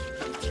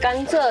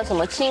甘蔗什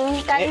么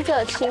青？甘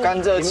蔗青？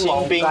甘蔗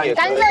清冰也可以啊。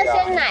甘蔗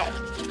鲜奶。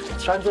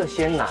甘蔗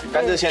鲜奶，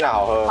甘蔗鲜奶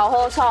好喝，好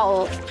喝，超好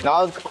喝。然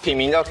后品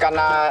名叫干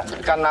拉呢？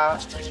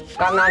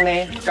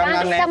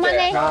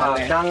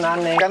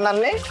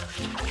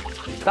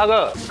大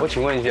哥，我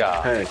请问一下，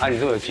你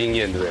这么有经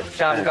验对不对？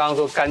像刚刚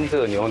说甘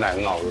蔗牛奶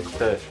很好喝，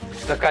对，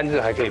那甘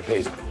蔗还可以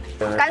配什么？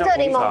甘蔗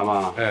柠檬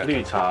嘛，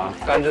绿茶，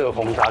甘蔗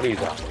红茶绿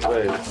茶，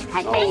对，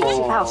还可以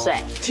气泡水，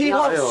气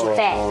泡水，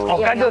对，哦，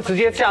甘蔗直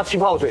接下气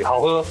泡水，好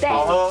喝，对，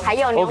还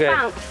有牛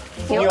蒡，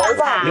牛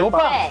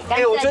蒡，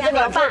哎，我觉得这个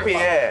很特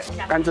别，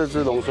甘蔗汁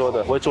浓缩的，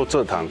我会做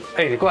蔗糖。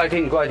哎，你过来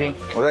听，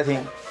我在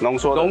听，浓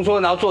缩，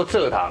然后做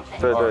蔗糖，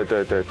对，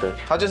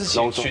它就是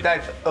取代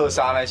2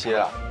砂那些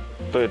啦。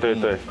对，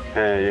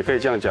也可以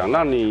这样讲。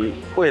那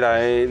你未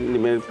来你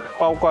们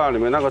包括你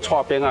们那个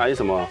剉边啊还是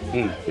什么，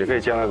也可以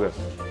加那个。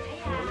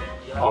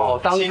哦，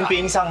当清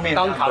冰上面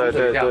当糖水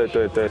这样。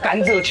对，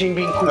甘蔗清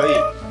冰可以。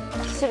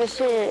是不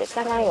是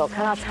刚刚有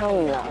看到苍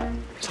蝇了？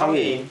苍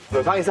蝇，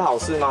有苍蝇是好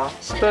事吗？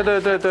对，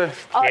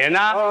甜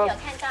啊，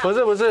不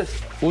是，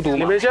无毒。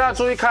你们现在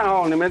注意看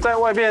哦，你们在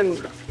外面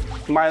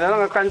买的那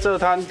个甘蔗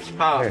摊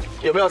啊，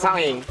有没有苍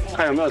蝇？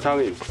看有没有苍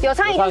蝇。有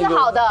苍蝇就是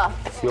好的。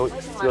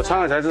有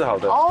苍蝇才是好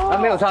的。哦。那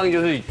没有苍蝇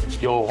就是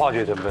有化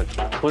学成分，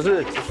不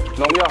是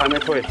农药还没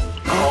退。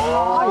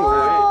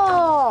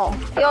哦，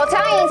有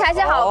苍蝇才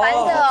是好甘蔗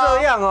哦。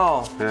这样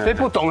哦，所以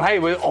不懂还以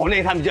为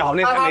内滩比较好，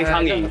内滩没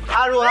苍蝇。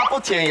如果它不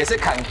甜，也是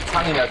砍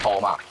苍蝇的头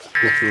嘛。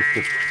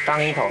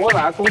当一头。我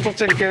哪工作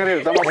正经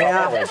的，怎么你懂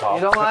吗？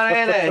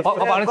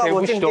我把那全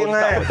部丢掉。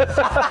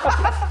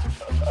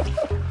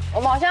我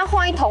们好像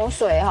换一桶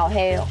水，好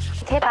黑哦。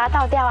可以把它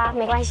倒掉啊，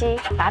没关系，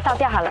把它倒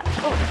掉好了。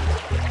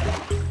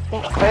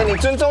哎，你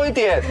尊重一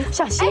点。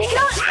小心。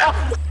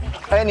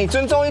哎，你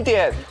尊重一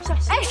点。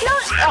哎，你再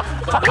尊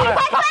重一点。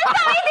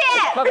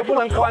那个不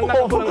能关，那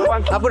个不能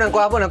关。它不能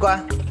关，不能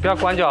关。不要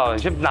关就好，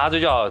你先拿着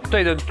就好，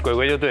对着鬼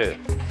鬼就对了。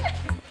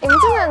你们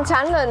真的很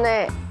残忍呢。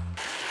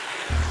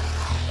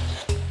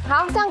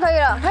好，这样可以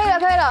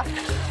了。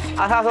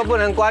啊，他说不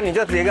能关，你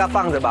就直接给它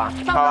放着吧，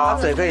好，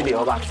水可以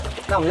流吧。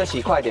那我们就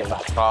洗快点吧，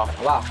好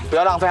不好？不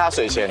要浪费它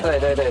水钱。对。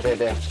会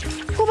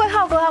不会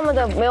浩哥他们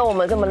的没有我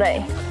们这么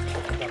累？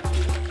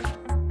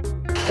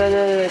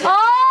对。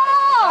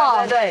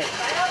哦，对，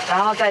然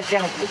后再这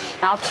样子，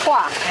然后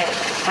歘，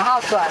然后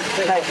转，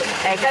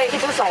对，可以一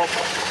只手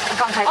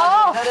放开。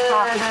哦，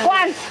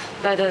关。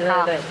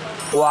对。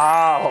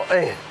哇哦，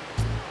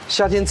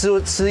夏天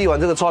吃一碗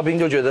这个刨冰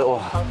就觉得哇，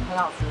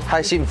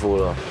太幸福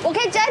了。我可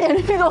以加一点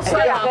绿豆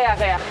水啊。可以啊。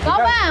老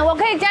板，我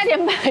可以加点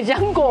百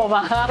香果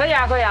吗？可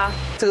以啊。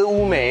这个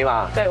乌梅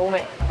嘛。对，乌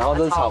梅。然后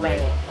这是草莓，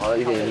好了，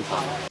一点草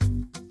莓。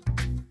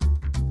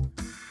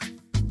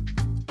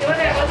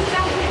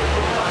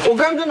我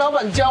刚跟老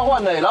板交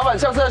换了，老板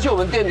下次要去我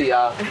们店里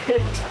啊，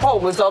换我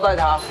们招待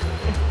他。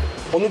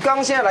我们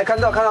刚现在来看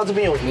到这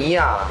边有泥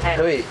啊，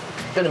可以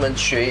跟你们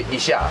学一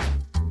下。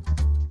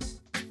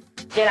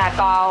先来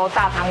包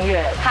大汤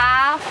圆，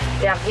好，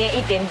两边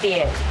一点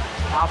点，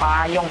然后把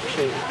它用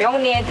平，不用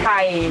捏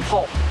太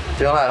厚。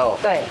不用太厚。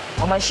对，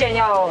我们线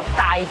要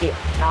大一点，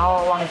然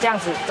后往这样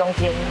子中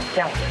间这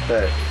样子。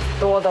对。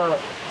多的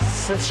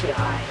撕起来。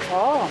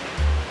哦。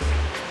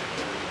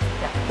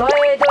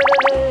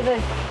对。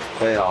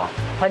可以哦。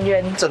很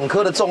圆。整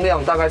颗的重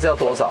量大概是要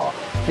多少啊？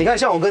你看，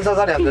像我跟莎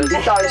莎两个人，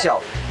一大一小，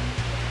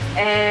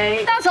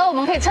到时候我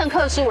们可以称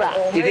克数啦。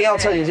一定要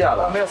称一下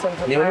了。没有称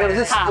克，你们没有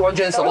是完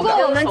全熟如果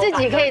感。我们自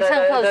己可以称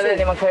克数，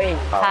你们可以。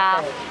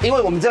好，因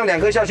为我们这样2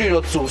颗下去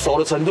的煮熟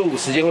的程度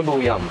时间会不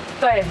一样嘛。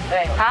对，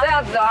好，这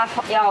样子的话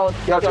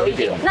要久一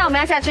点。那我们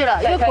要下去了，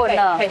因为滚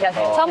了，可以下去。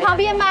从旁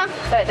边吗？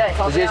对，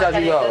直接下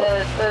去就好了。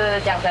对，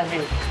这样下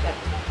去。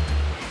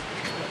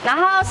然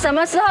后什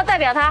么时候代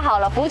表它好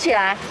了？浮起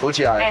来。浮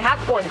起来。它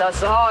滚的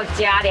时候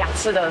加2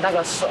次的那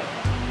个水，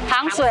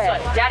糖水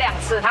加2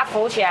次，它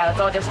浮起来了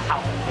之后就是好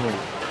的。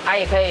它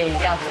也可以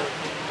这样子。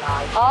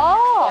哦，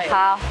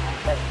好，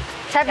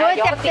才不会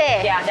掉地。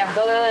这样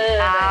对。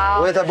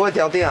好，不会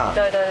掉电啊。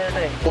对。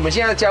我们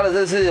现在加的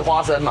这是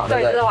花生嘛，对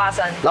不对？这是花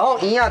生。然后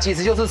银亚其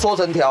实就是搓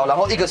成条，然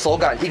后一个手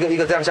感，一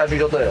个这样下去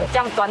就对了。这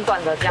样短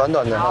短的这样。短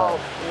短的。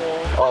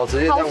哦，直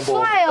接这样剥。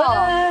好帅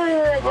哦。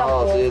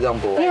直接这样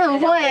剥。你很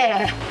会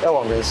耶。要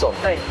往前送。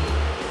对。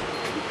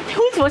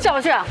为什么下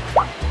不去啊？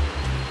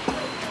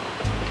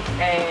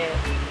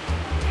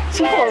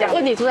辛苦了，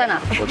问题出在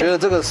哪？我觉得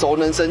这个熟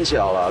能生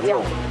巧啦，这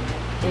种。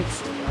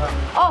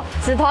哦，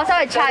指头稍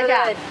微掐一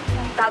下，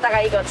它大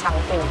概一个长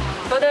度。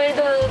对，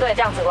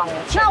这样子往前。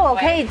那我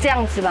可以这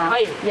样子吗？可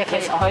以，也可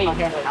以，可以，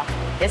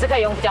也是可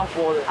以用这样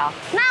剥的。好，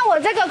那我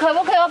这个可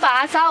不可以我把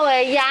它稍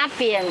微压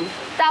扁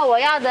到我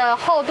要的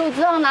厚度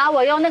之后，然后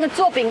我用那个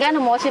做饼干的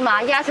模型把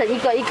它压成一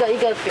个饼？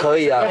可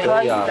以啊，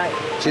可以啊。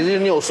其实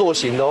你有塑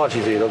形的话，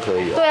其实也都可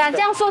以。对啊，这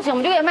样塑形我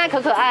们就可以卖可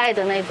可爱爱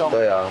的那种。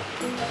对啊。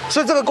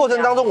所以这个过程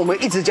当中，我们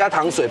一直加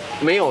糖水，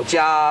没有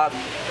加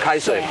开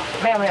水。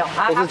没有，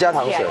都是加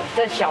糖水。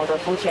这小的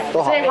浮起来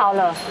所以好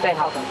了，对，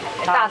好的。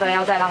大的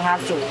要再让它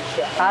煮一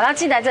下。好，那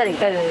记在这里。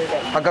对。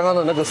他刚刚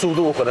的那个速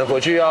度，可能回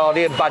去要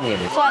练半年。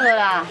算了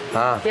啦，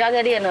啊，不要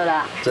再练了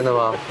啦。真的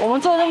吗？我们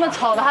做那么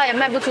丑的，它也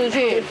卖不出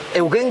去。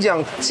我跟你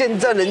讲，现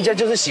在人家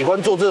就是喜欢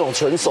做这种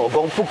纯手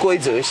工、不规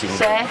则型的。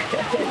谁？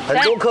很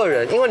多客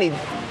人，因为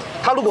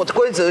他如果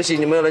规则型，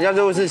你们人家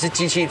就会是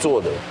机器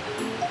做的。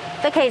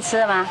这可以吃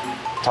了吗？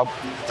好，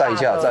再一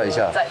下。再一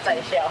下。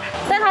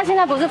但它现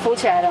在不是浮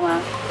起来了吗？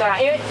对啊，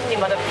因为你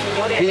们的皮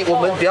有点。我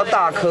们比较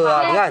大颗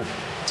啊，你看，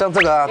像这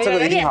个啊，这个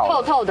已经好了。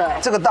透透的。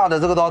这个大的，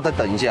这个都要再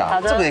等一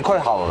下。这个也快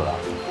好了啦。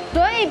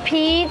所以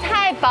皮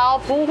太薄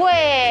不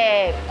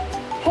会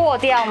破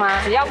掉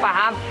吗？只要把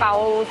它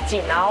包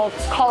紧，然后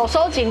口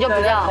收紧就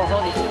比较。口收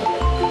紧。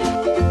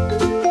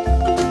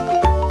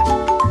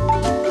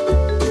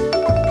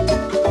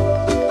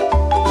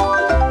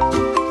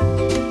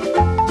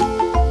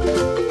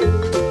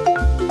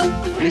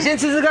你先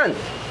吃吃看，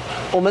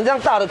我们这样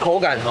大的口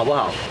感好不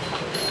好？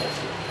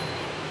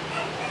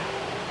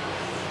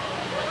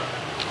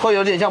会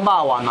有点像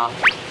霸王吗？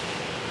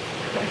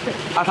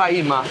它太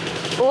硬吗？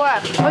不会，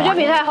我觉得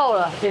皮太厚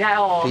了。皮太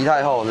厚。皮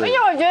太厚，而且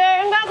我觉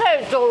得应该可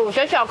以煮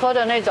小颗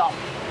的那种，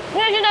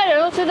因为现在人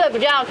都吃的比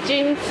较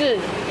精致，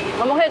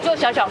我们可以做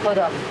小颗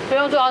的，不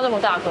用做到这么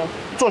大颗。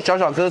做小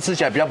颗吃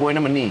起来比较不会那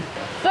么腻。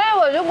所以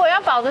我如果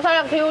要保持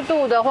它的 Q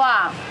度的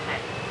话，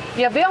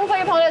也不用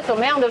会放在什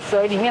么样的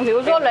水里面，比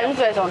如说冷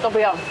水什么都不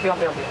用。不用。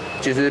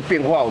其实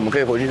变化我们可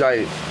以回去再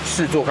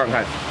试做看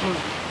看。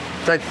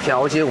再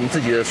调一些我们自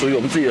己的，属于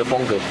我们自己的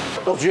风格。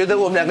我觉得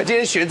我们2个今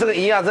天学这个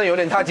营养真的有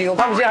点太轻松，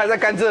他们现在还在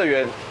甘蔗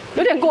园，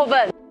有点过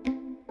分。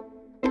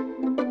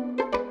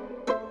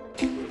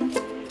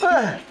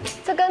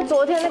这跟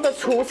昨天那个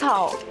除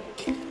草，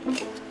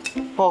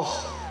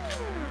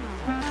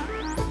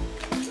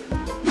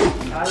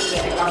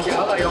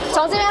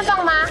从这边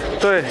放吗？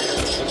对，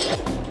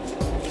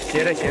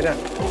斜的。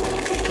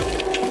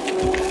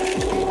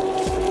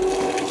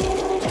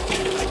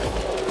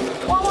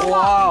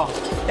哇！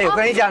我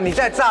跟你讲，你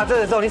在炸这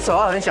的时候，你手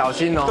要很小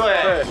心哦。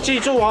对，记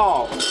住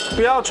哦，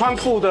不要穿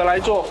布的来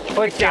做，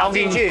会夹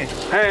进去。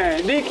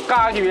你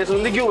加去的时候，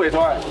你揪不出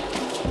来。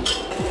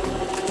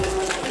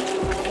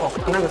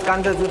那个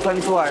甘蔗汁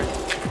喷出来，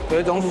有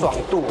一种爽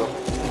度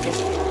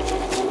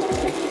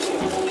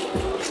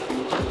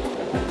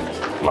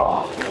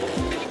哦。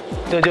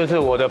这就是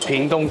我的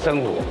屏东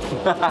生活。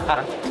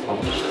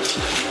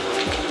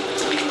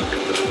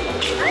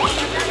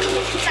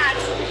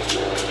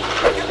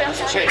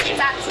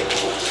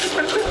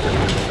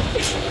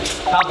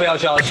他不要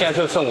笑，现在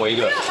就剩我一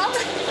个。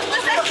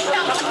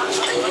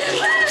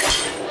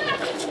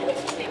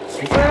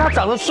因为他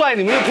长得帅，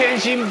你们就偏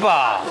心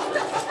吧？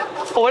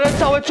我再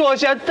稍微做一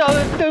下，都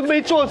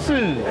没做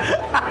事。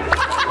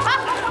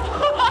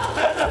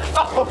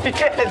讨厌，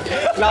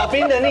老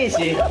兵的逆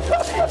袭，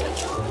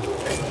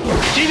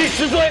集体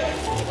直追，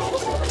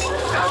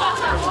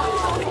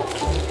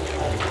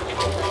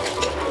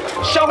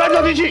小甘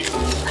蔗进去。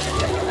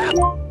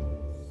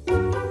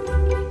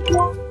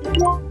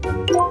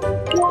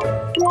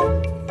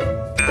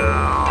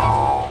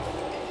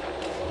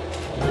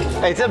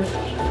这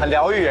很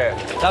疗愈哎，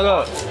大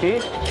哥，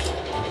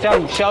这样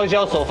削一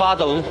削手发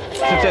抖是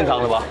正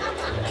常的吧？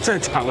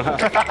正常啊。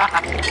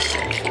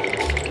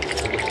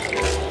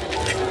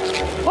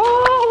我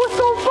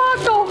手发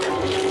抖。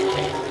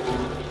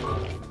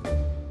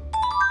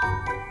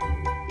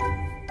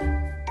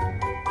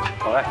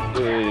好来，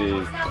对，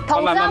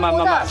慢慢，不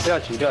要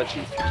急。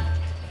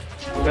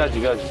不要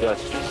急。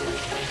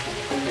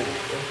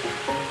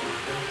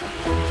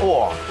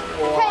哇！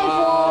佩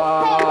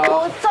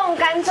服种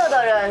甘蔗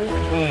的人。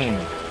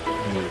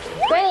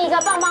给你一个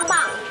棒棒棒。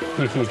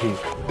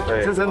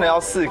对，这真的要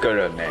4个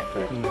人呢。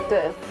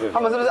对。他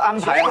们是不是安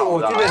排好？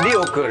我觉得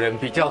6个人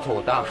比较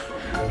妥当。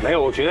没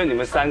有，我觉得你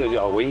们3个就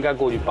好，我应该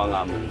过去帮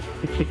他们。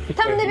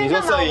他们那边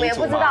干嘛我们也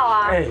不知道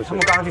啊。哎，他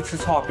们刚刚去吃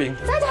刨冰。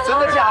真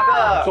的假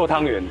的？做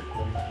汤圆。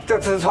就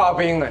吃刨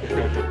冰了。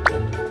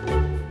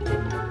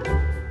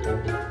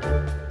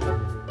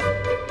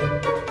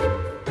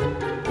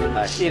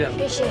来，一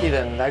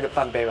人来个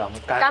半杯吧，我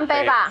们干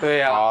杯吧。对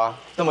呀，好啊，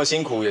那么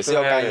辛苦也是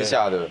要干一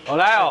下的。好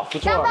来哦，不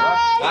错。干杯！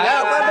来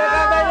了，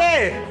干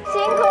杯！辛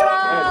苦了。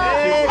干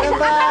杯！干杯！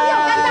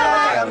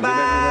干杯！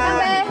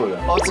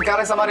お疲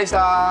れ様でし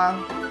た。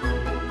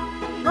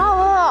好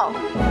好喝。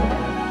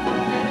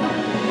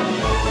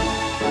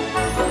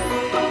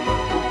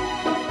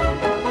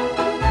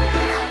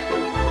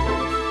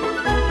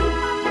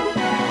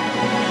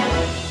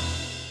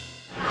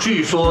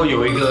据说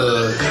有一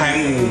个开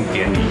幕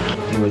典礼，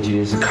因为今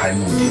天是开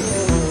幕典礼。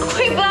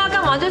我也不知道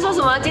干嘛，就说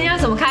什么今天有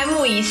什么开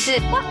幕仪式。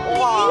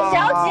哇，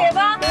小姐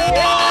吧。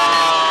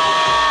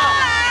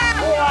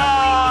哇！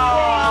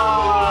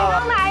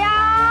来呀！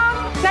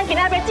咱今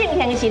天要进行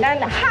的是咱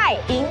嗨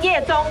营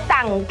业中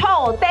当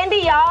铺典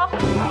礼哦。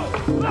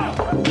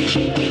第一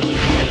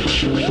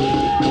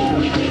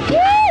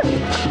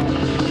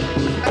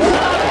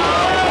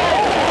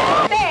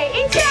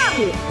项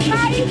开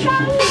张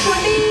典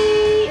礼。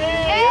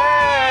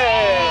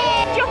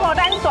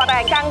大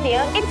大工程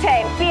一切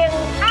平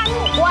安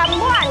圆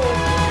满。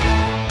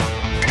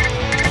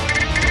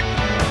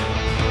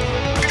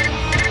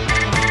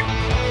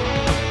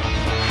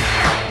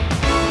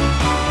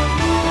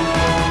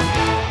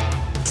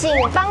请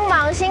帮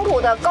忙辛苦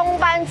的工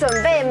班准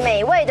备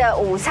美味的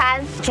午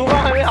餐。厨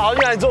房还没好，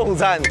就来做午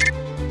餐。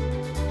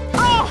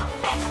哦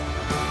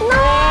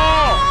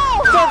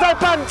 ，no！ 坐在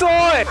饭桌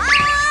哎。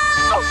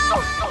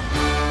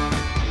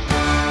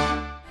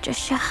就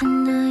像和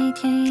那一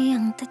天一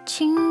样的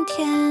晴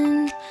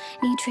天，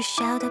你却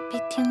笑得比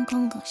天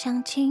空更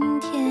像晴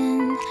天。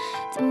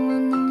怎么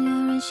能有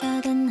人笑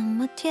得那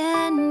么天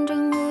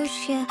真无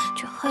邪，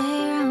却会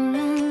让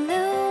人流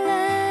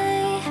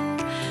泪？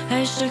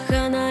还是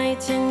和那一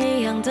天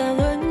一样的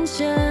沦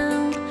陷，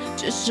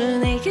只是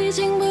你已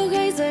经不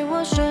会在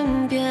我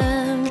身边，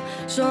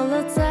说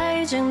了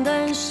再见，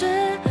但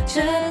是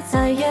却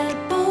再也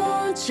不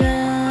见。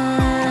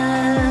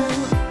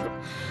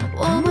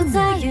我不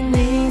在意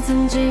你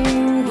曾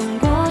经吻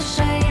过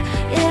谁，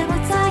也不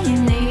在意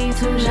你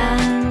突然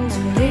的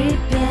离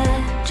别。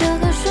这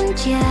个瞬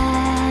间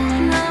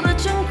那么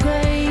珍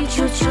贵，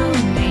求求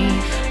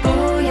你不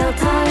要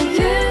太迂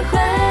回。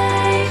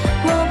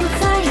我不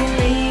在意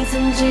你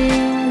曾经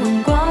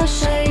吻过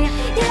谁，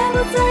也不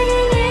在意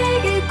你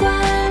给惯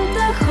的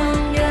谎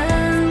言，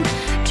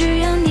只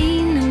要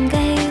你能给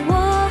我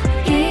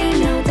1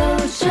秒都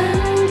珍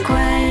贵。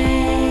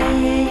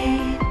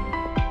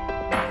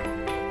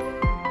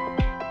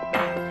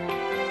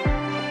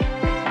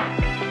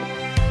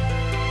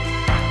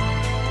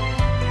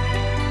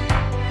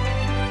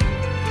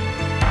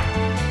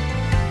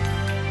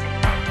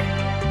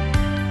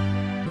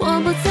我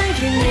不在意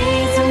你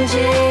曾经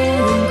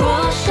吻过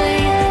谁，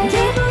也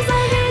不在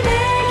意你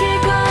给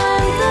惯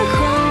的谎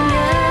言，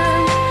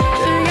只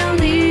要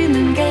你能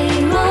给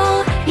我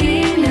1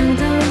秒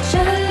都珍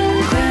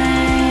贵。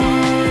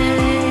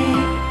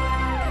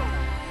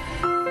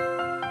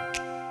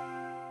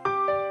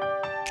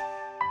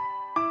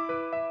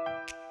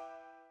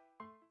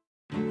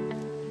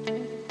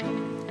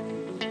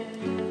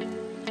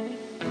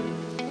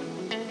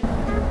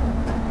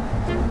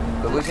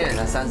哥哥现在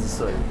才30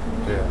岁。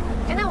对啊。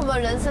哎，那我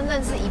们人生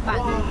认识一半，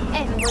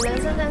哎，我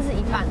人生认识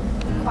一半，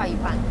快一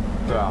半。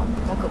对啊。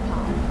好可怕。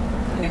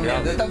你们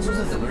2个当初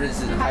是怎么认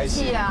识的？拍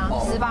戏啊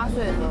，18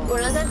岁的时候，我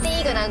人生第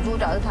一个男主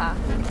角是他。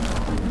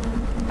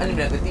那你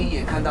们2个第一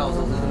眼看到的时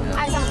候是怎么样？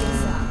爱上彼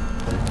此啊。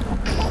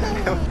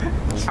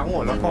抢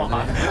我的话。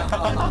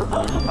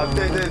啊，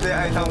对，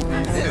爱上彼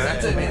此。这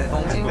是最美的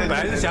风景。本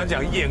来是想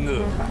讲厌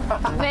恶。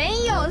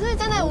没有，是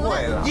真的，我们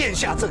咽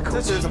下这口气。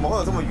这觉得怎么会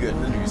有这么圆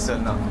的女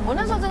生呢？我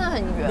那时候真的很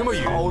圆，那么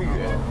圆，超圆。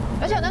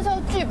而且我那时候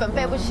剧本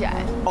背不起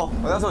来。哦，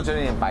我那时候觉得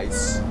有点白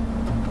痴。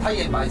他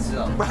演白痴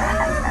哦，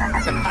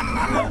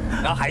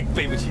然后还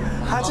背不起来。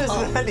他确实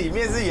在里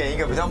面是演一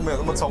个比较没有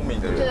那么聪明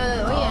的人。对，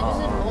我演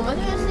就是我们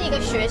就是一个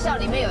学校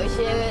里面有一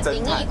些灵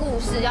异故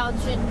事要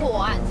去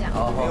破案这样。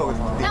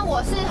但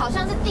我是好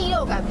像是第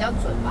6感比较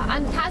准吧，啊，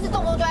他是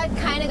动不动就在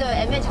开那个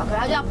M 巧克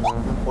力，他就要嘣。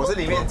我是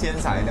里面天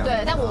才的。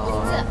对，但我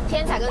不是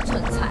天才跟蠢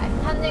才，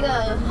他的那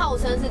个号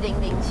称是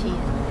007。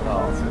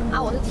啊，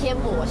我是天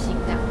魔星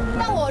这样。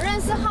但我认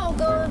识浩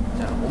哥，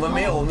我们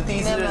没有，我们第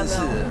一次认识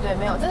的。对，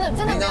没有，真的没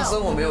有。平常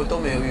生活都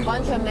没有遇过，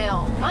完全没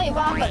有。然后也不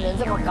知道他本人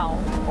这么高。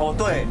高。哦，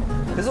对。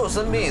可是我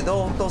身边也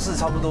都是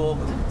差不多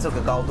这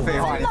个高度。废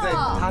话，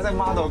他在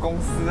model 公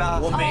司啊。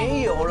我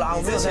没有啦，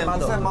我没有在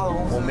model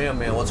公司。我没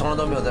有，我从来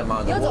都没有在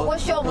model。有走过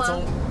秀吗？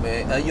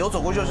有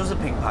走过秀，就是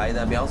品牌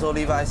的，比方说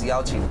Levi's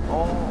邀请。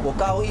哦。我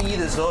高一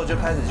的时候就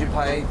开始去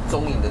拍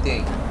中影的电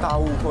影。大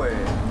误会。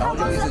然后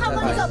就一直在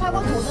拍。你有拍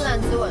过《吐司男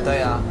之吻》？对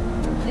啊。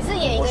你是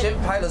演一个。我先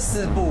拍了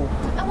4部。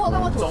那我有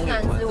看过《吐司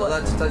男之吻》，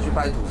再去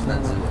拍《吐司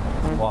男之吻》。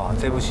哇，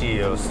这部戏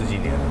也有10几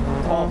年了。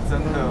哦，真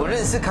的。我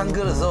认识康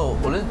哥的时候，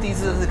第一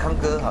次认识康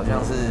哥好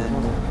像是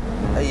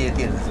在夜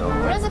店的时候。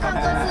我认识康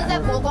哥是在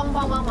国光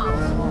帮帮忙的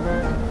时候，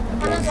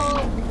他那时候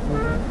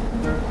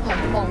很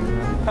疯，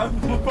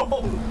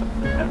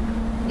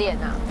脸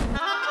啊。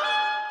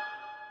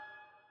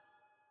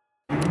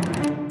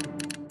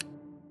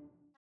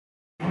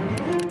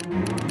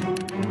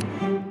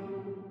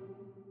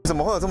怎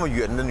么会有这么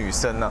圆的女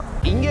生呢？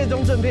营业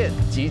中正片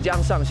即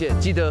将上线，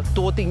记得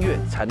多订阅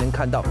才能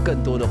看到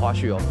更多的花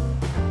絮哦。